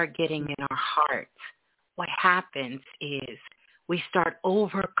we start getting in our hearts, what happens is we start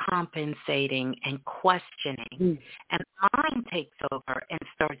overcompensating and questioning, and mind takes over and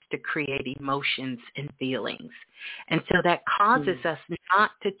starts to create emotions and feelings. And so that causes us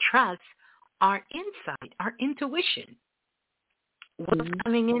not to trust our insight, our intuition, what's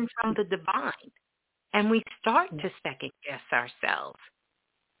coming in from the divine. And we start to second guess ourselves.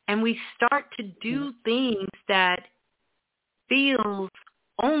 And we start to do things that feels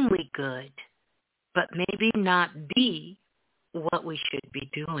only good, but maybe not be what we should be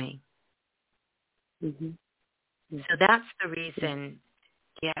doing. So that's the reason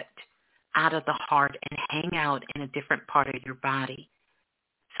get out of the heart and hang out in a different part of your body.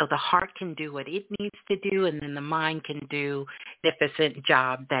 So the heart can do what it needs to do, and then the mind can do the efficient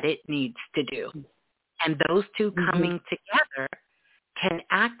job that it needs to do. And those two coming together can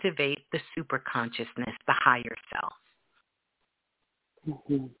activate the superconsciousness, the higher self.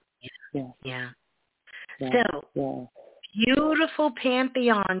 Yeah. So, beautiful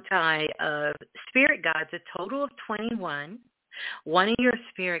pantheon tie of spirit guides, a total of 21. One of your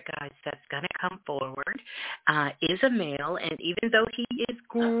spirit guides that's going to come forward is a male, and even though he is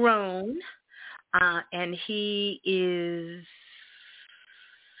grown and he is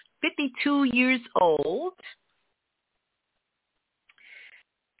 52 years old,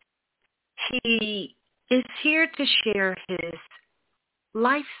 he is here to share his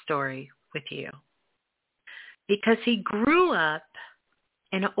life story with you because he grew up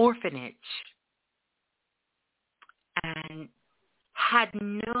in an orphanage and had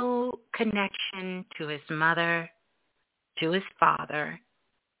no connection to his mother, to his father,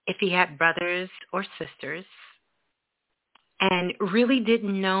 if he had brothers or sisters, and really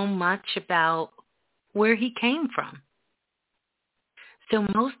didn't know much about where he came from. So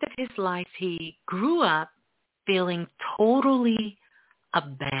most of his life he grew up feeling totally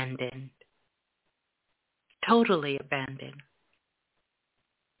abandoned. Totally abandoned.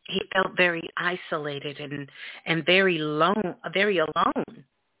 He felt very isolated and very alone,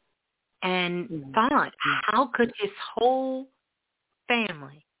 and thought, how could his whole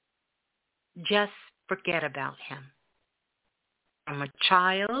family just forget about him? From a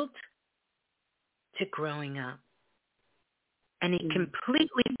child to growing up. And he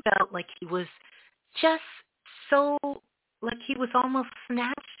completely felt like he was just so, like he was almost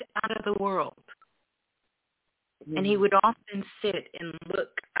snatched out of the world. And he would often sit and look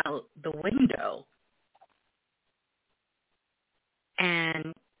out the window.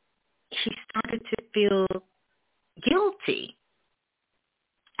 And he started to feel guilty,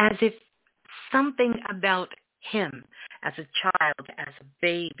 as if something about him as a child, as a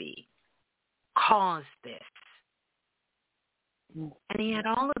baby, caused this. And he had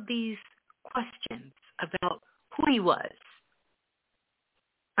all of these questions about who he was.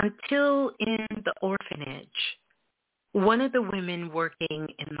 Until in the orphanage, one of the women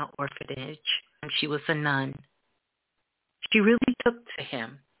working in the orphanage, and she was a nun, she really took to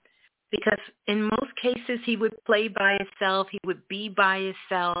him. Because in most cases, he would play by himself, he would be by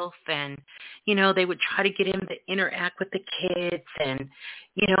himself, and, you know, they would try to get him to interact with the kids, and,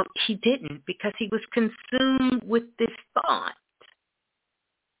 you know, he didn't because he was consumed with this thought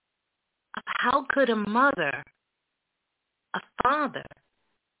of how could a mother, a father,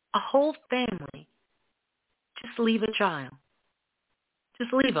 a whole family just leave a child?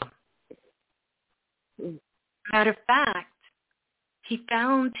 Just leave him. Matter of fact, he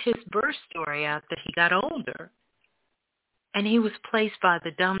found his birth story after he got older, and he was placed by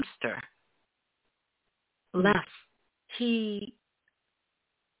the dumpster. Left. He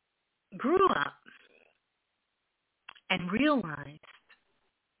grew up and realized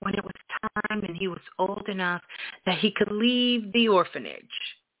when it was time and he was old enough that he could leave the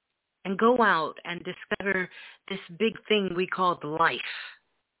orphanage and go out and discover this big thing we called life.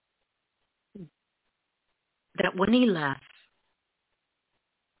 That when he left,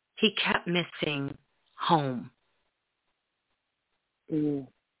 he kept missing home. And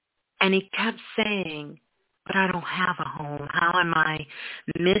he kept saying, but I don't have a home. How am I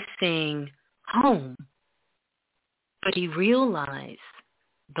missing home? But he realized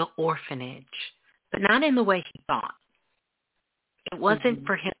the orphanage, but not in the way he thought. It wasn't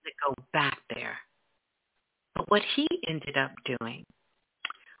for him to go back there. But what he ended up doing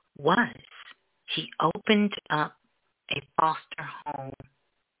was he opened up a foster home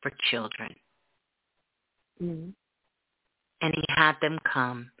for children. And he had them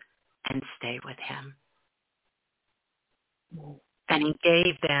come and stay with him. And he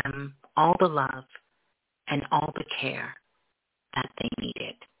gave them all the love and all the care that they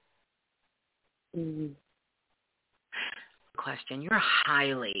needed. Question. You're a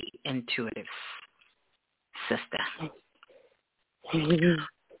highly intuitive sister.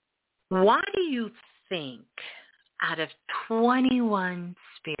 Why do you think out of 21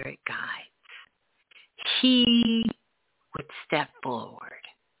 spirit guides, he would step forward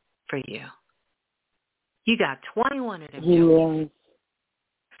for you? You got 21 of them.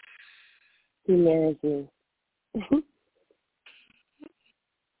 He marries me.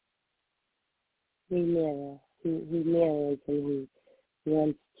 He marries and he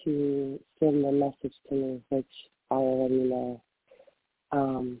wants to send a message to me, which I already know.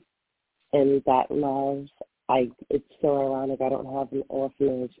 And that love, it's so ironic. I don't have an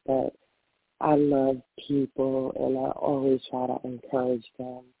orphanage, but I love people, and I always try to encourage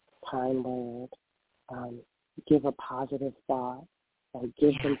them. Kind word, give a positive thought,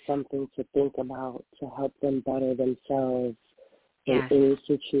 give them something to think about to help them better themselves in any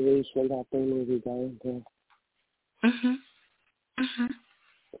situation that they may be going through. Mhm. Mhm.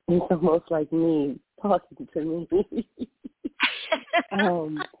 It's almost like me talking to me.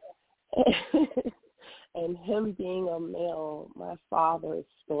 And him being a male, my father's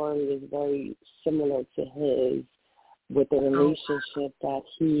story is very similar to his, with the relationship that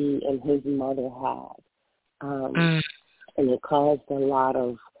he and his mother had. And it caused a lot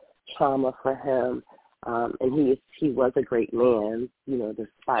of trauma for him. And he was a great man,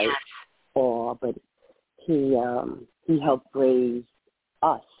 despite all, but he helped raise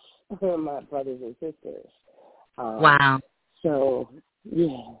us, my brothers and sisters. Wow. So,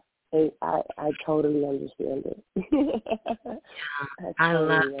 yeah. I totally understand it. I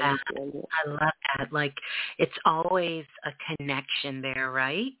love that. I love that. Like, it's always a connection there,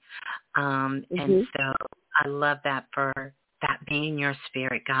 right? And so I love that for that being your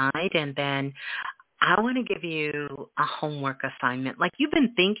spirit guide. And then I want to give you a homework assignment. Like, you've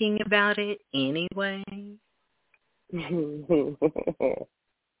been thinking about it anyway.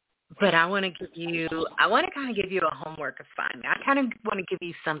 But I want to kind of give you a homework assignment. I kind of want to give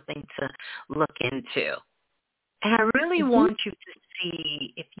you something to look into. And I really want you to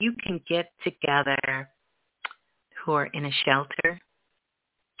see if you can get together who are in a shelter,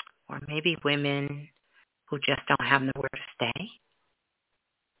 or maybe women who just don't have nowhere to stay,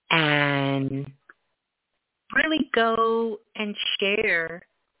 and really go and share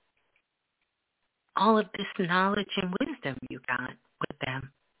all of this knowledge and wisdom you got with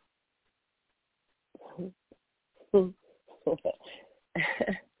them.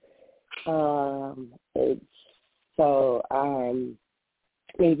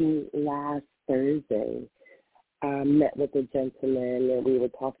 Maybe last Thursday, I met with a gentleman, and we were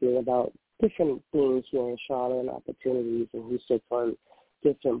talking about different things here in Charlotte and opportunities, and he sits on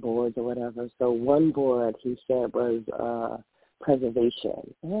different boards or whatever. So one board, he said, was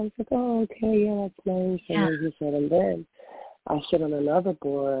preservation. And I was like, oh, okay, yeah, that's nice. And then he said, and then I sit on another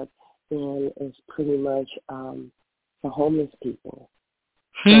board, and it's pretty much for homeless people.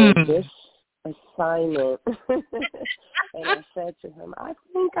 So this assignment, and I said to him, I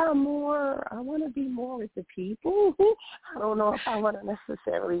think I want to be more with the people. I don't know if I want to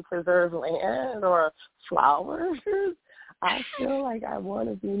necessarily preserve land or flowers. I feel like I want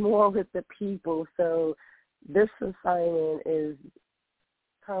to be more with the people. So this assignment is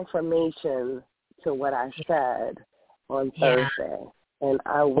confirmation to what I said on Thursday, and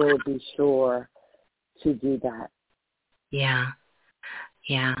I will be sure to do that. Yeah.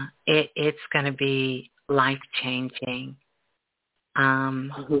 It's going to be life-changing.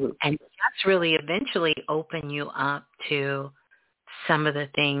 And that's really eventually open you up to some of the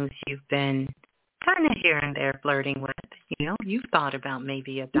things you've been kind of here and there flirting with. You've thought about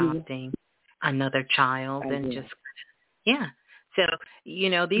maybe adopting another child and just, So,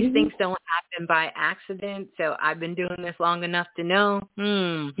 these things don't happen by accident. So I've been doing this long enough to know,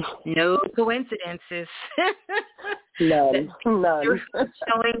 no coincidences. None. You're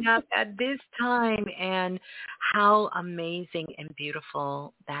showing up at this time, and how amazing and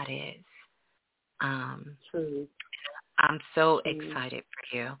beautiful that is. True. I'm so excited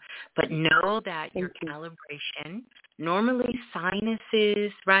for you. But know that your calibration, normally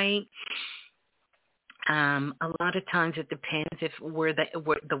sinuses, right? A lot of times it depends if where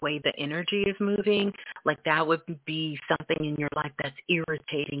the way the energy is moving. Like, that would be something in your life that's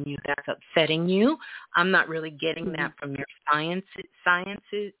irritating you, that's upsetting you. I'm not really getting that from your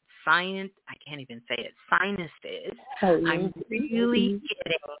sinuses. I can't even say it. Sinuses. I'm really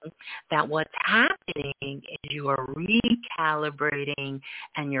getting that what's happening is you are recalibrating,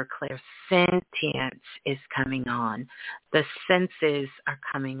 and your clairsentience is coming on. The senses are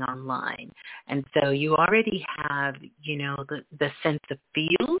coming online. And so you already have, the sense of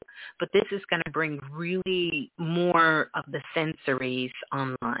feel, but this is going to bring really more of the sensories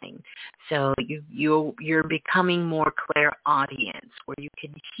online. So you're becoming more clairaudience, where you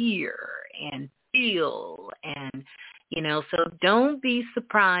can hear and feel, and so don't be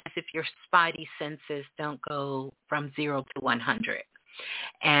surprised if your spidey senses don't go from 0 to 100.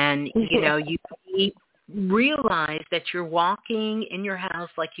 And you realize that you're walking in your house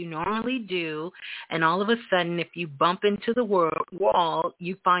like you normally do, and all of a sudden, if you bump into the wall,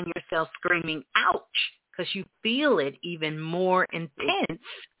 you find yourself screaming, ouch, because you feel it even more intense.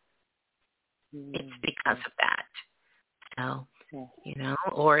 It's because of that. So,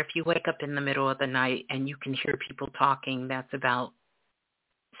 or if you wake up in the middle of the night and you can hear people talking, that's about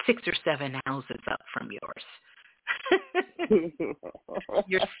 6 or 7 houses up from yours.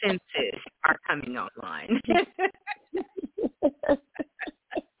 Your senses are coming online.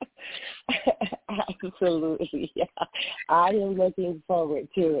 Absolutely. Yeah. I am looking forward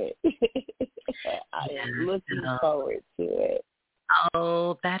to it. I am looking forward to it.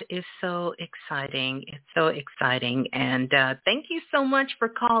 Oh, that is so exciting. It's so exciting. And thank you so much for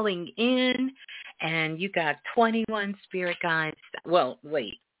calling in. And you got 21 spirit guides. Well,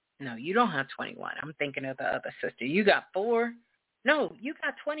 wait. No, you don't have 21. I'm thinking of the other sister. You got 4? No, you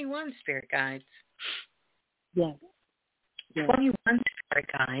got 21 spirit guides. Yes. 21 spirit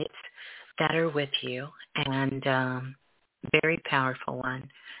guides that are with you, and very powerful one.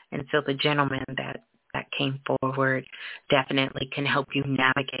 And so the gentleman that came forward definitely can help you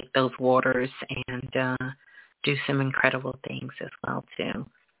navigate those waters and do some incredible things as well, too.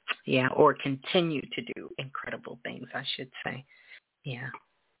 Yeah, or continue to do incredible things, I should say. Yeah.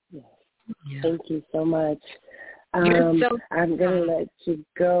 Yeah. Thank you so much. I'm going to let you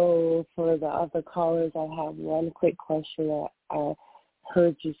go for the other callers. I have one quick question that I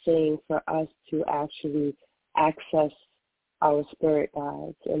heard you saying for us to actually access our spirit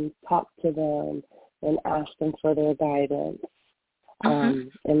guides and talk to them and ask them for their guidance.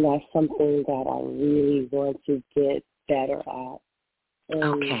 And that's something that I really want to get better at.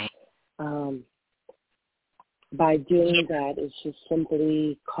 And, by doing that, it's just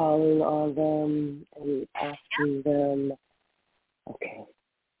simply calling on them and asking them. Okay.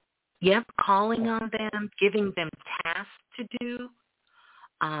 Yep, calling on them, giving them tasks to do.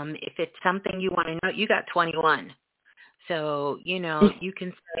 If it's something you want to know, you got 21. So, you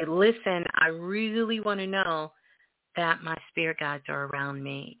can say, listen, I really want to know that my spirit guides are around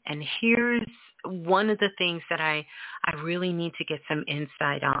me. And here's one of the things that I really need to get some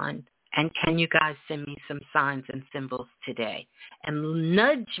insight on. And can you guys send me some signs and symbols today? And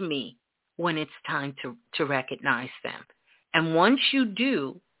nudge me when it's time to recognize them. And once you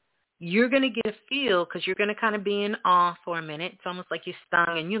do, you're going to get a feel because you're going to kind of be in awe for a minute. It's almost like you're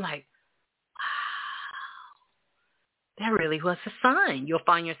stung and you're like, wow, that really was a sign. You'll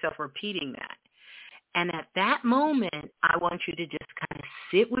find yourself repeating that. And at that moment, I want you to just kind of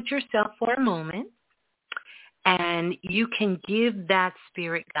sit with yourself for a moment. And you can give that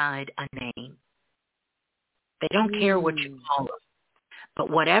spirit guide a name. They don't care what you call them. But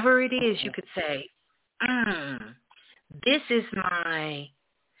whatever it is, you could say, this is my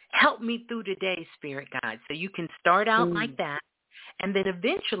help me through today spirit guide. So you can start out like that. And then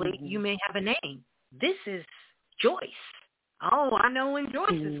eventually you may have a name. This is Joyce. Oh, I know when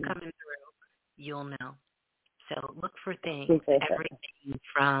Joyce is coming through. You'll know. So look for things, everything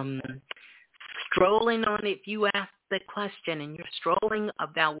from strolling on if you ask the question and you're strolling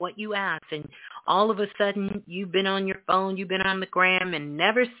about what you asked and all of a sudden you've been on your phone, you've been on the gram and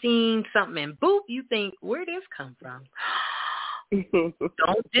never seen something and boop, you think, where did this come from?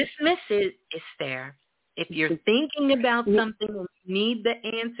 Don't dismiss it. It's there. If you're thinking about something and you need the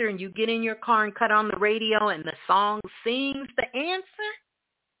answer and you get in your car and cut on the radio and the song sings the answer,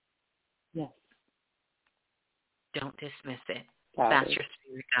 don't dismiss it. That's your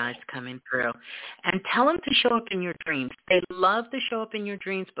spirit guides coming through. And tell them to show up in your dreams. They love to show up in your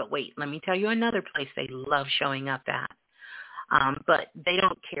dreams, but wait, let me tell you another place they love showing up at. But they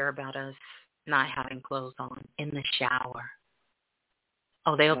don't care about us not having clothes on, in the shower.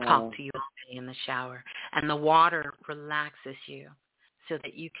 Oh, they'll talk to you all day in the shower. And the water relaxes you so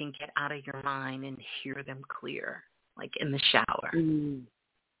that you can get out of your mind and hear them clear, like in the shower.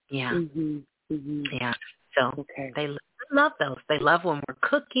 Yeah. Yeah. So they love those. They love when we're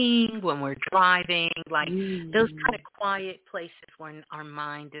cooking, when we're driving, like those kind of quiet places when our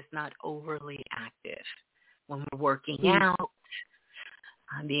mind is not overly active. When we're working out,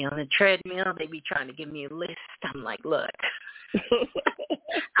 I'll be on the treadmill. They be trying to give me a list. I'm like, look,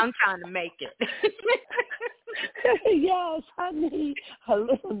 I'm trying to make it. Yes, I need a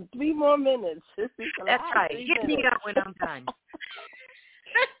little 3 more minutes. That's right. Get me out when I'm done.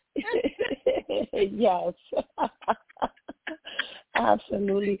 Yes,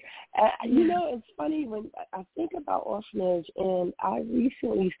 absolutely. It's funny when I think about orphanage, and I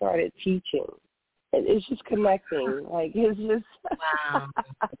recently started teaching. And it's just connecting. Like, it's just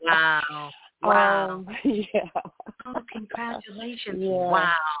wow. Yeah. Oh, congratulations! Yeah.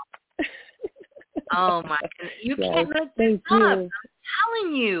 Wow. Oh my goodness, you can't make this up. I'm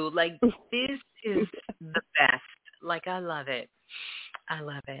telling you, like this is the best. Like I love it. I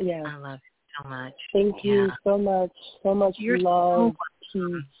love it. Yeah. I love it so much. Thank you so much. So much love,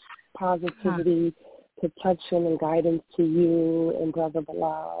 peace, positivity, protection, and guidance to you and Brother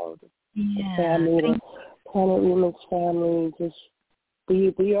Bilal, the family, the Planet Remix family. Just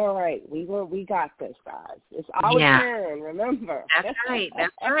We all right. We got this, guys. It's our turn. Remember. That's right.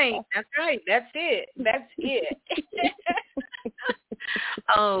 That's it.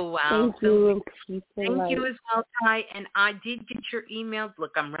 Oh wow. Thank you. Thank you as well, Ty. And I did get your emails.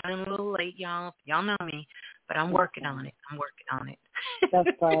 Look, I'm running a little late, y'all. Y'all know me, but I'm working on it. That's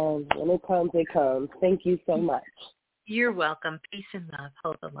fine. When it comes, it comes. Thank you so much. You're welcome. Peace and love.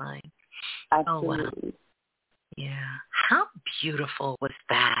 Hold the line. Absolutely. Oh, wow. Yeah. How beautiful was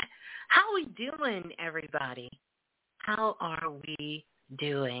that? How are we doing, everybody? How are we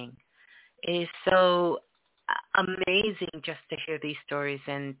doing? It is so amazing just to hear these stories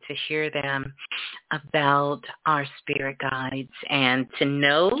and to hear them about our spirit guides and to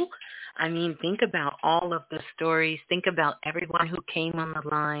know, I mean, think about all of the stories. Think about everyone who came on the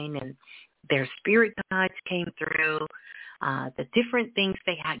line and their spirit guides came through. The different things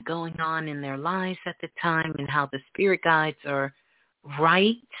they had going on in their lives at the time and how the spirit guides are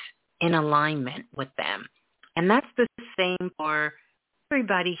right in alignment with them. And that's the same for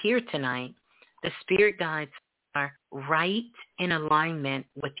everybody here tonight. The spirit guides are right in alignment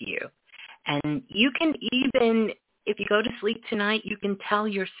with you. And you can even, if you go to sleep tonight, you can tell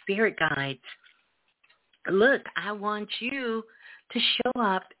your spirit guides, look, I want you to show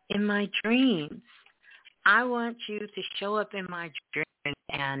up in my dreams. I want you to show up in my dreams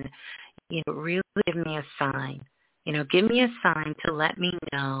and, really give me a sign. Give me a sign to let me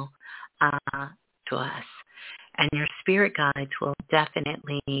know to us. And your spirit guides will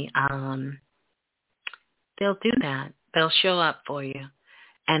definitely, they'll do that. They'll show up for you.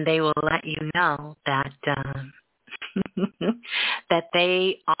 And they will let you know that that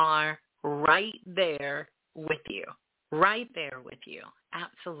they are right there with you. Right there with you.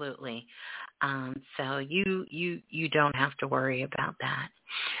 Absolutely. So you don't have to worry about that.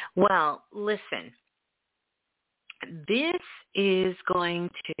 Well, listen, this is going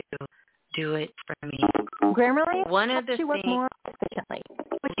to do it for me. Grammarly one of the helps you work things, more efficiently.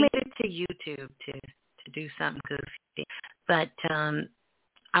 Which made it to YouTube to do something goofy. But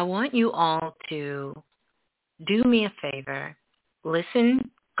I want you all to do me a favor.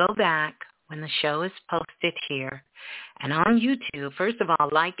 Listen, go back when the show is posted here and on YouTube. First of all,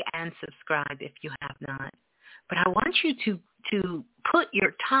 like and subscribe if you have not. But I want you to put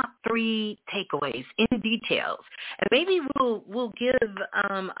your top 3 takeaways in details. And maybe we'll give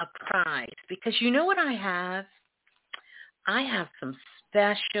a prize because you know what I have? I have some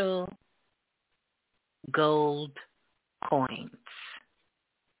special gold coins.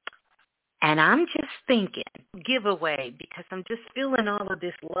 And I'm just thinking giveaway because I'm just feeling all of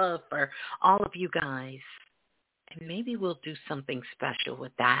this love for all of you guys. And maybe we'll do something special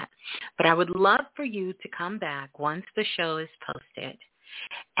with that. But I would love for you to come back once the show is posted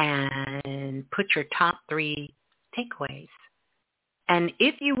and put your top 3 takeaways. And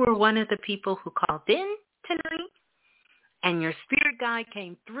if you were one of the people who called in tonight and your spirit guide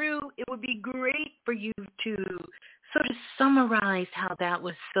came through, it would be great for you to sort of summarize how that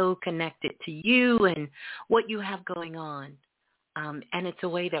was so connected to you and what you have going on. And it's a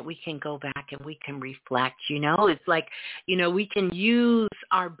way that we can go back and we can reflect, It's like, we can use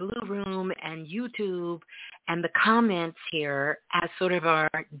our Blue Room and YouTube and the comments here as sort of our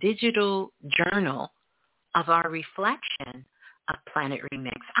digital journal of our reflection of Planet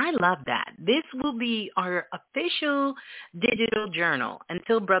Remix. I love that. This will be our official digital journal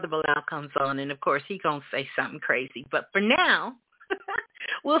until Brother Bilal comes on. And, of course, he's going to say something crazy. But for now,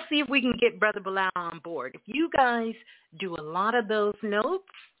 we'll see if we can get Brother Bilal on board. If you guys do a lot of those notes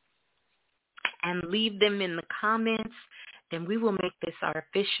and leave them in the comments, then we will make this our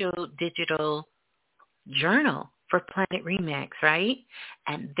official digital journal for Planet Remix, right?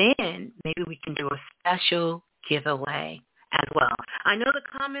 And then maybe we can do a special giveaway as well. I know the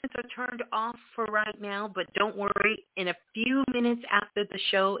comments are turned off for right now, but don't worry. In a few minutes after the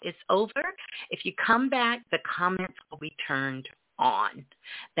show is over, if you come back, the comments will be turned on.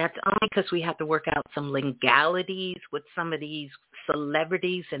 That's only because we have to work out some legalities with some of these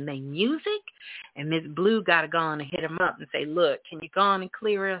celebrities and their music. And Ms. Blue got to go on and hit them up and say, look, can you go on and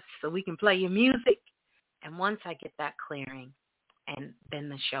clear us so we can play your music? And once I get that clearing, and then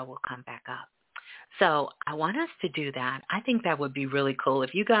the show will come back up. So I want us to do that. I think that would be really cool.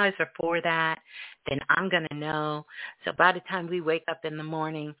 If you guys are for that, then I'm going to know. So by the time we wake up in the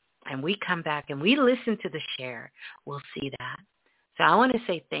morning and we come back and we listen to the share, we'll see that. So I want to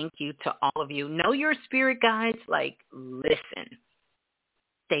say thank you to all of you. Know your spirit guides, like, listen.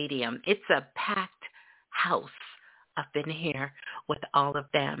 Stadium. It's a packed house up in here with all of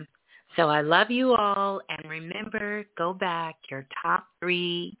them. So I love you all, and remember, go back, your top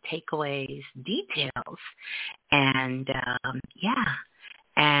 3 takeaways, details, and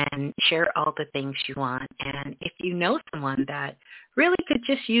and share all the things you want. And if you know someone that really could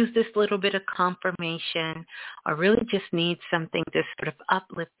just use this little bit of confirmation or really just needs something to sort of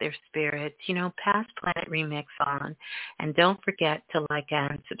uplift their spirits, pass Planet Remix on. And don't forget to like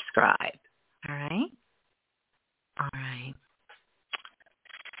and subscribe. All right? All right.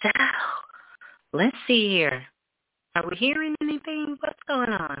 So, let's see here. Are we hearing anything? What's going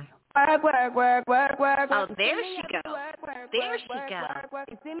on? Work, work, work, work, work. Oh, there she goes. There she goes.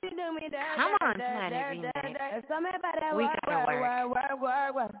 Come on, Planet Remix. We gotta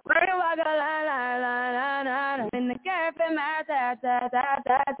work. In the cafe, my ta.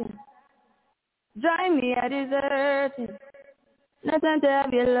 Join me, I desert it. Nothing to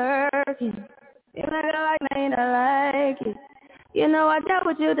have you lurking. You make it like me, I like it. You know I dealt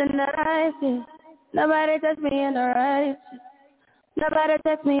with you the nicest. Nobody touched me in the righteous. Nobody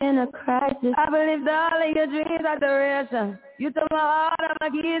touched me in a crisis. I believed all of your dreams are duration. You took my heart, all my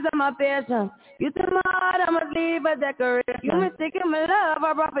keys, and my patience. You took my heart, I must leave a decoration. You mistaken my love,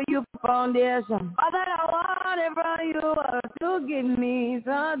 I brought for you for foundation. All that I wanted from you was to give me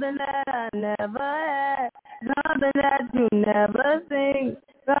something that I never had, something that you never seen,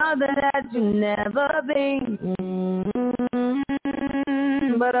 something that you never been.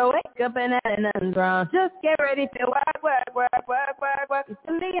 But I wake up and nothing's wrong. Just get ready to work, work, work, work, work, work. You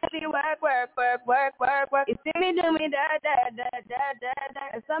see me heavy work, work, work, work, work, work. You see me do me da da da da da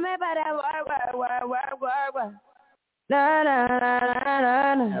da. Tell me about that work, work, work, work, work, work. Na na na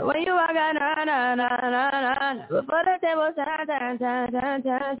na na. When you walk out, na na na na na. Before the table, turn, turn, turn, turn,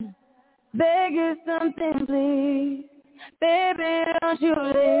 turn. Beg you something, please. Baby, don't you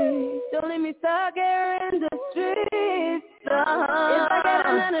leave. Don't leave me stuck here in the streets. If I get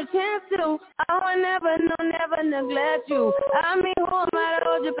another chance to, I will never neglect you. I mean, who am I to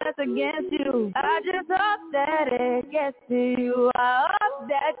hold your best against you? I just hope that it gets to you. I hope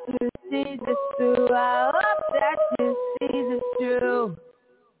that you see this true. I hope that you see this true.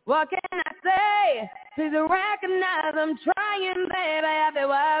 What can I say? Please recognize I'm trying, baby. I feel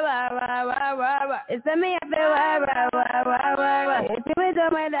why. It's me, I feel why. It's me, do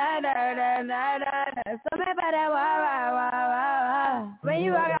my da. So me by that why. When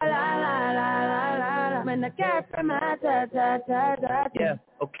you walk la. When the cat from my ta. Yeah,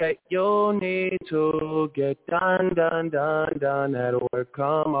 okay. You need to get done. That work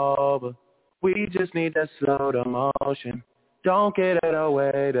come over. We just need that slow motion. Don't get it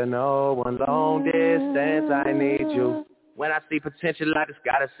away to no one. Long distance, I need you. When I see potential, I just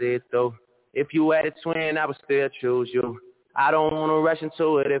gotta see it through. If you had a twin, I would still choose you. I don't wanna rush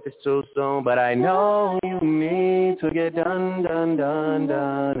into it if it's too soon, but I know you need to get done.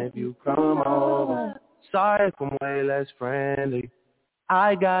 If you come over, sorry if I'm way less friendly.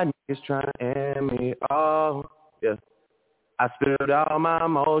 I got niggas trying to end me. Oh, yeah. I spilled all my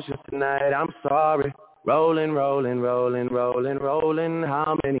emotions tonight. I'm sorry. Rolling. How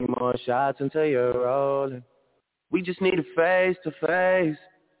many more shots until you're rolling? We just need a face to face.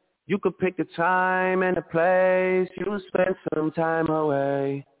 You could pick the time and the place. You spend some time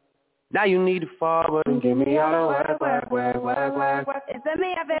away. Now you need to forward and give me all the work. It's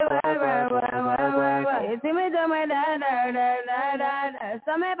me, I feel work. It's me, do my da.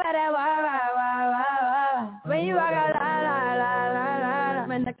 So me by that why. When you walk out la.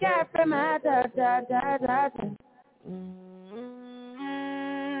 When the cat from my ta.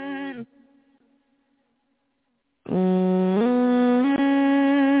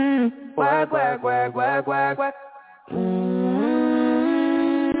 Work.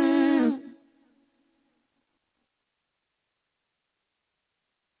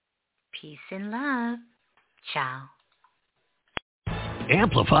 Peace and love. Ciao.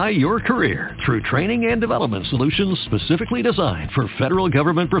 Amplify your career through training and development solutions specifically designed for federal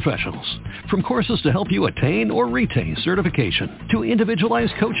government professionals. From courses to help you attain or retain certification, to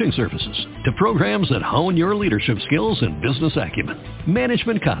individualized coaching services, to programs that hone your leadership skills and business acumen,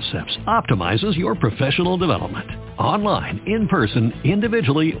 Management Concepts optimizes your professional development. Online, in person,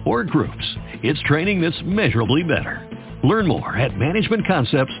 individually, or groups, it's training that's measurably better. Learn more at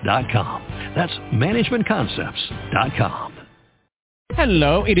managementconcepts.com. That's managementconcepts.com.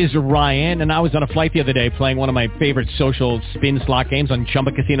 Hello, it is Ryan, and I was on a flight the other day playing one of my favorite social spin slot games on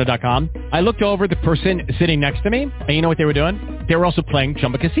ChumbaCasino.com. I looked over at the person sitting next to me, and you know what they were doing? They were also playing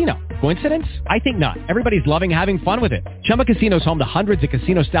Chumba Casino. Coincidence? I think not. Everybody's loving having fun with it. Chumba Casino is home to hundreds of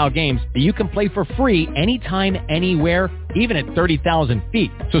casino-style games that you can play for free anytime, anywhere, even at 30,000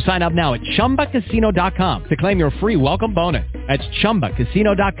 feet. So sign up now at ChumbaCasino.com to claim your free welcome bonus. That's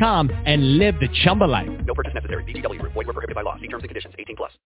ChumbaCasino.com and live the Chumba life. No purchase necessary. VGW. Void where prohibited by law. See terms and conditions. 18+.